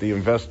felt that the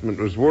investment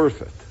was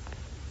worth it.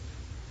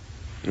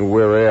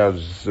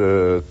 Whereas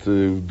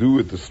to do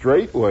it the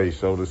straight way,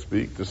 so to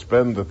speak, to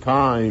spend the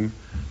time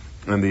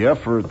and the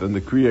effort and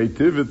the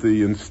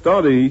creativity and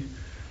study,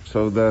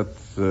 so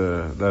that's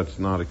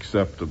not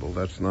acceptable.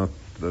 That's not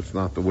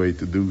the way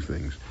to do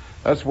things.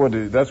 That's what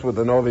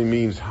the Novi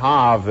means.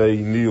 Have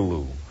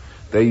nilu.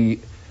 They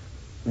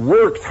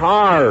worked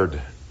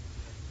hard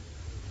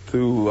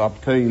to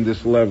obtain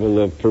this level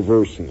of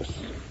perverseness.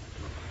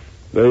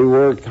 They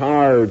worked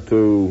hard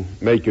to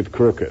make it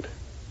crooked.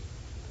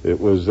 It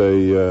was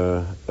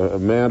a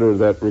matter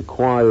that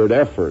required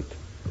effort,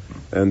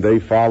 and they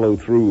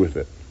followed through with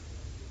it.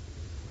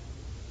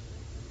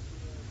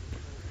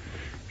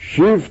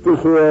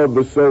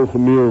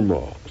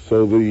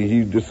 So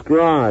he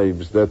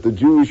describes that the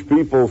Jewish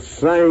people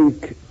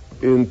sank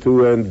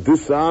into a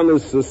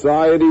dishonest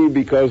society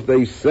because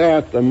they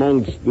sat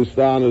amongst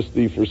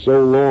dishonesty for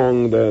so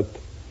long that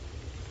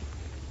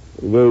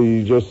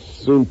they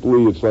just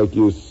simply, it's like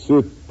you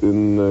sit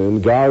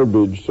in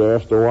garbage, so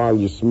after a while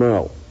you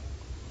smell.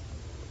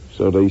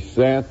 So they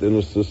sat in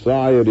a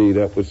society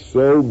that was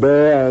so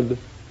bad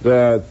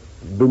that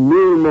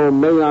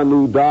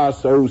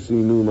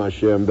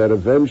that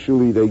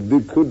eventually they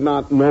could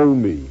not know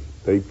me.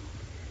 They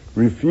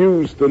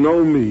refused to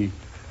know me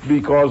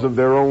because of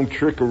their own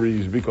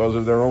trickeries, because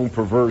of their own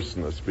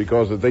perverseness,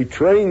 they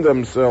trained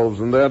themselves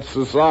in that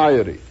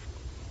society.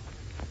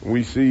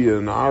 We see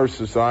in our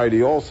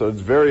society also, it's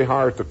very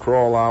hard to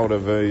crawl out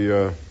of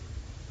a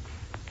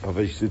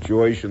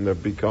situation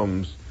that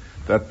becomes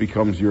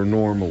your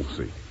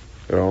normalcy.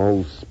 There are a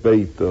whole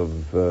spate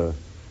of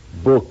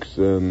books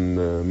and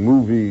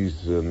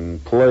movies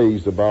and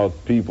plays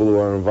about people who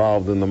are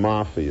involved in the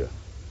mafia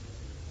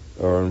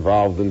or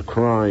involved in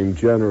crime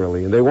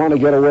generally, and they want to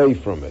get away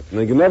from it, and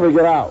they can never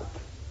get out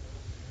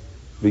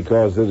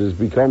because it has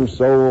become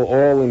so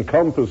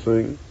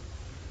all-encompassing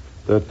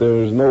that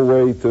there's no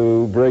way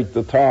to break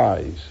the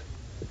ties.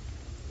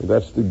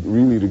 That's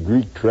really the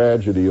Greek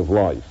tragedy of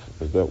life,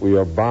 is that we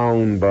are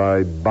bound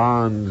by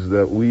bonds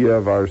that we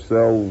have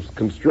ourselves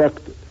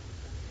constructed.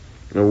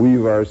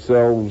 We've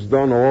ourselves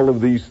done all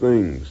of these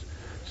things.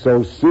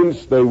 So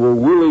since they were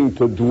willing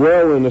to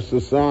dwell in a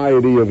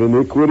society of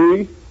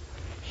iniquity,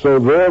 so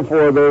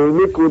therefore their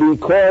iniquity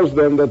caused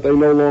them that they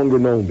no longer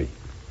know me.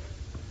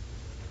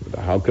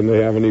 How can they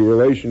have any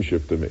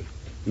relationship to me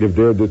if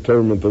they're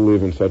determined to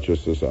live in such a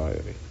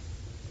society?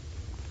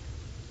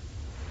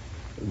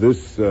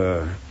 This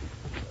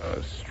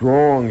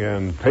strong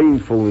and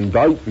painful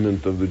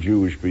indictment of the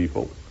Jewish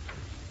people,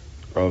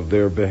 of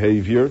their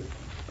behavior,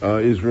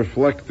 is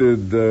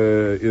reflected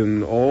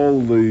in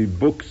all the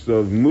books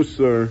of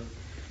Musar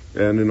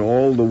and in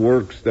all the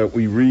works that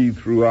we read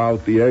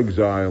throughout the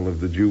exile of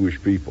the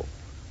Jewish people.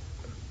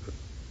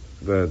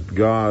 That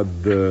God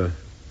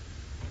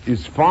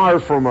is far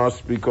from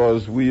us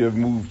because we have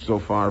moved so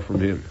far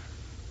from Him.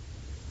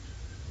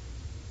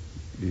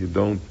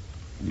 You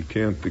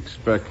can't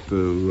expect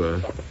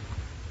to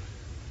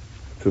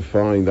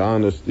find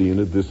honesty in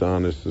a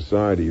dishonest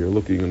society. You're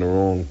looking in the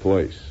wrong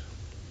place.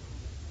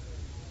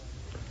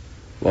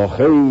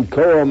 Therefore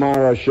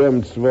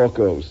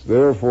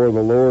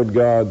the Lord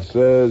God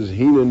says,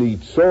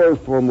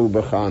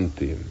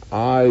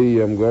 I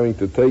am going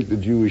to take the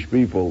Jewish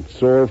people.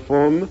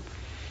 Tzorfum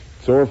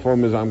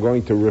is I'm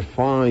going to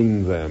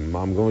refine them.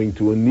 I'm going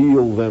to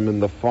anneal them in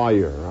the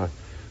fire.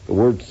 The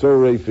word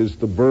tzoref is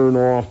to burn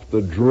off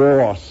the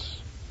dross.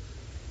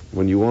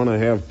 When you want to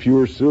have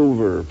pure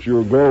silver,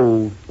 pure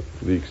gold,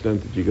 to the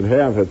extent that you can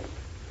have it,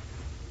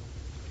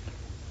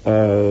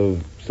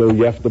 so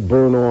you have to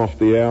burn off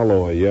the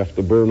alloy. You have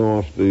to burn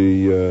off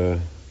the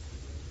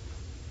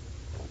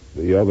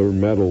other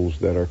metals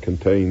that are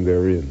contained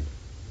therein.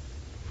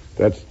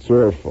 That's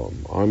tzorfum.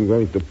 I'm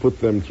going to put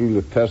them through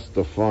the test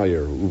of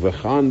fire.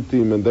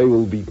 Uvechantim, and they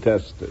will be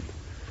tested.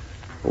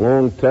 A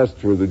long test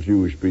for the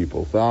Jewish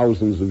people,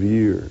 thousands of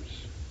years.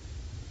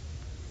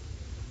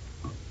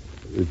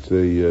 It's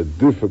a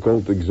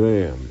difficult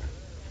exam.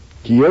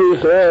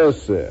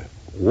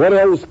 What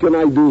else can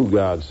I do,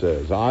 God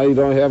says? I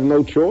don't have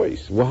no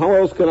choice. Well, how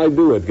else can I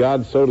do it?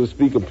 God, so to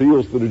speak,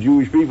 appeals to the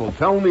Jewish people.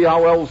 Tell me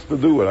how else to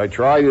do it. I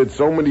tried it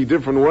so many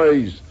different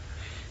ways.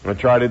 I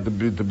tried it to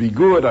be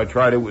good. I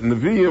tried it with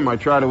Nevi'im. I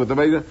tried it with the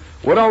Beit.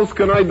 What else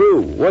can I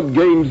do? What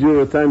gains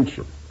your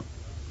attention?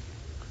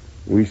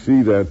 We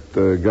see that,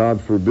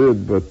 God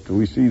forbid, but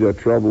we see that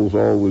troubles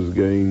always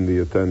gain the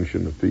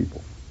attention of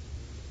people.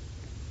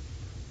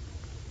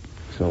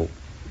 So,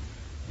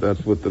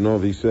 that's what the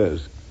Novi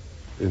says.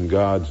 In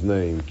God's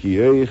name.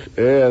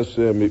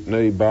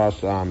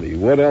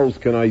 What else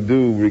can I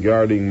do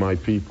regarding my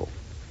people?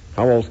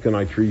 How else can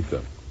I treat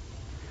them?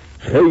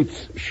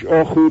 Chetz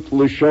shochut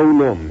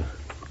l'shonam,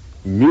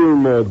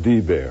 mirma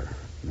diber.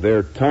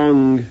 Their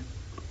tongue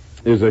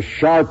is a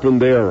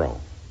sharpened arrow.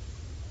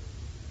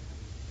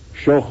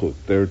 Shochut,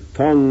 their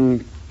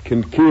tongue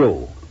can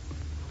kill.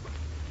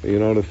 You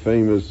know the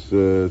famous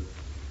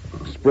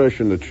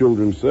expression that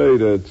children say,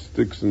 that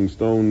sticks and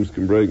stones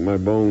can break my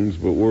bones,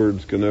 but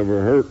words can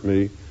never hurt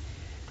me.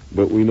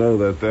 But we know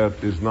that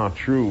that is not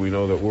true. We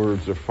know that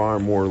words are far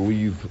more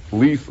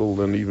lethal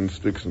than even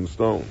sticks and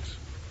stones.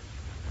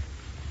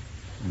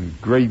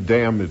 Great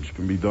damage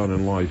can be done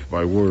in life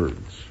by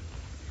words.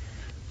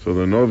 So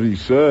the Navi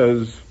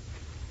says,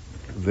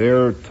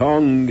 their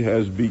tongue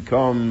has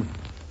become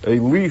a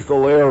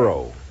lethal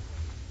arrow,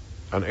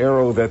 an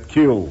arrow that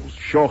kills,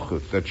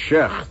 shochet, that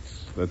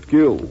shechts, that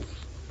kills,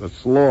 that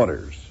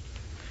slaughters.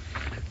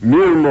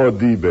 Mirmo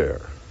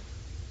diber.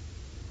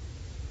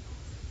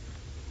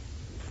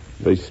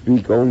 They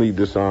speak only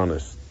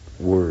dishonest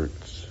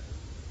words.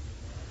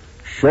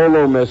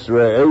 Shalom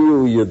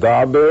Esra'elu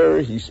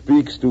Yadaber, he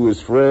speaks to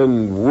his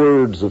friend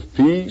words of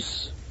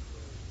peace,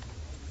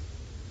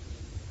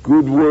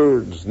 good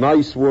words,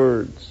 nice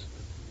words.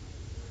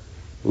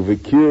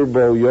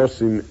 Uvikirbo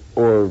Yosim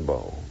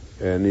Orbo,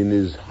 and in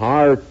his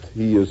heart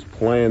he is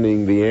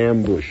planning the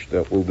ambush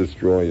that will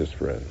destroy his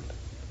friend.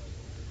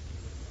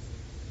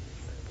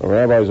 The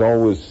rabbis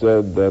always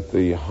said that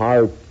the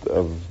heart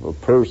of a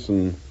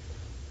person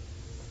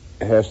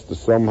has to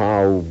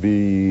somehow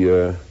be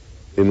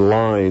in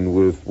line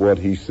with what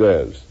he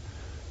says.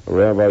 The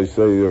rabbis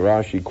say,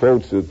 Rashi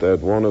quotes it, that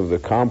one of the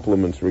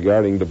compliments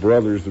regarding the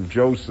brothers of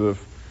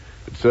Joseph,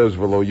 it says,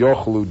 V'lo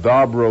yochlu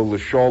dabro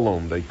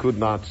l'sholom, they could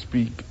not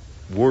speak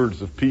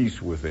words of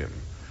peace with him.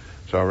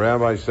 So our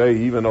rabbis say,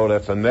 even though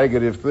that's a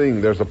negative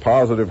thing, there's a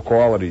positive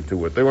quality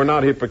to it. They were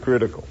not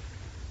hypocritical.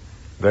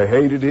 They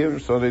hated him,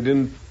 so they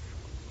didn't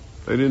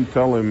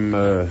tell him,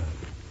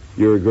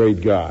 you're a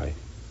great guy.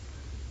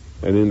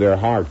 And in their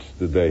hearts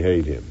did they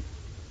hate him.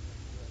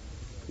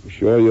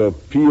 Shoya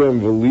piyam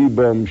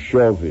v'libam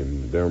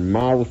shovim. Their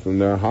mouth and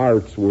their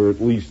hearts were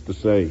at least the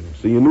same.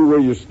 So you knew where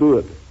you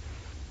stood.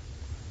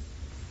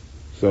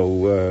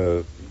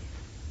 So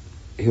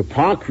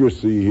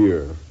hypocrisy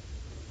here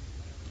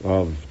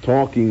of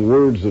talking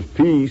words of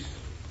peace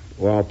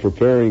while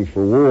preparing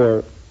for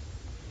war,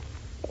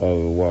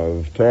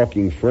 of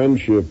talking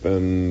friendship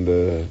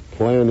and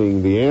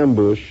planning the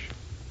ambush,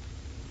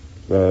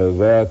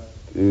 that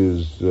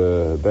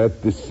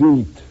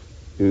deceit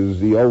is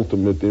the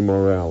ultimate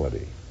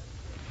immorality.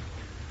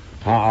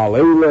 So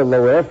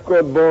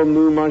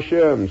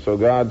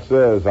God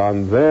says,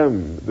 on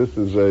them, this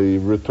is a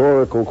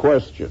rhetorical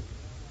question,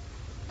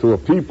 to a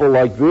people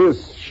like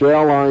this,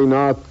 shall I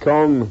not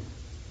come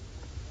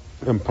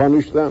and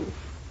punish them?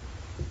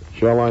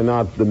 Shall I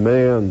not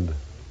demand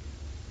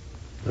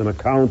an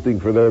accounting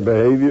for their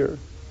behavior?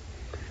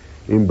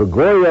 In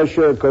Begoy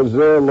asher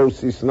kazer lo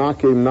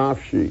sisnakim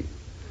nafshi.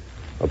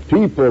 A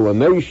people, a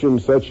nation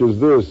such as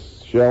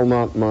this, shall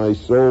not my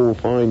soul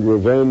find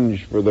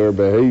revenge for their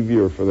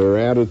behavior, for their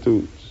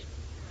attitudes?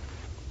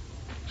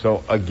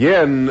 So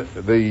again,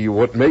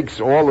 what makes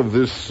all of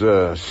this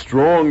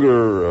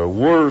stronger,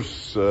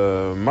 worse,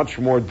 much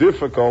more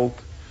difficult,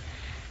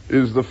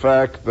 is the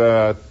fact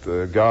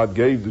that God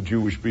gave the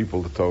Jewish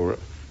people the Torah,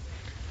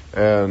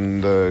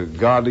 and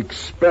God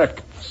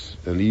expects,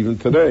 and even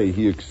today,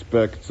 He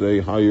expects a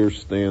higher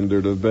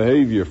standard of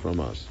behavior from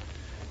us.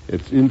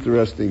 It's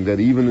interesting that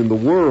even in the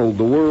world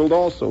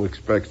also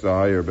expects a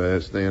higher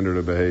standard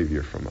of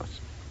behavior from us.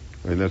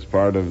 And that's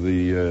part of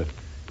the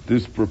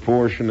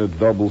disproportionate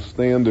double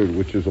standard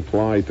which is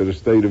applied to the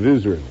state of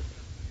Israel.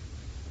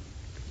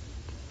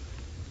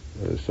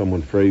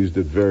 Someone phrased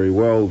it very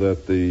well,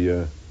 that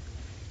the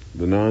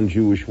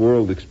non-Jewish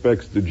world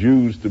expects the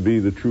Jews to be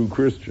the true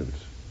Christians.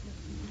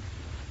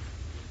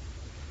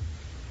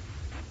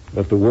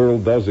 But the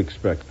world does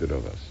expect it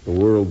of us. The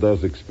world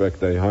does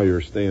expect a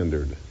higher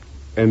standard.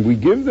 And we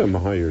give them a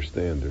higher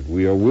standard.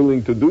 We are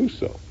willing to do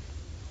so.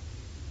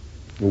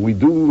 We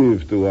do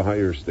live to a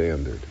higher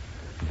standard.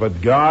 But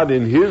God,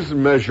 in His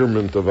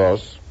measurement of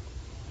us,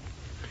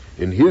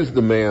 in His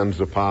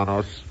demands upon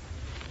us,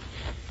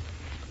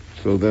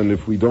 so then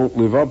if we don't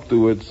live up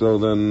to it, so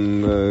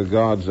then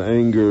God's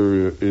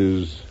anger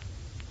is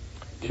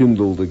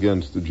kindled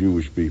against the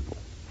Jewish people.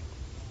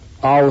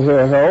 Al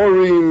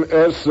ha'orim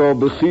eso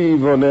b'chi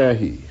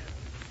vonehi.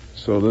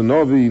 So the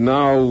Navi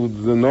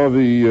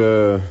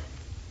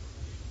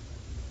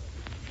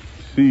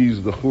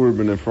sees the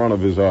Churban in front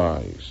of his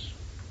eyes.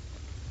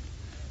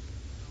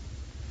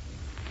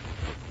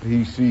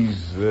 He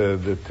sees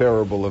the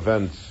terrible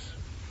events.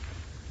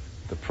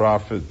 The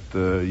prophet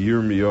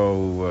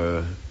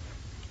Yirmiyahu,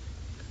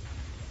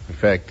 in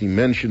fact, he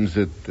mentions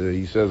it.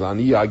 He says,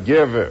 "Ani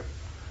hagever,"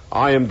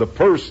 I am the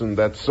person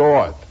that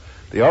saw it.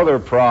 The other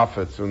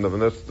prophets, and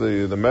that's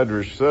the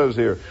Medrash says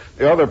here,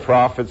 the other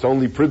prophets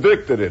only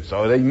predicted it,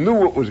 so they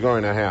knew it was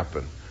going to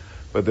happen.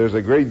 But there's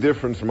a great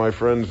difference, my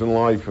friends, in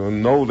life,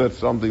 and know that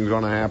something's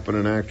going to happen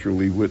and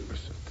actually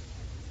witness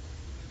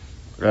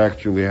it.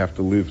 Actually have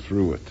to live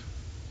through it.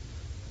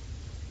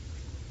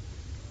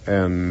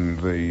 And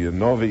the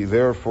Navi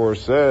therefore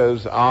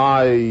says,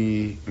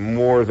 I,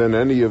 more than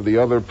any of the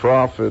other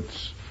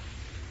prophets,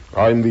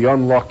 I'm the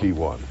unlucky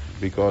one,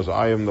 because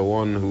I am the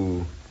one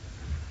who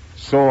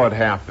saw it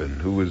happen,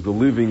 who was the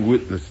living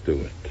witness to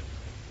it.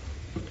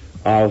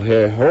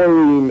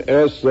 Al-Hehorim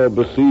Esa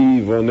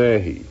B'chi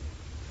Vonehi,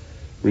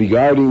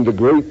 regarding the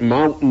great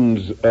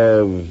mountains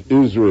of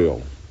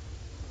Israel,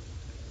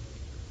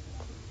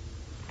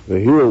 the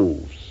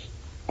hills,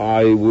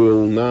 I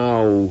will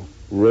now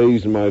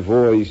raise my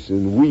voice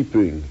in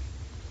weeping.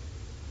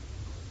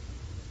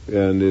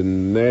 And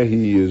in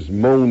Nehi is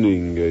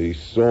moaning, a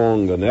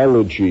song, an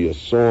elegy, a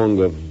song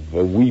of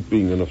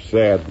weeping and of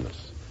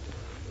sadness.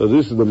 So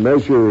this is the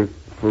measure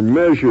for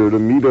measure, the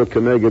Midah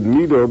Keneged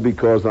Midah,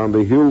 because on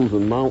the hills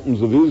and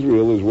mountains of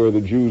Israel is where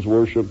the Jews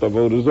worshipped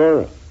Avodah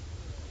Zarah.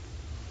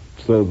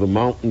 So the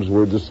mountains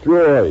were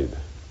destroyed.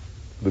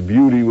 The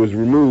beauty was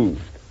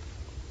removed.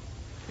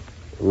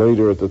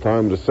 Later, at the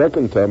time of the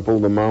Second Temple,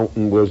 the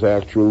mountain was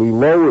actually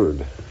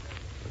lowered.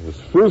 It was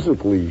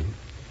physically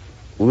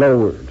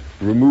lowered,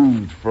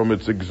 removed from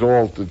its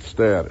exalted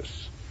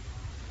status.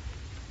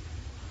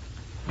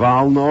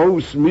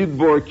 Valnos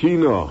Midbar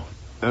Kino,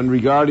 and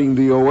regarding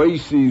the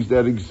oases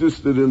that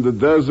existed in the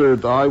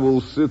desert, I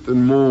will sit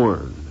and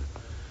mourn,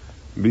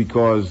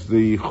 because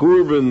the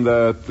churban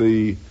that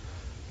the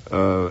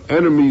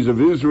enemies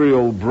of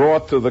Israel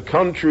brought to the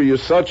country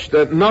is such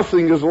that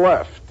nothing is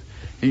left.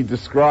 He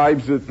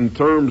describes it in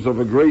terms of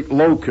a great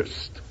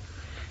locust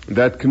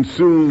that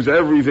consumes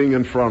everything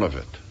in front of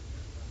it,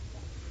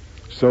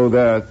 so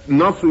that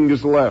nothing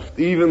is left.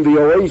 Even the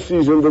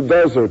oases in the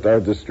desert are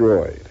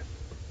destroyed.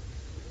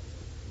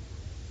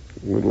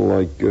 A little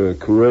like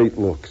Kuwait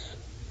looks.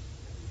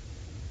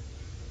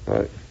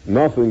 Right?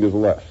 Nothing is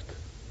left.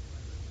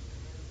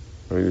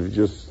 I mean, if you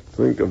just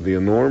think of the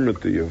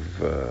enormity of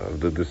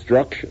the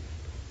destruction.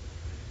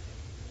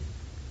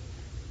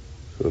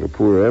 So the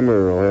poor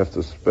Emir will have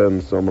to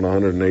spend some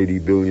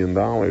 $180 billion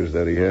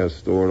that he has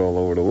stored all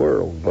over the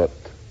world, but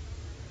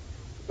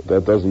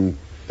that doesn't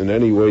in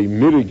any way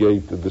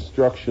mitigate the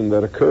destruction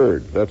that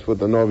occurred. That's what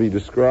the Navi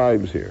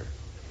describes here.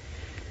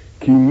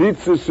 Ki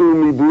nitzasu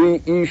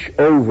mibli ish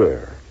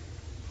over.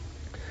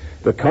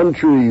 The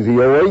country,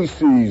 the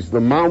oases,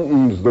 the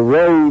mountains, the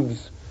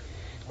roads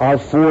are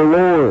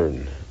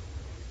forlorn.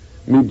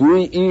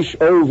 Mibli ish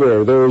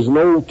over. There is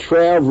no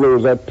traveler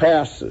that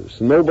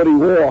passes. Nobody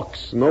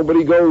walks.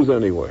 Nobody goes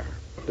anywhere.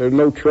 There's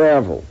no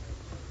travel.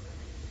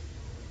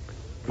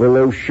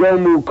 V'lo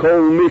shomu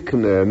kol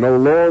mikneh. No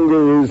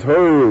longer is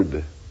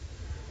heard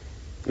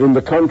in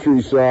the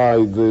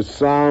countryside the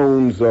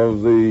sounds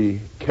of the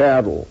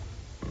cattle,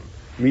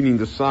 meaning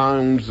the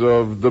sounds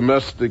of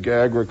domestic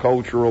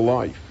agricultural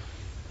life.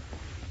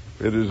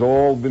 It has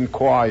all been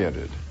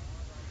quieted.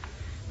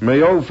 The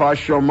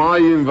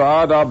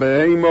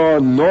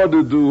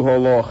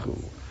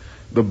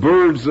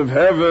birds of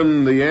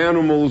heaven, the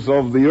animals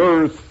of the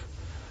earth,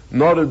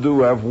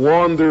 nodadu, have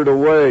wandered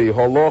away.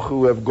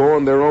 Holochu, have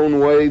gone their own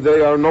way.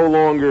 They are no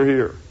longer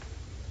here.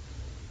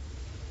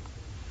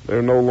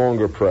 They're no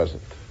longer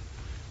present.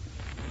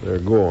 They're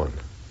gone.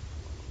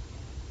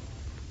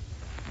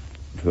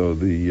 So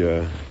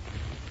the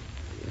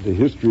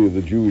history of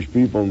the Jewish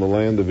people in the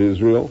land of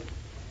Israel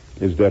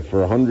is that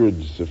for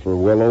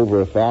well over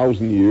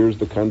 1,000 years,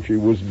 the country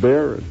was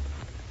barren.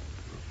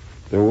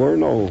 There were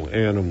no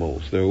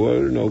animals, there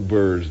were no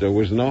birds, there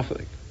was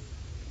nothing.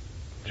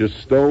 Just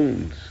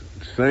stones,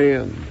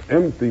 sand,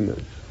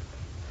 emptiness.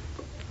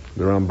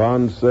 The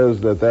Ramban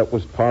says that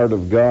was part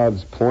of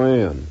God's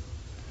plan,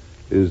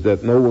 is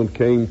that no one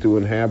came to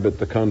inhabit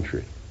the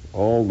country.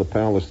 All the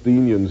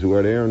Palestinians who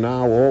are there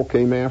now all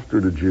came after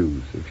the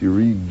Jews. If you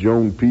read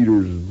Joan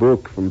Peters'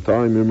 book From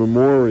Time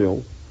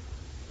Immemorial,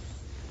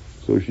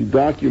 so she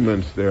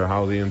documents there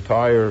how the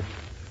entire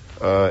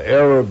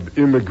Arab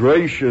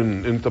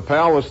immigration into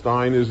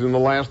Palestine is in the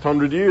last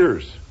 100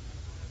 years.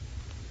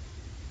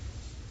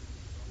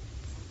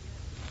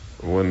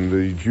 When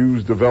the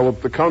Jews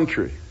developed the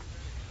country.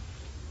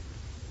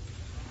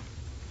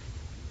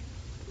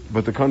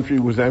 But the country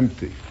was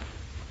empty.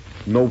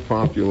 No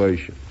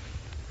population.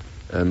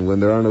 And when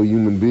there are no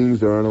human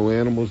beings, there are no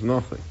animals,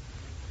 nothing.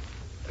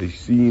 A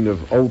scene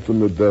of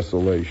ultimate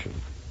desolation.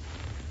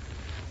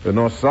 The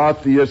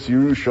Nosati es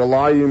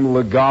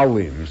Yerushalayim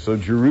legalim. So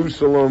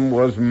Jerusalem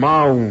was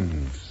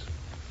mounds,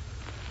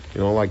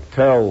 like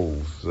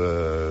tells,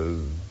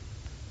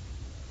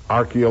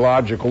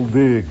 archaeological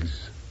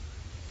digs,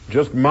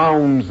 just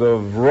mounds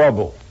of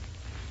rubble.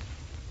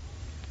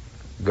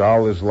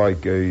 Gal is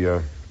like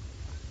a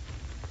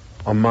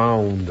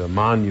mound, a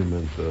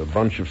monument, a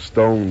bunch of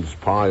stones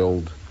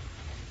piled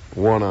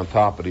one on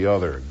top of the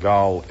other.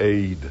 Gal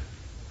Aid.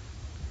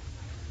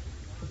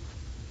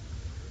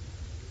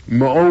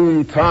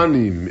 Ma'on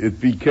Tanim, it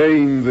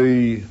became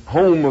the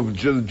home of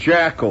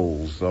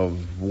jackals,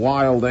 of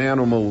wild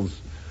animals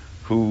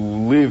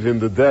who live in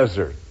the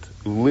desert,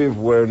 who live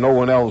where no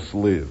one else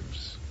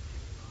lives.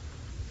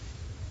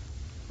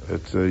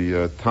 It's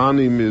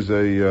Tanim is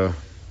a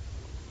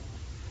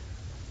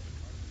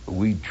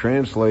we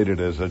translate it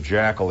as a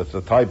jackal. It's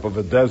a type of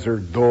a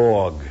desert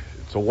dog.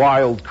 It's a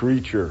wild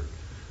creature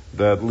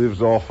that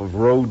lives off of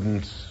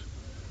rodents.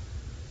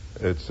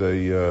 It's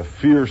a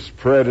fierce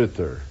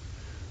predator,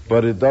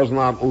 but it does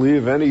not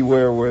live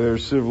anywhere where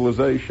there's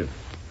civilization.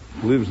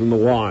 It lives in the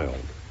wild.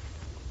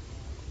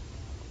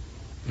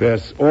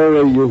 Ves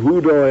Ore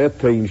Yehuda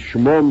Etein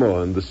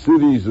Shmoma, and the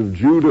cities of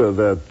Judah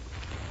that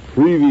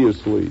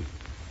previously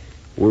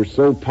were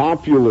so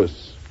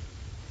populous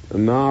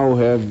and now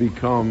have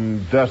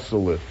become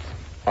desolate,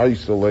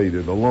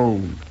 isolated,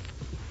 alone.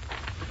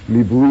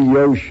 Mibli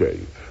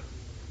Yoshev,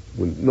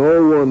 with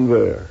no one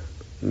there,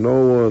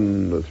 no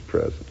one is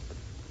present.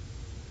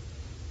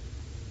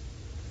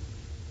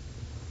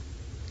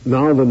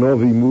 Now the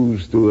Novi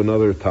moves to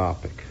another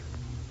topic.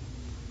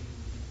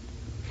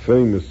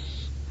 Famous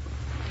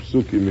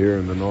psukim here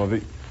in the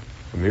Novi.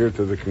 From here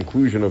to the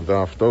conclusion of the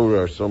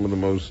Haftorah are some of the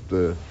most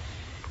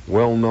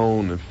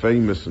well-known and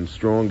famous and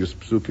strongest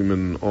psukim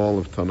in all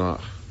of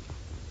Tanakh.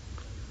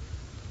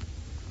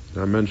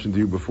 I mentioned to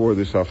you before,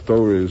 this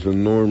Haftorah is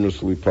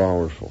enormously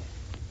powerful.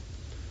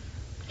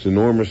 It's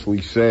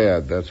enormously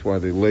sad. That's why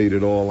they laid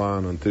it all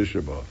on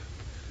Tisha B'Av.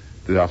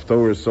 The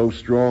Haftorah is so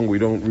strong we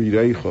don't read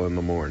Eicha in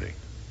the morning.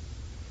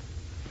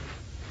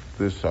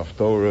 This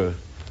Haftorah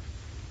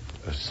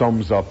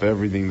sums up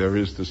everything there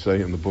is to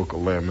say in the Book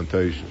of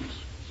Lamentations.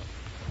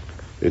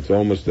 It's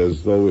almost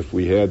as though if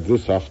we had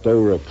this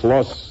Haftorah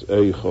plus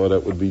Eicha,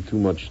 that would be too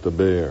much to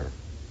bear.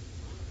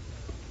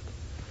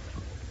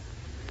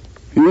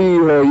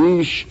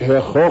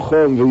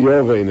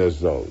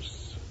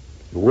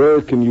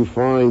 Where can you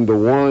find the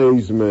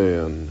wise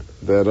man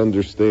that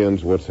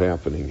understands what's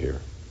happening here?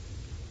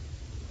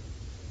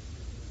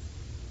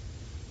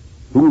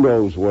 Who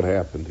knows what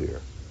happened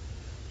here?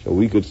 So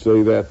we could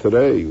say that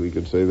today. We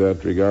could say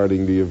that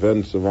regarding the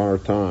events of our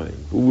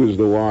time. Who is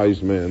the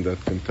wise man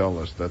that can tell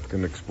us, that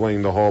can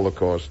explain the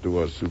Holocaust to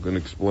us, who can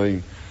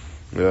explain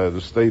the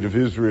state of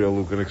Israel,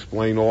 who can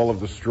explain all of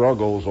the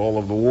struggles, all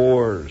of the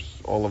wars,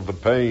 all of the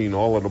pain,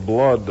 all of the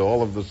blood,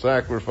 all of the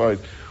sacrifice?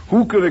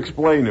 Who could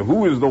explain it?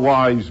 Who is the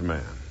wise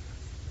man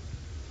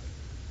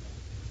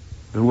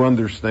who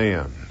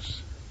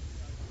understands?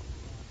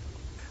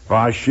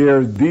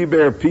 V'asher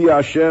diber pi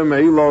Hashem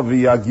elo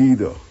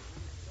v'yagido.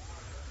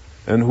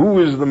 And who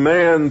is the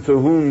man to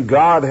whom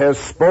God has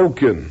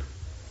spoken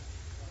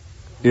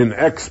in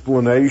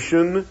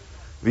explanation?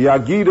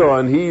 V'yagido,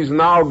 and he's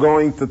now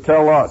going to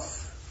tell us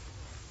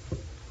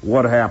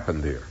what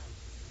happened here.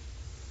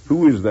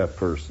 Who is that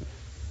person?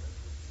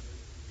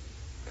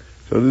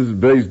 So this is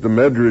based, the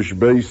Medrash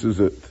bases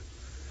it,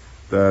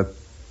 that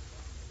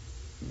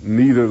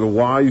neither the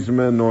wise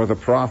men nor the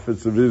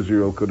prophets of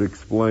Israel could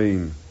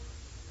explain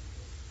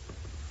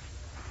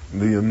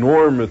the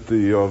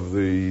enormity of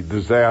the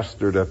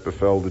disaster that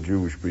befell the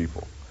Jewish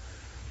people.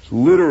 It's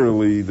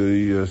literally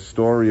the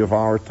story of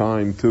our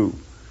time too.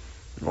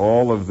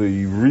 All of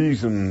the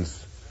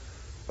reasons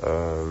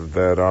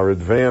that are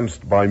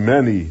advanced by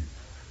many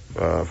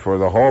for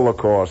the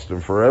Holocaust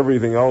and for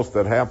everything else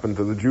that happened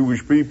to the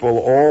Jewish people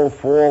all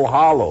fall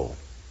hollow.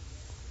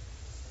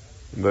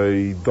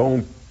 They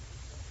don't,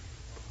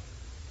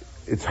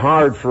 it's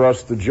hard for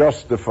us to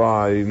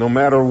justify, no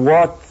matter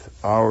what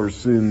our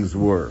sins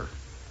were,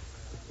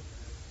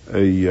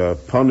 a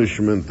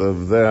punishment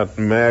of that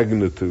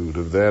magnitude,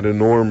 of that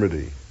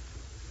enormity.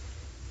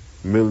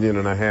 1.5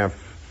 million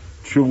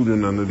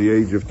children under the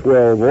age of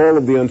 12, all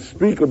of the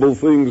unspeakable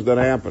things that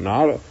happened.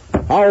 How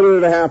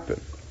did it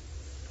happen?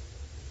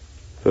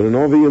 So the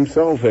Novi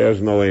himself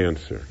has no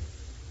answer.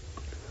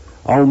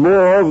 Al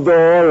Mo'av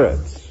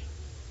Da'aretz.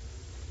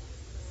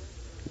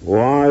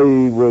 Why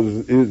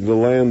is the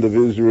land of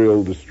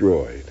Israel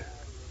destroyed?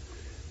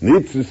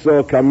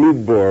 Nitzisa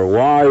Kamidbor.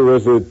 Why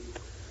was it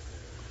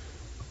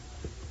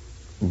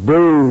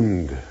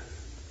burned,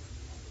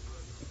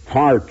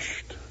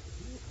 parched,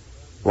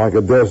 like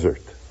a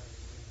desert?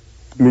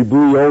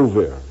 Mibui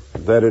Over.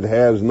 That it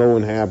has no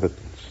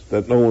inhabitants,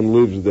 that no one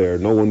lives there,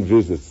 no one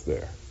visits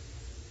there.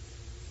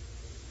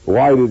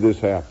 Why did this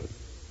happen?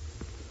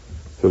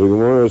 So the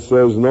Gemara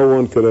says no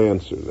one could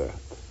answer that.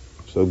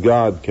 So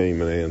God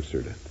came and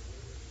answered it.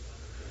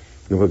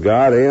 But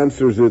God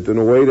answers it in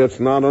a way that's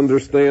not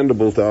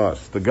understandable to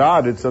us. To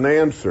God, it's an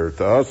answer.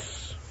 To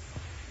us,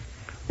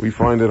 we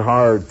find it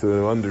hard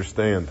to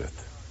understand it.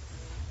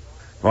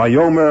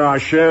 Vayomer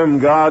Hashem,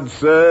 God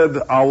said,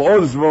 Al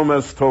ozvom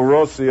es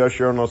torosi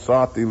asher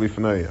nosati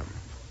lifneim.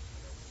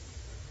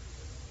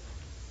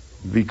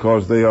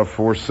 Because they have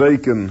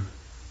forsaken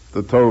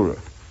the Torah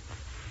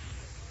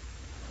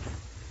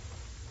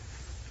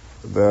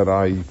that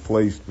I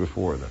placed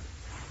before them.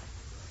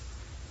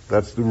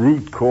 That's the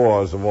root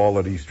cause of all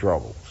of these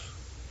troubles.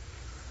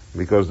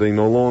 Because they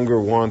no longer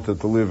wanted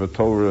to live a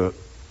Torah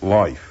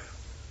life.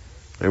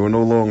 They were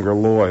no longer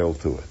loyal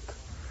to it.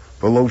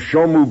 V'lo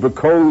shomu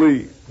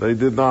b'koli, they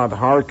did not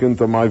hearken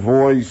to my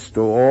voice,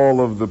 to all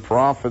of the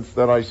prophets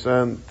that I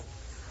sent.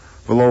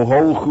 V'lo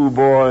holchu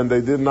bo, and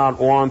they did not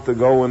want to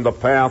go in the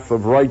path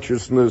of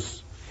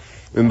righteousness.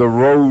 in the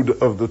road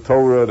of the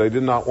Torah. They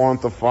did not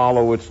want to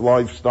follow its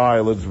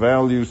lifestyle, its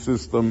value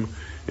system.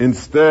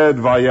 Instead,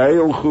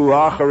 Vayailchu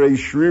acharei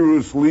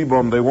shrirus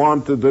libam, they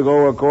wanted to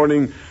go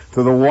according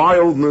to the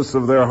wildness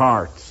of their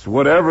hearts.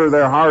 Whatever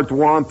their heart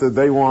wanted,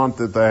 they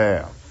wanted to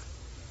have.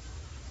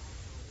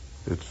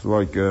 It's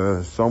like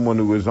someone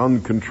who is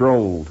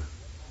uncontrolled.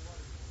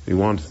 He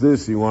wants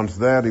this, he wants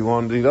that, he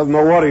doesn't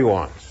know what he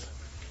wants.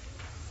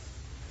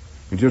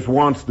 He just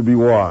wants to be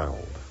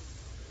wild.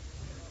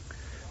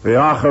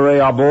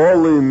 Ve'acharei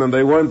abolim, and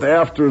they went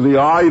after the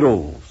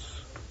idols.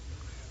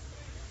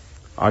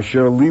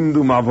 Asher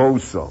limdu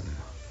mavosam,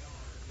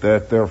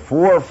 that their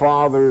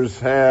forefathers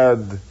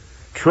had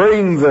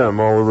trained them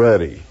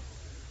already.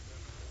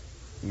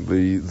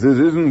 This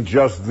isn't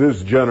just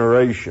this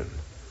generation,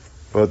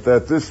 but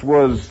that this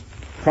was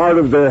part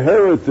of their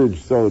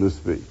heritage, so to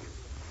speak.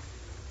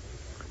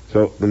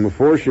 So the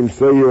Meforshim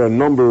say here a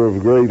number of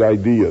great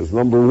ideas.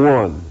 Number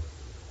one,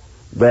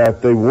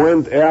 that they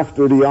went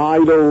after the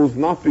idols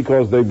not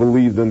because they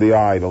believed in the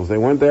idols. They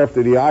went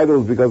after the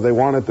idols because they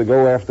wanted to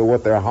go after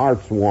what their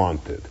hearts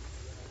wanted.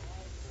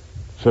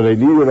 So they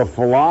needed a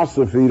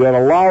philosophy that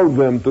allowed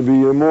them to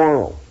be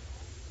immoral.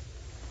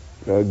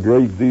 A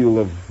great deal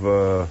of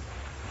the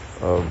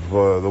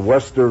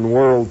Western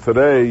world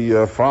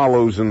today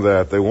follows in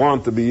that. They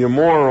want to be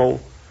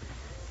immoral.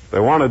 They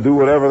want to do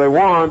whatever they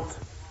want.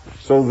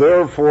 So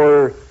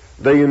therefore,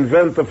 they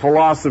invent a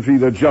philosophy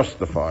that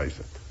justifies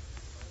it.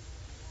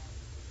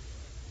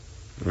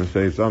 They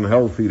say it's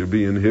unhealthy to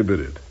be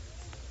inhibited.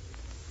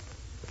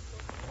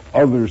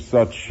 Other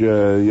such,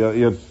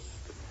 what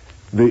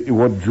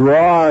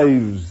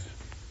drives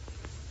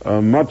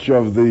much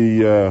of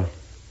the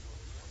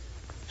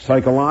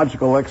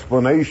psychological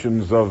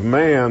explanations of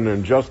man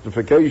and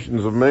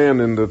justifications of man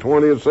in the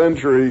 20th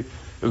century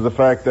is the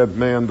fact that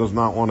man does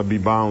not want to be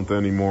bound to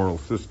any moral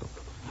system.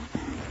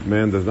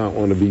 Man does not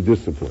want to be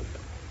disciplined.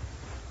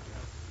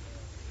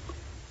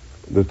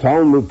 The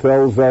Talmud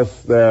tells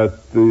us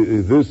that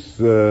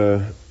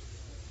the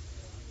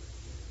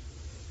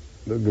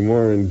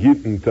Gemara in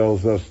Gittin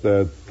tells us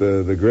that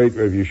the great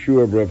Rav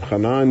Yeshua Reb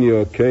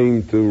Hanania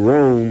came to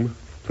Rome,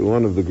 to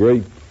one of the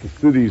great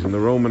cities in the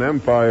Roman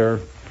Empire,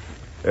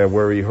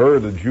 where he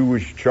heard a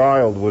Jewish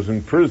child was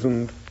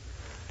imprisoned,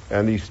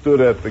 and he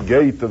stood at the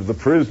gate of the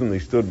prison. He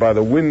stood by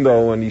the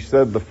window, and he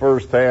said the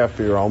first half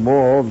here,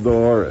 Almo of the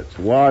Oretz,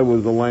 why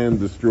was the land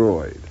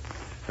destroyed?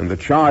 And the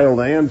child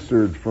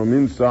answered from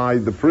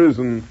inside the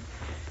prison,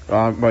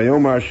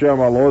 Vayom Hashem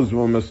al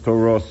ozvam es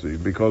Torosi,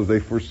 because they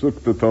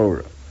forsook the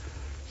Torah.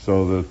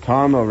 So the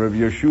Tana Rav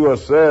Yeshua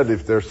said,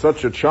 if there's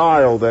such a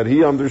child that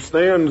he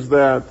understands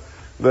that,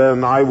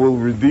 then I will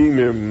redeem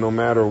him no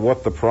matter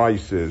what the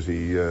price is.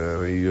 He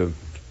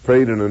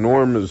paid an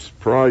enormous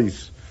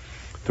price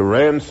to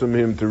ransom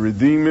him, to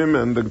redeem him,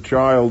 and the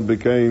child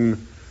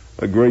became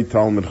a great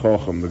Talmid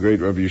Chacham. The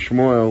great Rabbi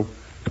Shmuel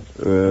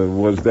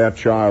was that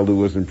child who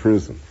was in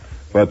prison.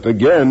 But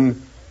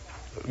again,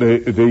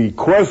 the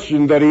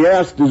question that he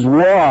asked is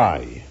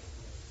why,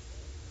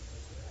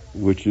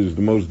 which is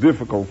the most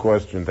difficult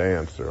question to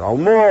answer.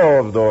 Almo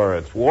of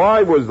Doretz,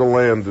 why was the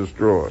land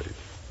destroyed?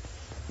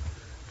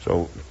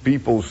 So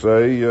people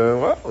say,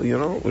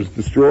 it was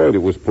destroyed. It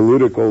was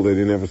political. They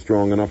didn't have a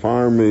strong enough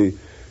army.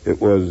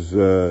 It was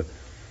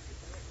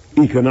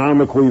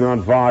economically not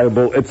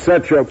viable,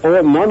 etc.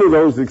 None of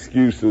those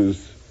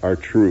excuses are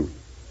true.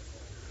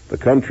 The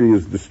country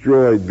is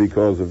destroyed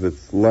because of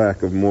its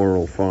lack of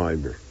moral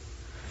fiber,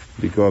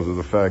 because of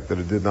the fact that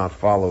it did not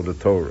follow the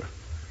Torah.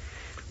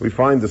 We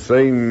find the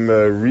same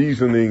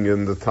reasoning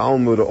in the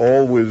Talmud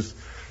always.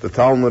 The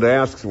Talmud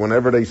asks,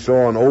 whenever they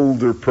saw an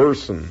older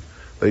person,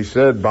 they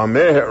said,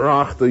 Bameh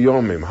rachta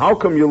yomim, how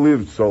come you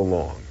lived so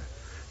long?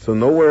 So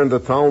nowhere in the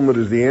Talmud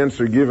is the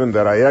answer given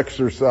that I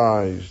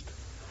exercised,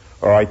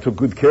 or I took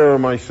good care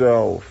of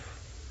myself,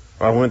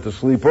 or I went to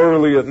sleep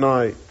early at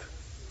night.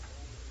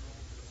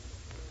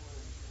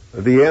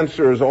 The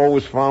answer is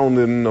always found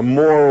in a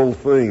moral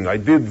thing. I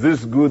did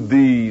this good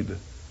deed.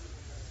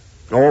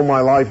 All my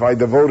life I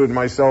devoted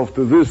myself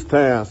to this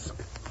task.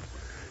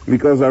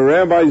 Because our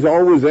rabbis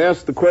always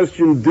ask the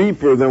question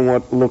deeper than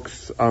what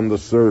looks on the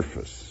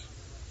surface.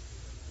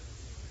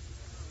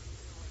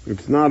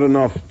 It's not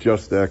enough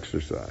just to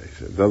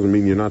exercise. It doesn't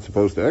mean you're not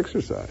supposed to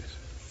exercise.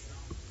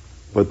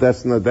 But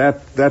that's not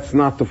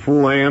the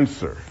full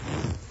answer.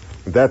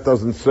 That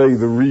doesn't say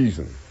the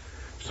reason.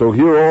 So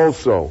here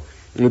also,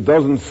 it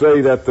doesn't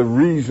say that the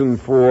reason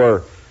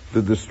for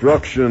the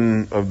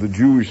destruction of the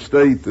Jewish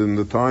state in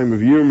the time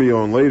of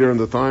Yirmiyahu and later in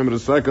the time of the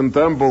Second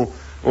Temple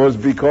was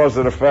because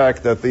of the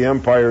fact that the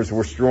empires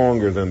were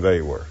stronger than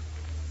they were.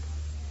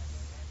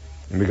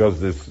 And because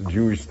this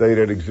Jewish state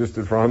had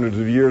existed for hundreds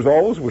of years,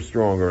 always were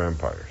stronger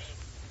empires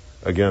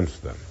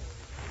against them.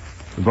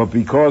 But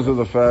because of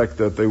the fact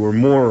that they were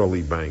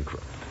morally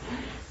bankrupt.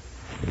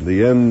 In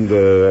the end,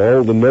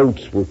 all the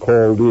notes were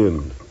called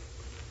in.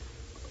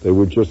 They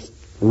were just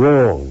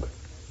wrong.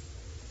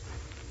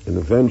 And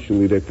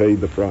eventually they paid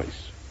the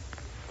price.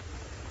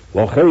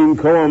 L'chein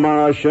ko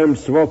amar Hashem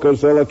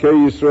tzvokos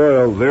elokei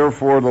Yisrael.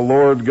 Therefore the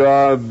Lord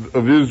God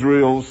of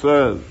Israel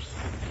says,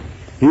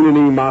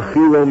 Hineni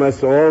machilo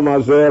mesol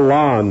mazeh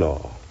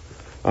lano.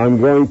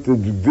 I'm going to,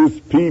 this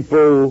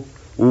people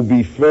will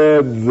be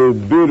fed the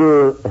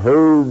bitter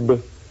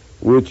herb,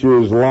 which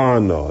is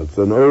lana. It's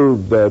an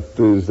herb that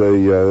is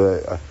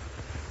the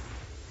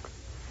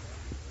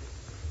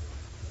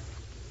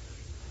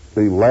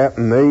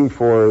Latin name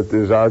for it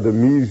is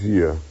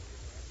artemisia,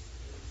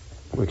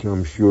 which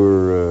I'm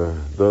sure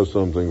does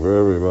something for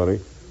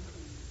everybody.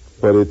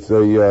 But it's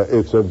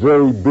a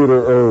very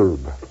bitter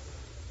herb.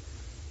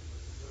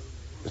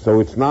 So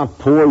it's not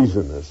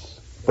poisonous,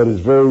 but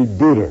it's very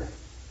bitter.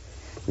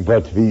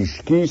 But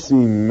vishkisi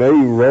mei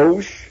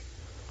rosh,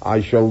 I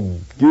shall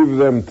give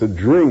them to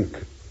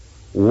drink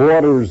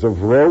waters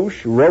of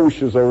rosh.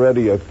 Rosh is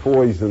already a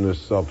poisonous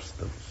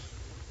substance.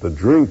 The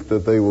drink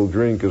that they will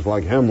drink is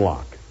like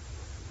hemlock.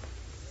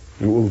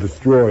 It will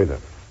destroy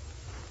them.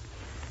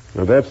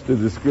 Now that's the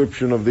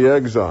description of the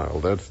exile.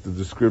 That's the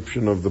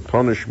description of the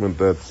punishment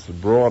that's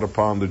brought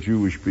upon the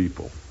Jewish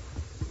people.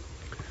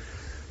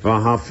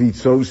 I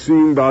shall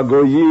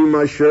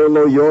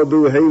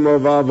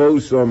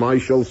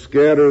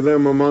scatter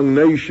them among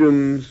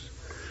nations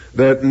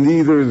that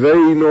neither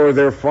they nor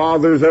their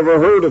fathers ever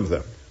heard of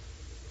them.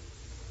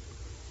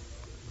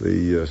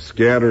 The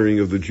scattering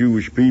of the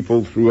Jewish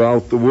people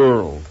throughout the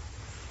world.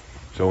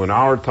 So in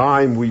our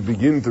time we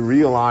begin to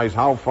realize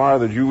how far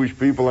the Jewish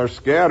people are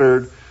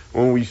scattered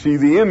when we see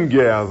the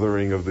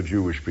ingathering of the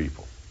Jewish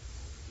people.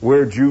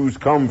 Where Jews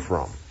come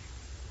from.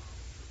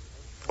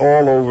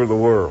 All over the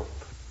world.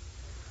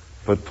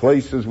 But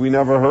places we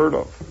never heard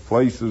of.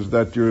 Places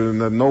that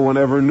no one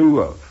ever knew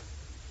of.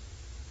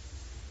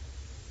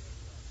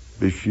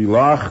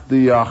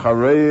 B'shilachti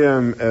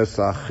achareim es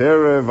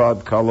acherev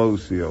ad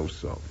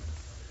kalosiosam.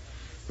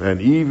 And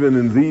even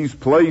in these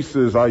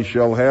places I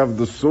shall have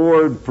the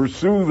sword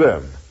pursue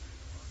them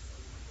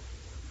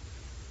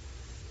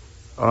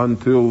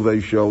until they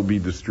shall be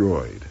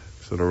destroyed.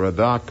 So the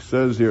Radak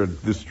says here,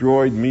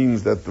 destroyed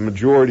means that the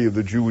majority of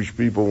the Jewish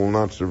people will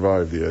not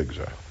survive the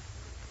exile.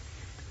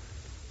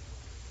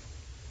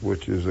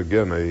 Which is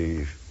again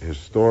a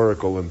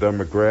historical and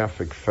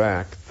demographic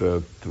fact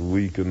that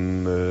we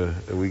can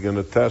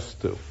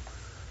attest to,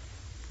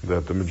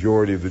 that the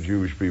majority of the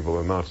Jewish people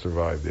have not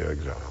survived the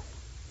exile.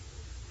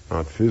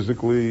 Not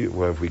physically,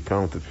 well, if we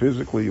count it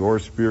physically or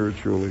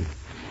spiritually.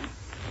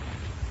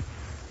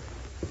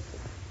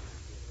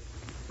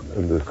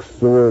 And the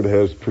sword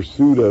has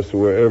pursued us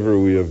wherever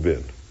we have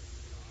been.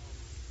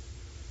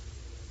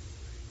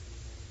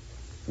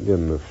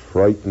 Again, the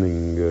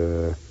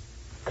frightening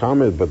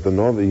comment, but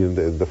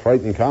the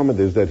frightening comment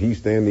is that he's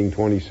standing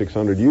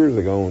 2,600 years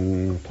ago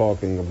and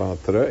talking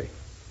about today.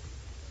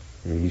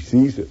 And he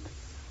sees it.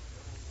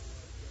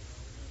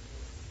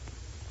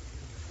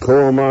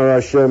 Ko amar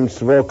Hashem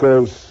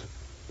tzvokos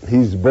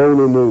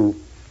hizbonenu.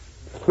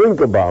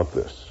 Think about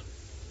this.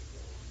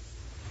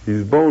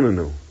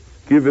 Hizbonenu.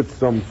 Give it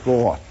some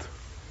thought.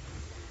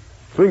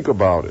 Think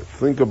about it.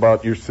 Think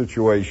about your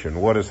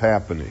situation. What is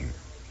happening?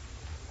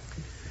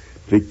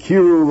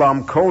 V'kiru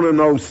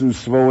lamkonanosu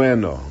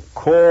svoeno.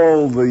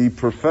 Call the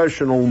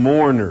professional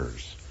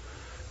mourners.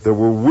 There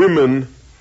were women